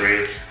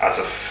injury as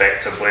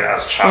effectively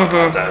as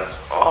Ciampa did.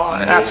 Oh,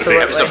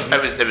 absolutely.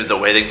 It was the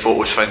wedding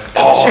photos thing.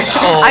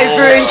 I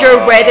ruined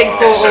your wedding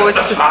It's photos.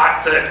 just the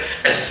fact that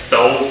it's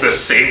still the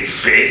same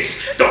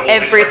face. The only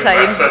Every thing time.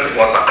 missing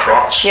was a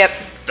crutch. Yep.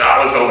 That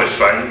was the only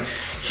thing.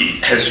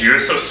 His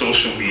use of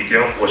social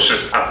media was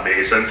just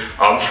amazing.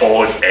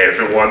 Unfollowing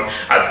everyone.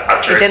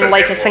 He didn't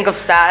like a single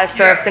status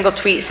or a single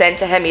tweet sent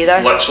to him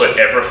either. Literally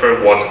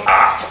everything was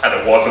at, and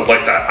it wasn't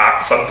like that at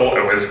symbol,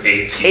 it was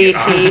AT.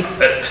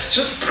 It was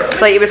just brilliant.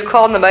 It's like he was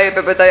calling them out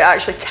but without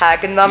actually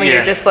tagging them, and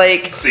you're just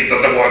like... So he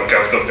didn't want to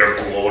give them their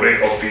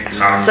glory of being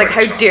tagged. It's like,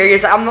 how dare you?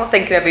 I'm not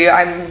thinking of you,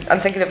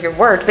 I'm thinking of your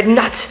word, but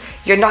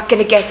you're not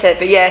going to get it,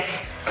 but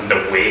yes. And the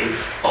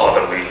wave. Oh,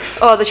 the wave.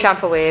 Oh, the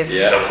Ciampa wave.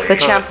 Yeah. The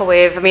Ciampa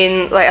wave. I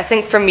mean, like, I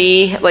think for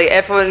me, like,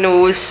 everyone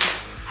knows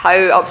how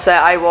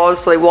upset I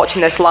was, like,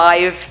 watching this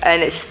live,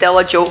 and it's still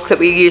a joke that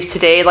we use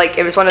today. Like,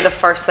 it was one of the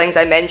first things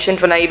I mentioned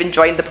when I even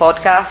joined the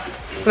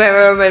podcast.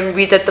 Remember when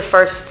we did the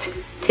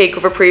first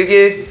takeover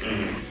preview,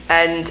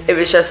 and it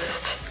was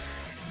just...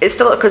 It's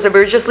still, because we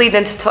were just leading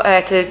into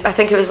I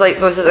think it was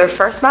like, was it their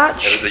first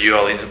match? It was the New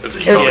Orleans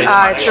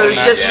match. So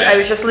I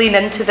was just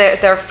leaning into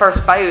their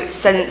first bout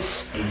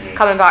since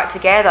coming back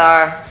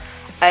together,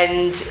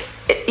 and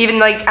even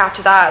like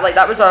after that, like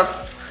that was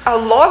a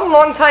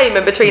long time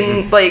in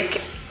between, like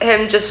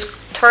him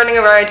just turning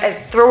around and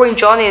throwing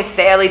Johnny into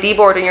the LED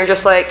board, and you're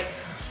just like,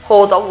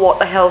 hold up, what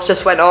the hell's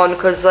just went on?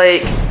 Because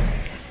like,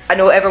 I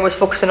know everyone was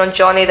focusing on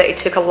Johnny, that he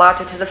took a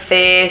ladder to the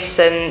face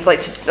and like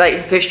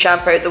to push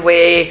Ciampa out the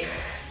way.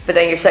 But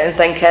then you're sitting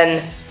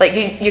thinking, like,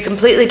 you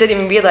completely didn't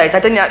even realise. I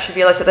didn't actually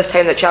realise at this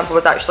time that Ciampa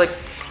was actually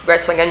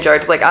wrestling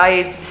injured. Like,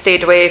 I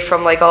stayed away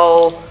from, like,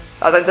 I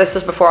think this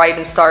is before I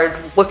even started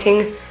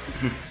looking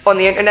on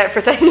the internet for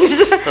things.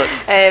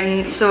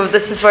 So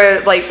this is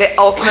where, like, the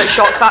ultimate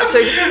shock factor.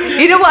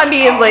 You know what I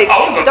mean? Like, I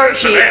was on dirt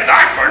the internet, sheets.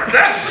 I heard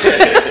this.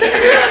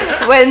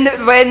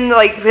 when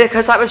like,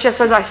 because that was just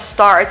when I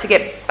started to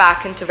get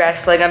back into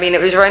wrestling. I mean,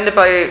 it was around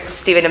about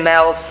Stephen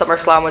Amell of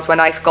SummerSlam was when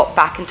I got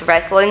back into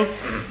wrestling.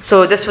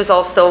 So this was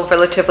all still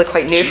relatively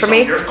quite new for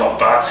me. You've got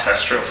bad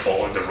history of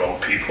following the wrong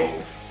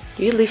people.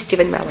 You leave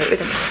Stephen Amell out of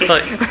this.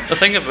 Like, the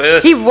thing about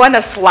this... He won a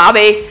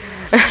Slammy.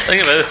 The thing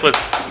about this was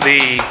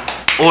the...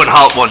 Owen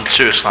Hart won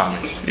 2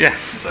 Slammies.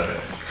 Yes.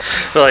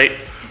 So like,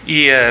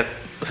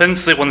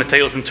 since they won the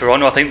titles in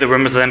Toronto, I think the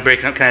rumours of them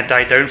breaking up kind of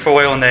died down for a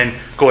while, and then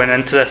going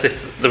into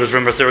this, there was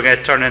rumours they were going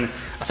to turn in,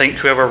 I think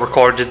whoever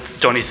recorded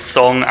Johnny's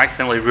song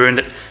accidentally ruined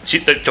it,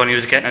 that Johnny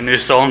was getting a new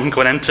song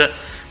going into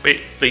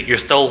it, but you're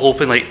still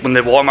hoping, like, when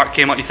the watermark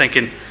came up, you're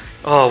thinking,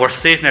 oh, we're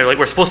safe now, like,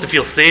 we're supposed to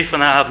feel safe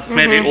when that happens, it's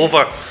maybe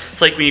over.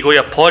 It's like when you go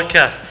to a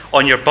podcast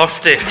on your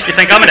birthday, you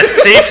think, I'm in a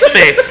safe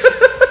space.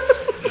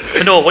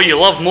 But no, what you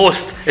love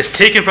most is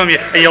taken from you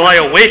and you lie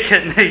awake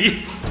at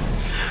night.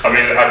 I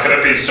mean, I could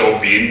have been so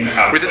mean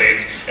and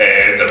played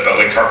the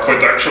Billy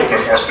Kirkwood intro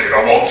before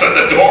Sarah walks in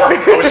the door.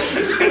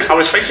 I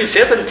was thinking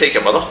Sarah didn't take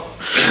your mother. I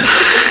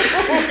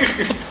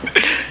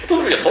don't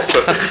know what you're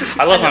talking about.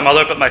 I love my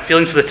mother, but my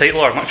feelings for the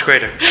title are much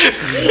greater.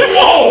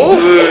 Whoa!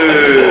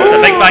 The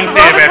Big Bang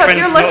Theory Robert, if reference.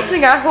 you're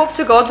listening, I hope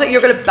to God that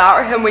you're going to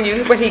batter him when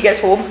he gets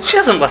home. She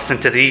doesn't listen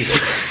to these.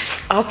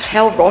 I'll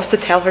tell Ross to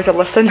tell her to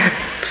listen.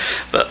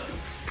 But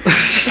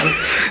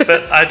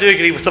I do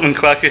agree with something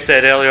Kwaku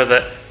said earlier,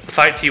 that the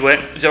fact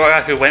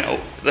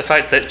the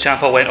fact that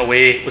Ciampa went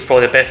away was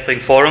probably the best thing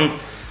for him,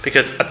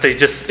 because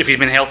if he'd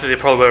been healthy, they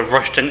probably would have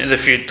rushed into the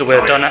feud. They would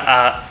have done it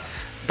at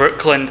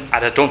Brooklyn,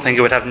 and I don't think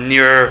it would have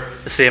near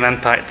the same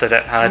impact that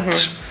it had.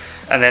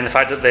 And then the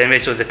fact that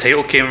eventually the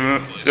title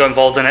got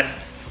involved in it,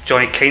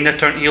 Johnny kind of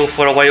turned heel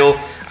for a while,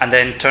 and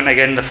then turned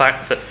again. The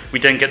fact that we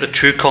didn't get the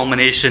true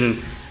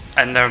culmination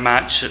in their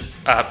match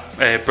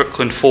at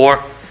Brooklyn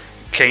 4,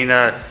 kind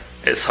of.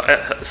 It's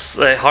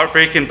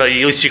heartbreaking, but at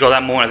least you got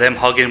that moment of them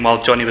hugging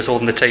while Johnny was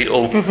holding the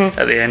title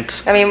at the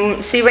end. I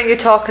mean, see, when you're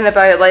talking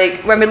about,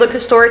 like, when we look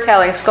at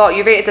storytelling, Scott,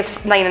 you rated this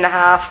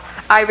 9.5,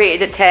 I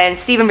rated it 10,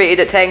 Stephen rated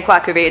it 10,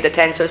 Kwaku rated it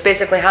 10, so it's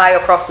basically high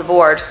across the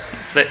board.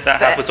 That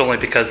half was only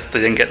because they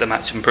didn't get the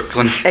match in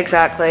Brooklyn.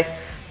 Exactly.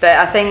 But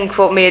I think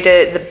what made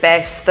it the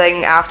best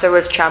thing after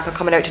was Ciampa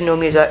coming out to no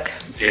music.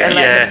 And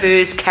letting the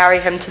booze carry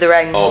him to the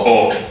ring.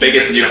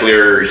 Biggest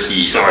nuclear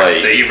heat. Sorry,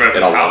 in a I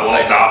long love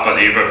time. that, but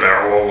even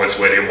better one was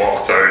when he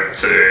walked out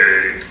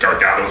to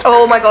Gargano's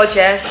Oh prison. my god,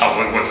 yes. That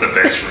one was the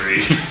best for me.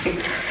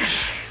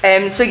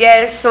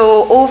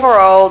 So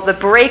overall, the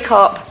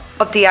breakup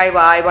of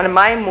DIY, one of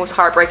my most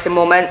heartbreaking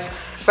moments,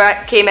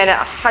 came in at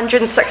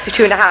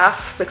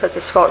 162.5 because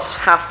of Scott's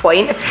half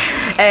point,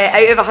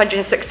 out of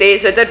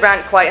 168, so it did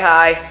rank quite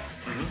high.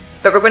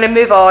 But we're going to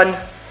move on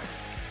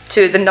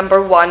to the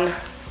number one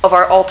of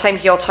our all-time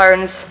heel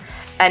turns,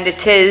 and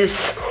it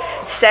is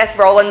Seth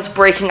Rollins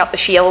breaking up the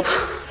Shield.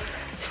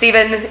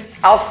 Stephen,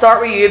 I'll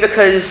start with you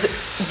because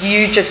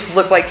you just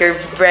look like you're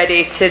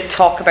ready to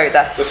talk about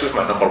this. This is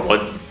my number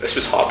one. This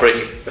was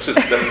heartbreaking.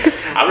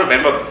 I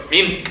remember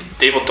me and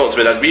David talked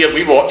about this.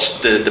 We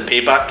watched the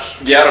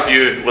Payback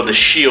interview with the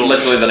Shield.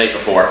 Literally the night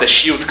before. The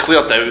Shield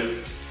cleared out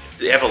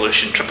the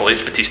Evolution, Triple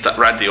H, Batista,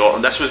 Randy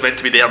Orton. This was meant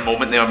to be their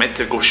moment. They were meant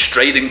to go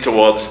striding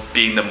towards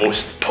being the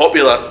most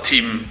popular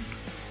team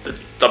that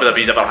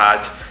WWE's ever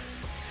had.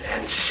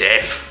 And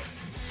Seth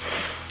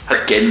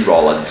Again,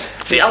 Rollins.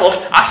 See,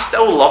 I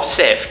still love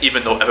Seth,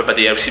 even though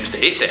everybody else seems to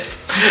hate Seth.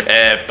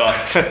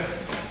 But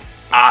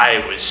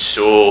I was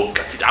so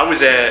gutted. I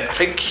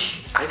think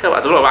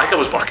I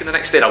was working the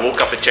next day and I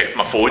woke up and checked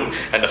my phone,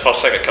 and the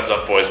first thing that comes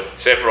up was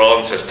Seth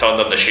Rollins has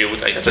turned on the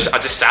Shield. I just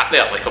sat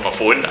there like on my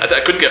phone. I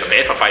couldn't get out of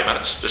bed for 5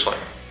 minutes, just like.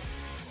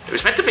 It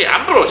was meant to be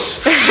Ambrose.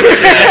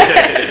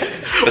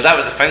 Because that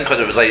was the thing, because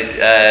it was like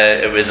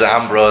it was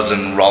Ambrose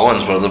and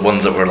Rollins were the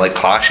ones that were like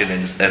clashing,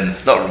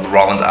 and not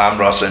Rollins,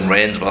 Ambrose and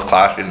Reigns were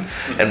clashing,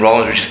 and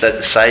Rollins was just at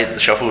the side of the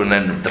shuffle, and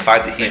then the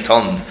fact that he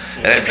turned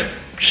and everything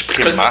just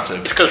became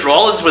massive. It's because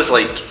Rollins was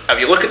like, if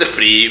you look at the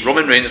three,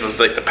 Roman Reigns was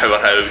like the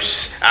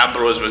powerhouse,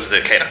 Ambrose was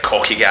the kind of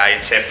cocky guy,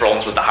 and Seth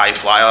Rollins was the high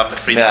flyer of the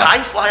three. Yeah. The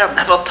high flyer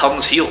never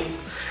turns heel.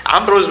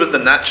 Ambrose was the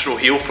natural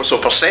heel, for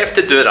Seth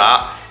to do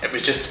that, it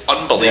was just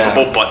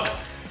unbelievable. Yeah. But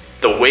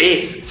the way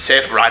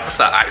Seth ran with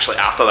that, actually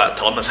after that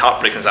turn, as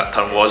heartbreaking as that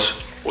turn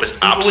was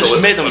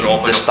absolutely made him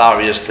phenomenal. the star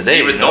he is today.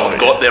 He would not have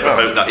got there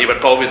without that. He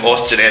would probably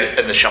lost generic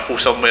in the shuffle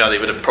somewhere. He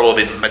would have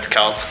probably been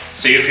mid-card.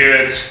 See, if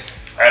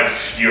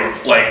you're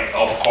like,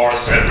 of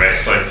course, in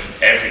wrestling,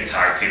 every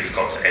tag team's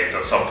got to end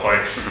at some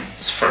point.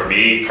 For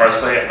me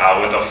personally, I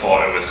would have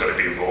thought it was going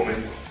to be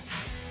Roman.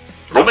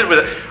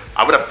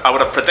 I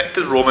would have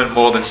predicted Roman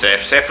more than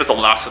Seth. Seth was the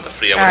last of the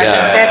three. I would say.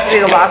 Seth would be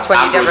the last one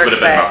you'd Ambrose ever would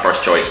have been my expect.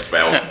 first choice as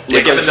well.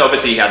 Given that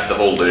obviously he had the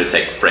whole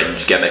lunatic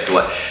fringe gimmick.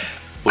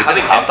 We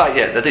didn't have that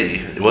yet, did he?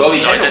 He Well,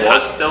 he No, kind he of did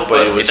was have- still,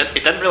 but but he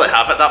didn't really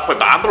have it at that point.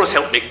 But Ambrose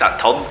helped make that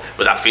turn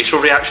with that facial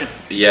reaction.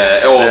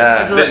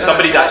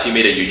 Somebody's actually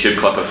made a YouTube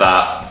clip of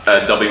that,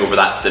 dubbing over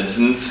that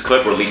Simpsons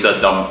clip where Lisa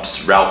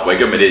dumps Ralph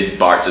Wiggum, and then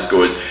Bart just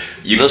goes,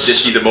 you can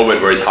just see the moment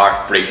where his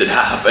heart breaks in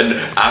half, and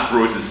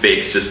Ambrose's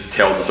face just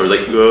tells us, like,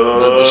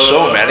 There's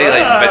so many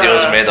like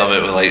videos made of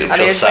it with like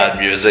just sad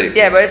music.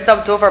 Yeah, but it's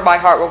dubbed over My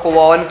Heart Will Go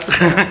On.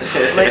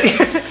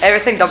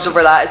 Everything dubbed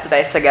over that is the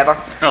best thing ever.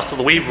 And also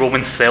the way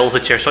Roman sells the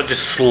chair shot,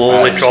 just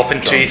slowly dropping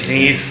to his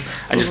knees,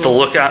 and just the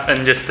look at,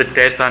 and just the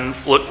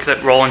deadpan look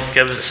that Rollins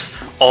gives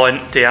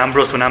on to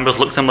Ambrose when Ambrose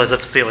looks at him as if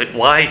to say, like,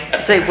 why?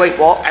 It's like, wait,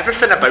 what?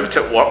 Everything about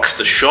it works.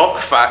 The shock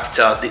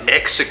factor, the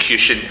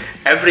execution,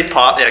 every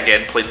party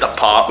again played their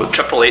part. With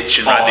Triple H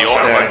and Randy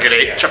Orton were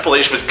great. Yeah. Triple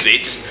H was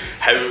great, just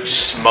how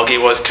smug he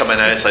was coming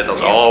out. It's like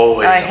there's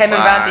always a him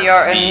and plan Randy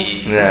Orton.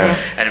 B. Yeah.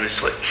 And it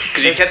was like,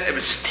 because it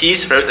was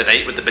teased throughout the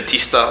night with the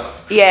Batista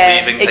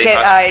Yeah, leaving it type kept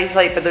aspect. eyes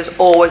like, but there's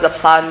always a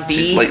plan B,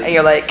 See, like- and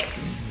you're like,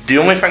 The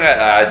only thing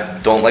I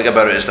don't like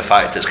about it is the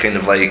fact it's kind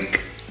of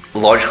like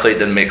logically it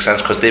didn't make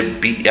sense because they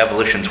beat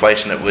Evolution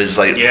twice and it was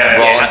like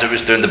Rollins who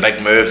was doing the big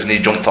moves and he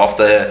jumped off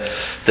the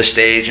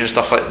stage and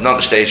stuff like not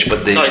the stage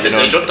but the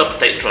he jumped up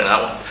the Titantron on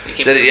that one.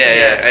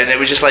 And it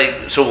was just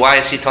like, so why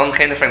is he turned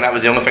kind of thing. That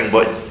was the only thing,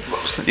 but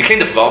you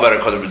kind of forgot about it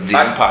because of the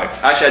impact.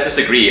 Actually, I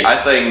disagree. I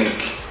think,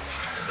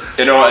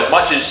 as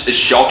much as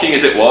shocking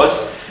as it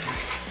was,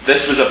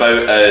 this was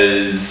about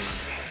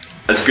as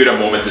good a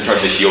moment to turn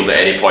the Shield at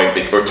any point,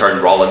 or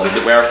turn Rollins as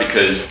it were,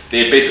 because they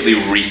had basically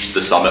reached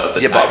the summit of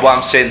the time. But what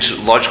I'm saying,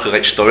 logically,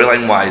 like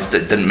storyline wise,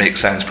 that didn't make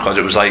sense because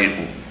it was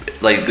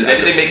like does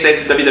anything make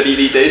sense in WWE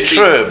these days?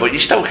 True, but you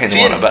still kind of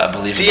want a bit of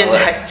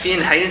believability. See,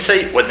 in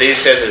hindsight, what Dave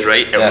says is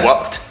right. It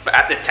worked, but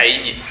at the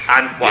time,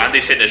 and what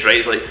Andy's saying is right.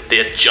 Is like they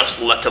had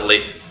just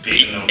literally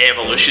beaten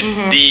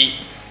Evolution, the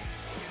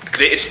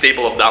greatest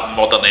stable of that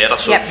modern era.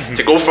 So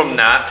to go from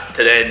that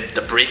to then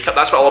the breakup,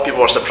 that's what a lot of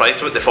people were surprised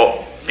about. They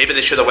thought maybe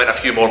they should have went a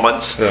few more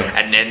months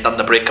and then done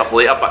the breakup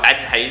later. But in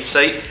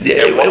hindsight,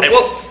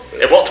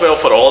 it worked well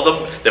for all of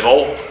them. They've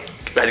all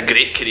had a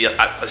great career.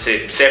 I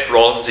say Seth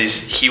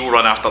Rollins' heel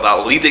run after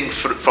that, leading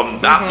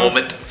from that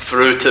moment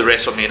through to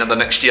WrestleMania the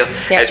next year,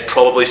 is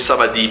probably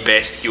some of the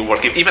best heel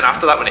work. Even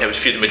after that, when he was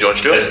feuding with Jon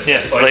Stewart.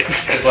 It's like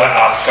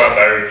Asuka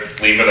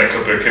now leaving the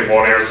Kabuki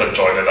Warriors and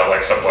joining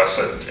Alexa Bliss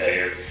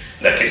and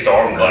Nikki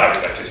Storm,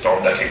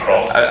 Nikki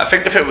Cross. I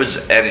think if it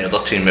was any other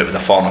team, it would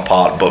have fallen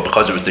apart. But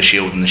because it was the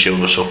Shield and the Shield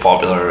was so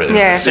popular,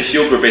 the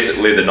Shield were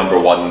basically the number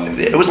one.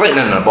 It was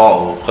lightning in a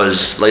bottle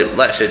because, like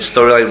I said,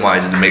 storyline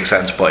wise, it didn't make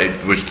sense, but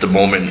it was the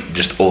moment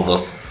just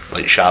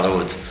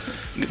shadowed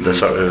the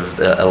sort of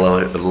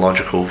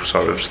illogical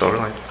sort of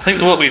storyline. I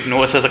think what we've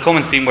noticed is a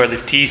common theme where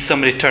they've teased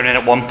somebody turning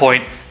at one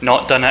point,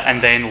 not done it,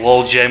 and then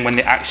lulled you in when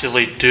they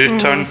actually do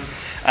turn.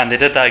 And they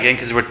did that again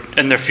because they were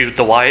in their feud with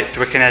the Wyatts. They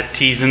were kind of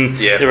teasing.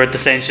 They were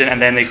dissension,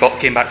 and then they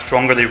came back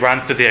stronger. They ran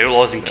through the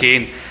Outlaws and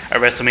Kane at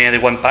WrestleMania. They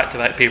won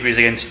back-to-back pay-per-views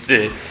against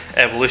the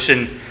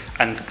Evolution,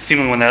 and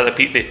seemingly when they're at the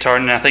peak, they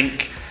turned. And I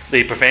think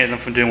they prevented them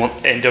from doing what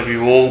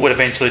NWO would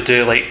eventually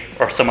do,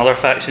 or some other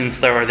factions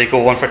there, where they go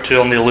 1 for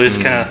 2 and they lose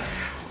kind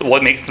of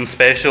what makes them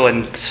special.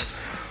 And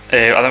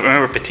I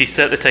remember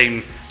Batista at the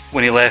time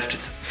when he left. A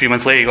few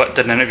months later, he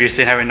did an interview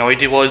saying how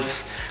annoyed he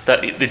was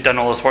that they'd done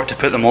all this work to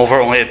put them over,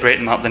 only to break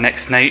them up the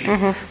next night.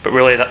 But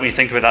really, that when you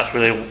think about it, that's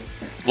really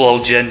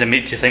lulled you in to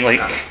make you think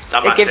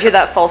it gives you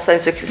that false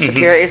sense of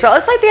security as well.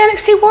 It's like the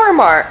NXT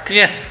watermark.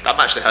 Yes, that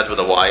match they had with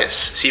the Wyatts.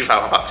 See if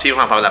I'm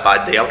having a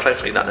bad day, I'll try and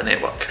find that on the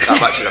network.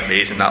 That match is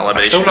amazing. That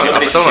elimination.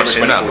 I've still not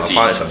seen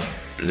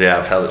that.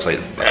 I've heard it's like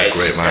a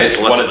great match. It's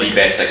one of the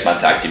best 6-man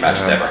tag team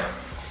matches ever.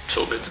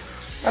 So good.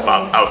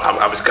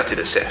 I was gutted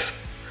at Seth.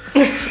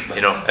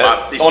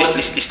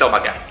 He's still my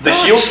guy.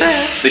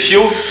 The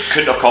Shield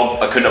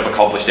couldn't have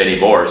accomplished any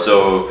more.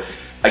 So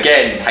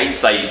again,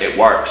 hindsight, it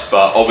works,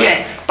 but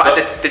obviously. But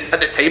at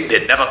the time,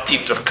 they'd never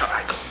teamed with Kurt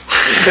Angle.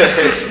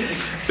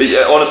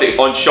 But honestly,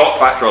 on shock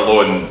factor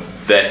alone,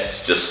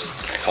 this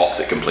just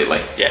tops it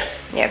completely. Yeah,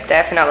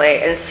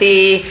 definitely. And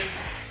see,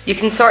 you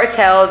can sort of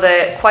tell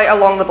that quite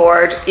along the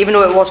board, even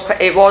though it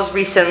was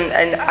recent,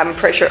 and I'm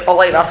pretty sure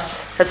all of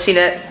us have seen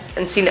it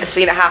seen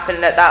it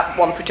happen at that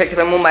one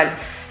particular moment,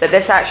 that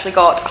this actually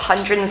got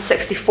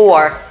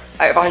 164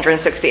 out of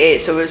 168,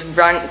 so it was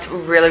ranked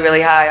really,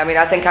 really high. I mean,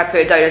 I think I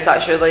put it down as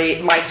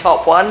actually my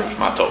top one.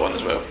 My top one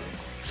as well.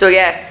 So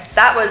yeah,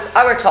 that was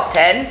our top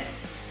 10.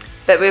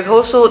 But we've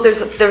also,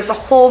 there's a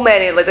whole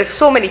many, there's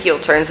so many heel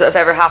turns that have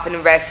ever happened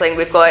in wrestling.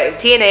 We've got it in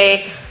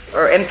TNA,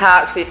 or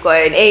Impact, we've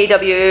got it in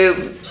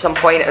AEW,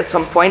 at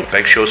some point.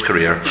 Big Show's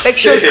career,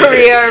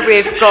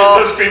 we've got...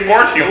 There's been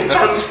more heel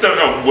turns than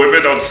a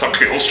women on Suck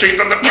Hill Street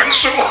than the Big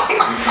Show.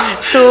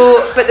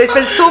 But there's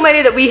been so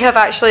many that we have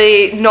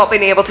actually not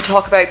been able to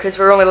talk about because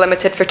we're only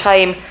limited for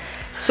time.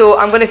 So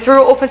I'm going to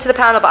throw it open to the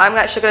panel, but I'm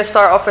actually going to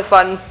start off with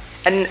one,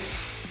 and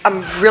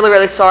I'm really,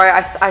 really sorry.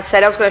 I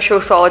said I was going to show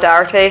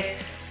solidarity,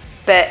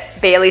 but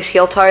Bayley's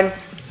heel turn,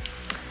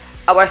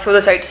 I want to throw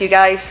this out to you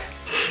guys.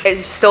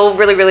 It's still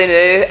really, really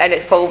new, and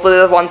it's probably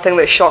the one thing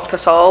that shocked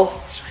us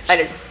all.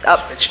 And it's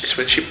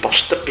when she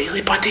burst the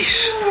Bayley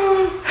buddies.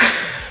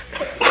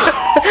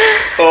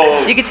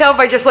 You can tell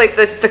by just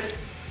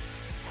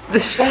the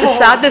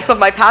sadness of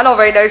my panel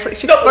right now. It's like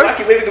she not the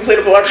wacky way we can play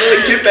the Black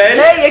Legion band.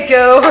 There you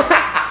go.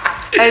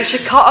 And she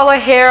cut all her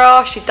hair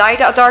off. She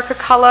dyed it a darker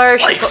colour.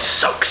 Life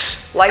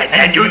sucks. And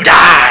then you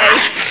die.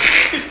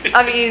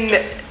 I mean,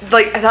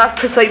 that's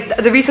because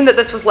the reason that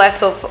this was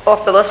left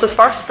off the list was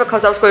first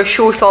because I was going to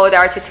show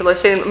solidarity to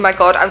Lucy. My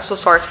God, I'm so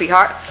sorry,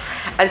 sweetheart.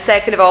 And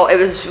second of all, it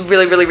was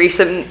really, really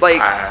recent.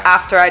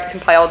 After I'd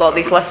compiled all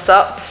these lists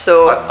up.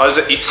 So us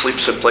at Eat Sleep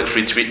Suplex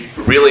Retweet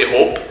really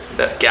hope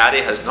that Gary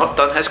has not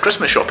done his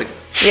Christmas shopping.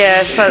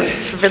 Yes,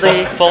 that's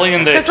really. Falling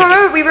in the. Because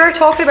remember we were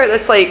talking about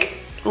this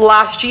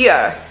last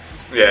year.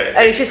 Yeah.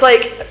 And it's just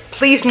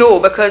please no,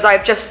 because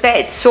I've just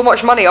spent so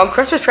much money on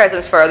Christmas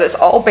presents for her that's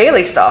all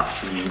Bayley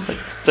stuff.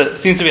 So it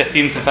seems to be a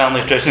theme to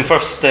family tradition.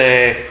 First,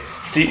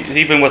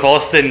 Stephen with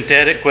Austin,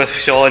 Derek with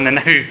Sean, and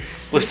now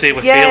Lucy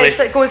with Bayley.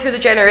 Yeah, it's going through the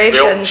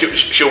generations. Well,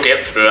 she'll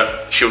get through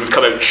it. She'll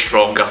come out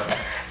stronger.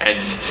 and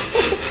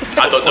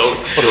I don't know.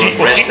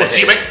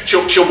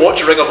 She'll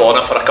watch Ring of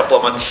Honor for a couple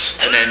of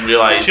months and then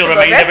realise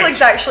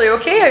wrestling's actually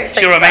okay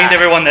outside. She'll remind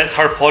everyone that it's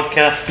her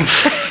podcast.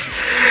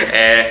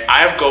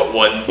 I've got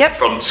one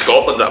from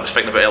Scotland that I was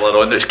thinking about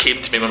earlier on that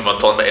came to me when we were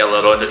talking about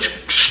earlier on, that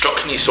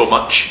struck me so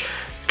much.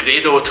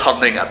 Grado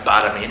turning at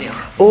Baramania.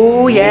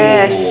 Oh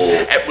yes.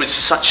 It was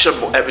such a.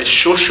 It was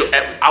so.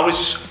 I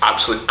was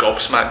absolutely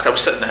gobsmacked. I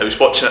was sitting in the house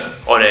watching it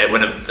on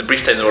when the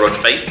brief time they were on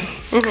Fight,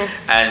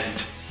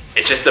 and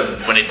it's just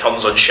when he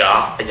turns on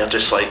Shah, and you're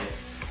just like,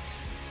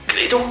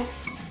 Grado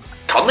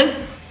turning.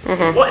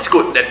 What is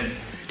going? Then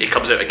he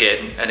comes out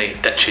again and he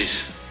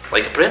ditches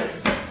like a prayer.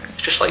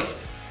 It's just like,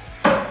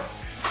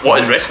 what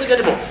is wrestling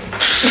anymore?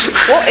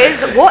 What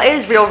is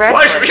real wrestling?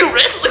 What is real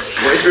wrestling?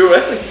 What is real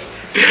wrestling?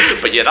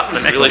 But yeah, that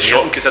was really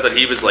shocking considering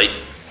he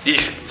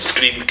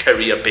screamed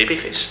career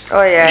babyface.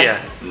 Oh yeah.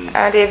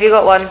 Andy, have you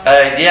got one? Like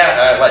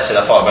I said,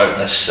 I thought about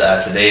this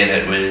today, and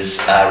it was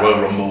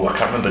Royal Rumble. I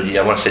can't remember the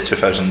year. I want to say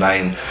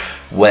 2009,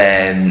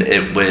 when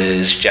it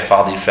was Jeff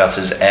Hardy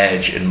versus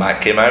Edge, and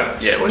Matt came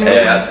out. Yeah, it was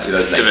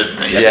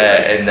 2009.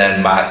 And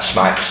then Matt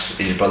smacks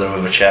his brother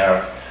with a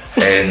chair,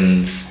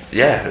 and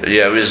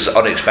it was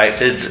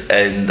unexpected.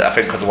 And I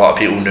think because a lot of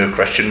people knew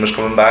Christian was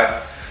coming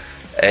back,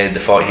 and they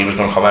thought he was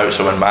going to come out,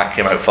 so when Matt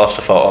came out first,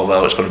 I thought, oh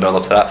well, it's going to build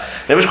up to that.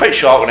 And it was quite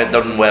shocking, it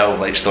done well,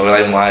 like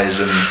storyline wise,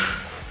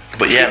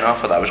 but I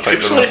thought that was quite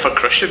good. Sorry for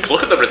Christian, because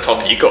look at the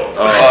return he got.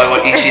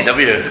 What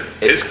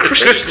ECW? It's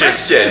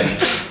Christian.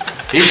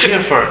 He's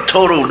here for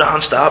total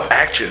non-stop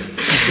action.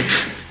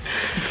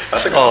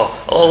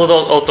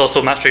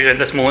 Also Matt Striker in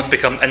this moment's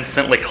become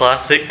instantly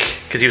classic,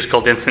 because he was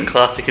called the Instant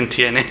Classic in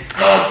TNA.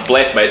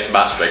 Bless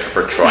Matt Striker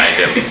for trying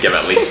to at least give it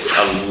at least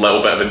a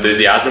little bit of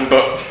enthusiasm,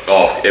 but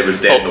it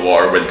was dead in the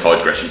water when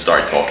Todd Grisham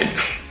started talking.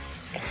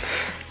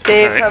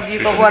 Dave, have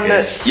you got one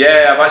that's...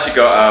 Yeah, I've actually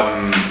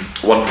got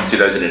one from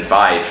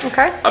 2005.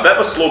 Okay. A bit of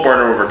a slow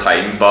burner over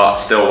time, but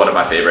still one of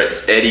my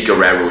favourites. Eddie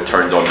Guerrero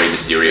turns on Rey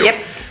Mysterio.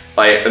 Yep.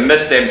 And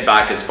this stems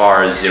back as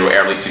far as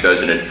early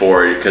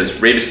 2004,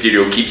 because Rey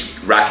Mysterio keeps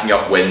racking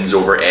up wins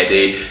over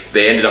Eddie.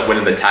 They ended up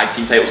winning the tag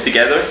team titles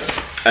together,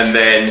 and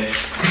then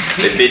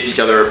they faced each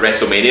other at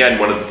WrestleMania in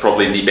one of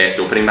probably the best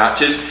opening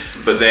matches.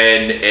 But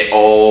then it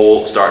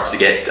all starts to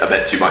get a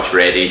bit too much for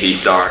Eddie. He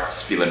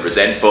starts feeling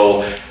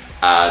resentful,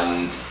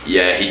 and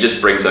he just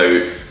brings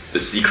out the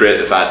secret,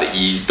 the fact that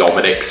he's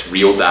Dominic's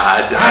real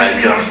dad. I'm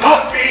your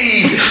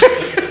puppy!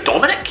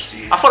 Dominic?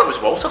 I thought it was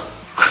Walter.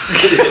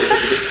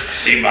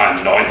 See, my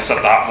annoyance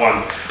at that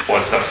one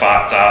was the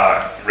fact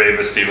that Rey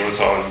Mysterio was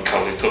on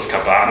Carlitos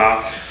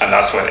Cabana, and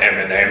that's when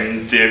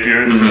Eminem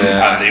debuted,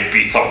 and they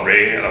beat up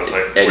Rey, and I was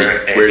like,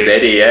 where's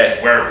Eddie?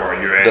 Where were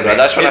you, Eddie?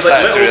 That's when it's I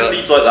started like little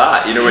seeds like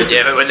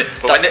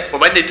that,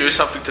 but when they do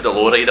something to the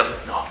lowrider,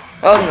 no.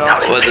 Oh no.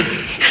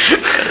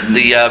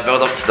 The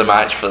build up to the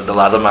match, for the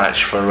ladder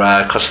match for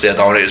Custody of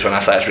Dominic, is when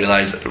I started to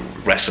realise that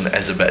wrestling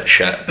is a bit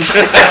shit.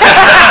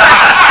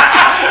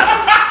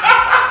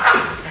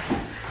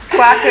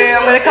 Quaku,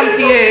 I'm going to come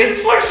to you.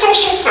 It's like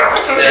social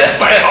services with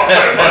sign-ups.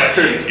 It's like,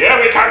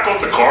 we can't go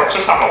to court,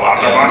 just have a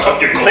ladder match up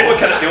you go. I think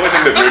the only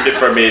thing that ruined it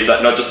for me is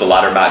that not just the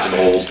ladder match and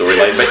the whole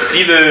storyline, but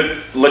see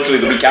literally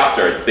the week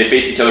after, they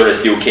faced each other in a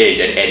steel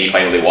cage and Eddie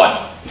finally won.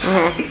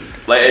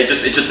 Like it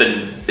just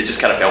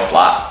kind of fell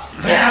flat.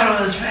 That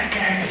was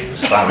Vicky.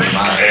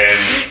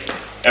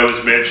 It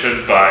was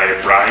mentioned by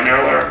Brian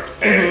earlier,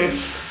 and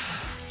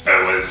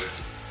it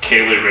was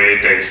Kaylee Ray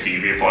and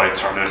Stevie Boy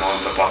turning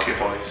on the Bucky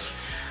Boys.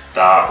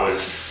 That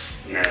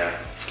was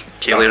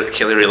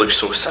Kaylee Ray looks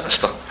so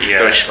sinister.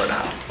 Yeah, she's like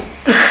that.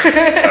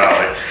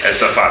 Exactly. It's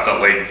the fact that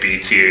like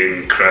BT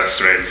and Chris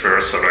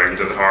Renfrew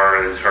surrounded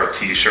her and her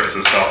t-shirts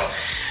and stuff,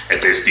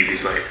 and then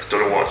Stevie's like, I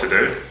don't know what to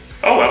do.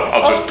 Oh well,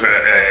 I'll just put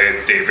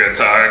David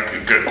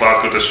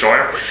Glasgow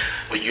Destroyer.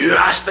 When you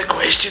ask the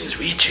questions,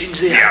 we change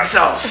the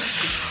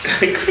answers.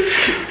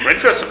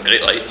 Renfrew has some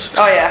great lines.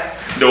 Oh yeah.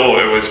 No,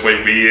 it was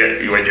when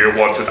you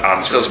wanted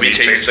answers, we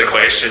changed the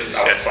questions.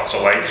 That was such a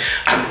line.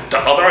 And the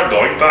other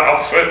annoying bit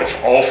of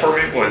it, all for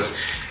me, was,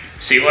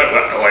 see, like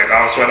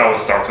that's when I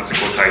was starting to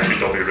go to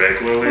ICW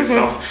regularly and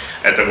stuff.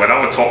 And then when I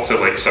would talk to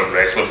like some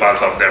wrestling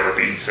fans I've never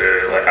been to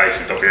like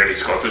ICW or any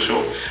Scottish show,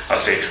 I'd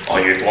say, oh,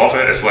 you'd love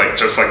it. It's like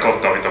just like on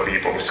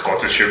WWE but with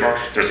Scottish humour.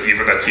 There's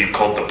even a team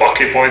called the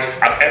Bucky Boys,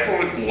 and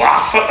everyone would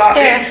laugh at that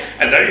name.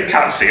 And now you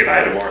can't say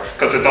that anymore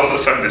because it doesn't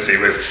sound the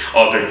same as,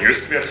 oh, there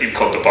used to be a team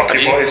called the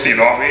Bucky Boys. You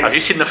know what I mean? Have you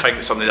seen the thing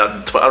that somebody did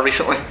on Twitter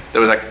recently?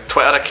 There was a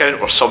Twitter account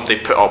where somebody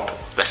put up,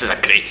 this is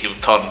a great heel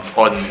turn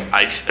from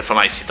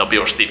ICW,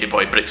 or Stevie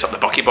Boy breaks up the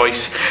Bucky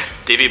Boys.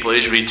 Davey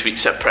Blaze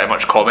retweets it, pretty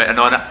much commenting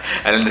on it,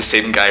 and then the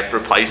same guy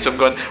replies to him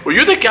going, were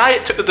you the guy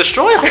that took the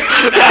Destroyer?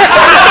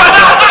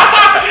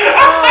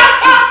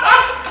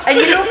 And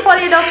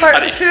funny enough, out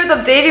of the two of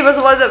them, Davey was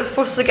the one that was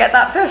supposed to get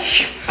that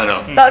push. I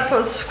know. That's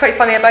what's quite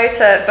funny about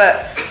it.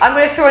 But I'm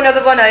going to throw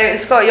another one out, and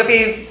Scott, you'll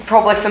be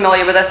probably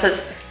familiar with this,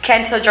 is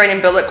Kenta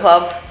joining Bullet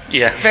Club.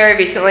 Yeah. Very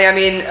recently. I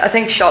mean, I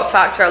think shock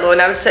factor alone.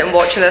 I was sitting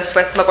watching this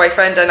with my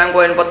boyfriend, and I'm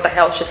going, "What the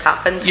hell just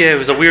happened?" Yeah, it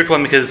was a weird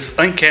one because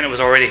I think Kenneth was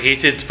already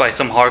hated by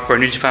some hardcore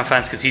New Japan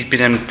fans because he'd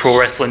been in Pro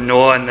Wrestling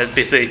Noah, and that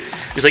basically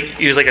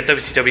he was like a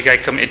WCW guy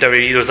coming to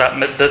WWE. There was that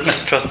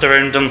mistrust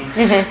around him,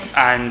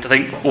 and I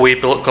think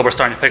Wade Bullet Club were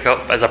starting to pick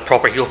up as a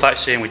proper heel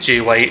faction with Jay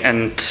White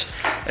and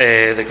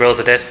the Guerrillas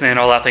of Destiny and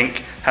all that. I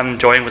think him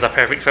joining was a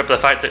perfect fit, but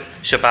the fact that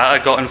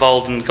Shibata got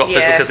involved and got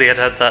physical because they had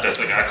that. There's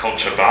a guy called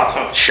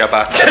Shibata.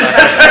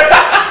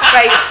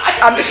 Right,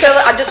 I'm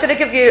just going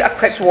to give you a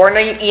quick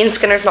warning. Ian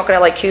Skinner's not going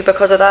to like you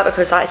because of that,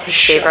 because that is his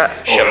favourite.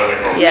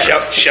 Shibata.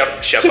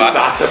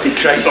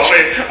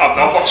 Sorry, I'm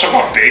not much of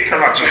a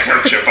baker, I just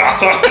heard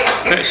Shibata.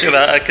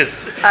 Shibata,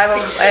 because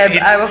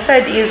I will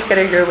send Ian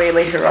Skinner your way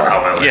later on.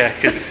 Oh, well. Yeah,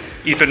 because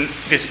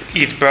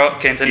he's brought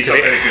Kenta He's into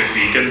a very good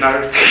vegan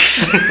now.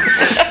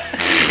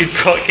 He's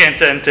brought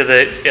Kenta into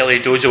the LA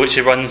dojo, which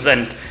he runs,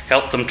 and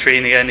helped him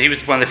train again. He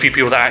was one of the few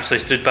people that actually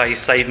stood by his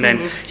side, and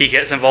then he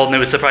gets involved, and it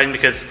was surprising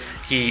because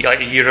he, like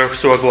a year or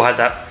so ago, had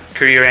that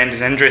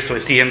career-ending injury, so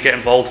to see him get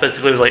involved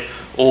physically was like,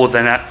 oh,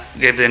 then that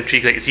gave the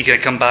intrigue, like, is he going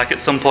to come back at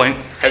some point?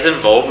 His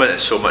involvement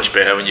is so much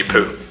better when you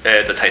put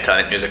the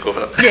Titanic music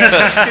over it. Yeah.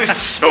 It's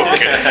so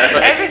good.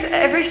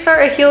 Every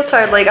sort of heel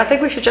turn, like, I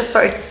think we should just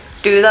sort of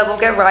do that. We'll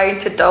get Ryan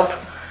to dub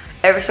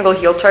every single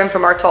heel turn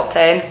from our top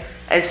 10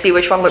 and see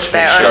which one looks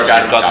better. Sure,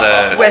 you've got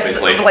the with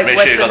make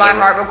sure the My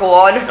Heart Will Go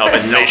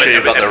On. Make sure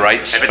you've got the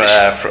rights for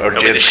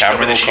James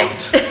Cameron will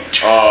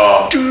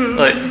come.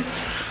 Like,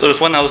 there was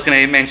one I was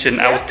going to mention.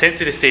 I was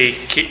tempted to say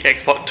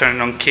X-Pac turning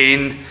on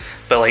Kane,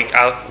 but like,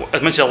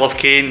 as much as I love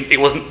Kane, I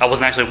wasn't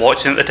actually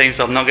watching at the time,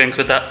 so I'm not going to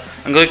include that.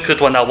 I'm going to include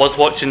one that I was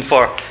watching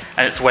for,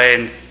 and it's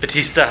when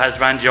Batista has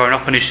Randy Orton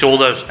up on his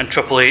shoulders and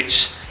Triple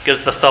H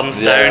gives the thumbs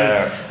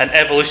down, and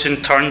Evolution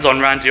turns on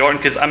Randy Orton,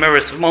 because I remember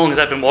as long as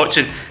I've been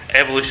watching,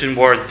 Evolution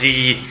were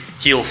the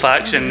heel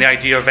faction. The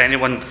idea of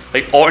anyone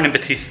like Orton and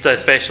Batista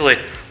especially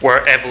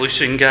were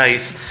Evolution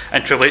guys,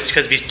 and Triple H,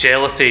 because of his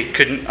jealousy,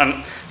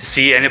 couldn't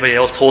see anybody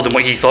else holding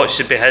what he thought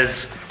should be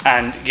his,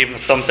 and gave him the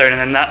thumbs down. And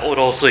then that would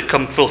also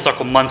come full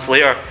circle months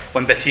later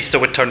when Batista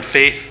would turn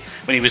face,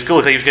 when he was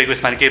going to go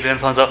with man, gave him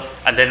the thumbs up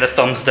and then the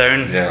thumbs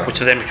down, which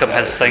would then become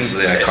his thing.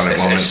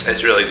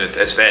 It's really good.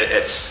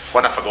 It's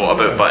one I forgot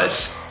about, but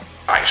it's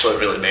actually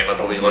really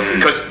memorable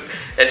because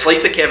it's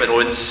like the Kevin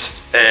Owens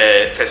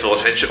Festival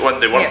of Friendship one.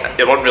 They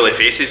weren't really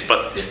faces,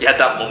 but you had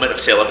that moment of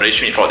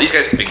celebration. You thought these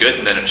guys could be good,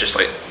 and then it was just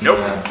like nope.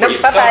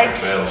 Nope, bye bye.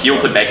 Heel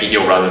to mega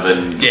heel rather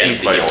than heel to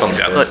heel.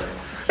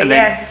 But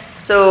yeah,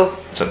 so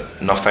is it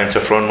enough time to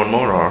throw in one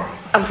more, or?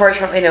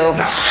 Unfortunately, no.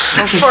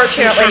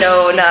 Unfortunately,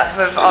 no.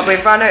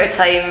 We've run out of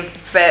time,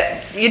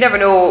 but you never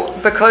know,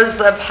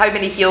 because of how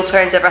many heel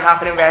turns ever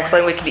happen in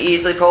wrestling. We could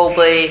easily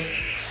probably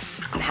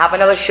have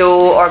another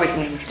show, or we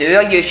can do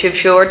a YouTube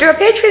show, or do a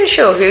Patreon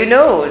show. Who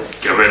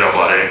knows? Give me the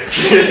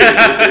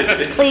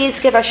money. Please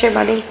give us your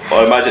money.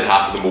 Well, I imagine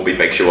half of them will be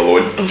Big Show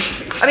alone.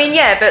 I mean,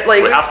 yeah, but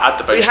like we have had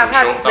the Big Show.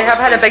 We have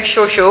had a Big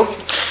Show.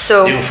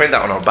 So you can find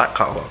that on our back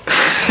catalogue.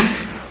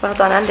 Well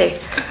done, Andy.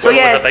 So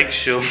yeah, a big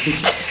show.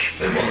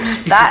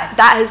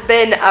 that has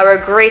been our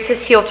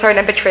greatest heel turn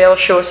and betrayal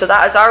show. So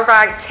that is our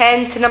rank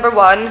 10 to number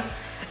 1.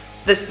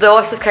 The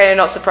list is kind of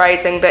not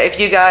surprising, but if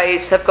you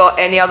guys have got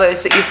any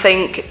others that you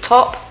think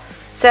top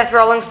Seth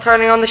Rollins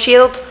turning on the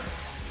Shield,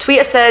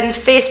 tweet us in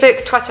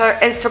Facebook, Twitter,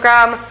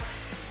 Instagram,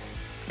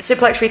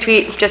 Suplex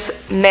Retweet.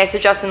 Just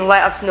message us and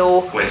let us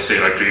know. When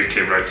Sarah Grieve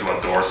came round to my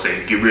door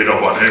saying, "Give me the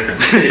money."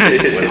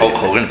 When Hulk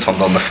Hogan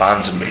turned on the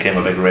fans and became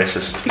a big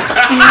racist.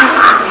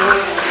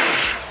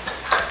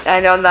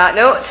 And on that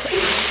note,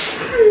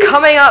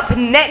 coming up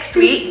next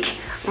week,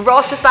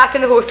 Ross is back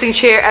in the hosting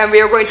chair, and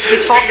we are going to be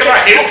talking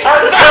about heel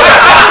turns.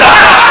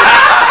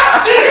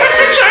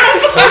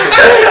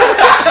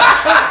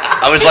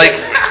 I was like,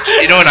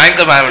 you know, in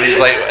Anchorman when he's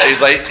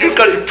like, you've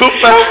got your poop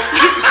out.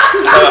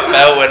 How I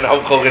felt when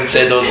Hulk Hogan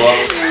said those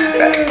words.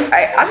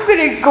 Right, I'm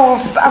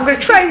gonna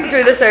try and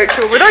do this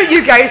outro without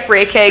you guys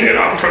breaking.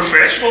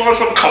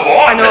 Professionalism, come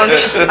on.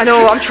 I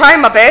know, I'm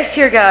trying my best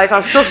here, guys.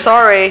 I'm so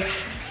sorry.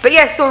 But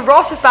yeah, so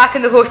Ross is back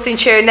in the hosting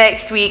chair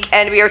next week,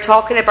 and we are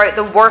talking about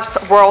the worst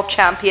world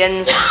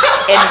champions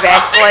in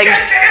wrestling.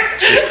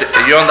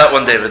 Are you on that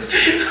one, David?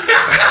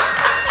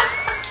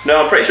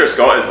 No, I'm pretty sure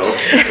Scott is though.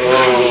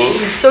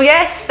 So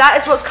yes, that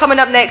is what's coming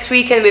up next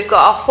week, and we've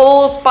got a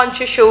whole bunch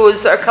of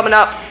shows that are coming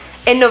up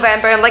in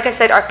November. And like I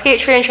said, our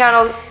Patreon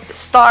channel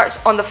starts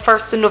on the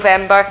 1st of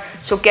November,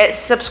 so get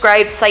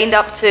subscribed, signed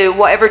up to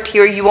whatever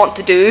tier you want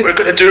to do. We're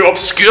going to do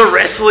Obscure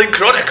Wrestling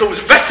Chronicles,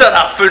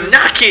 Viscera,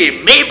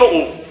 Funaki,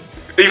 Mabel,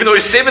 even though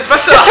he's same as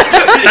Viscera.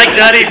 Big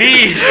Daddy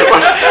V.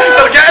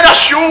 We're getting a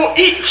show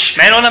each.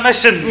 Men on a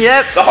mission.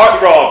 Yep. The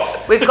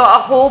Heartthrobs. We've got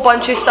a whole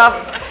bunch of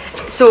stuff.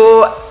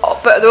 So,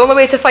 but the only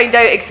way to find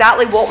out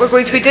exactly what we're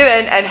going to be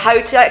doing and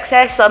how to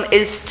access them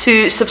is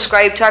to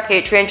subscribe to our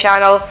Patreon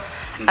channel,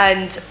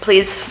 and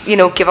please,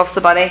 give us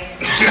the money.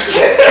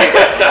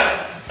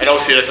 In all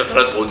seriousness,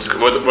 there is loads.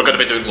 We're going to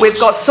be doing loads. We've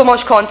got so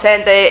much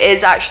content that it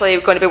is actually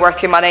going to be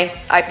worth your money.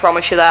 I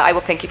promise you that. I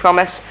will pinky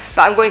promise.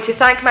 But I'm going to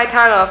thank my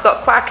panel. I've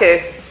got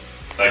Kwaku.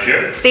 Thank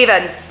you.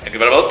 Stephen. Thank you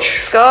very much.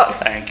 Scott.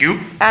 Thank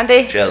you.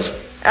 Andy. Cheers.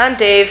 And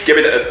Dave. Give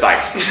me the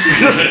thanks.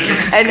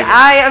 And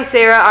I am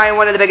Sarah. I am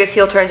one of the biggest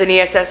heel turns in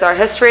ESSR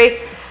history.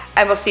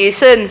 And we'll see you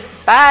soon.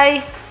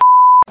 Bye.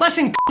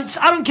 Listen, cunts,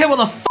 I don't care what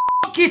the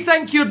fuck you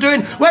think you're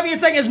doing. Whatever you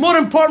think is more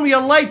important with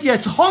your life, you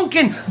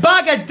honking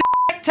bag of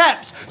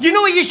tips. You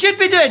know what you should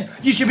be doing?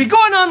 You should be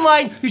going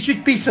online, you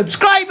should be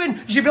subscribing,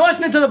 you should be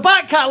listening to the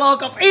back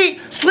catalogue of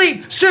Eat,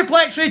 Sleep,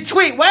 Suplex,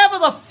 Retweet, whatever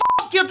the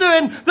fuck you're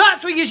doing,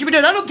 that's what you should be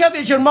doing. I don't care if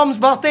it's your mum's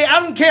birthday, I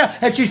don't care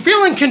if she's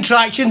feeling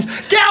contractions,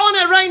 get on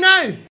it right now.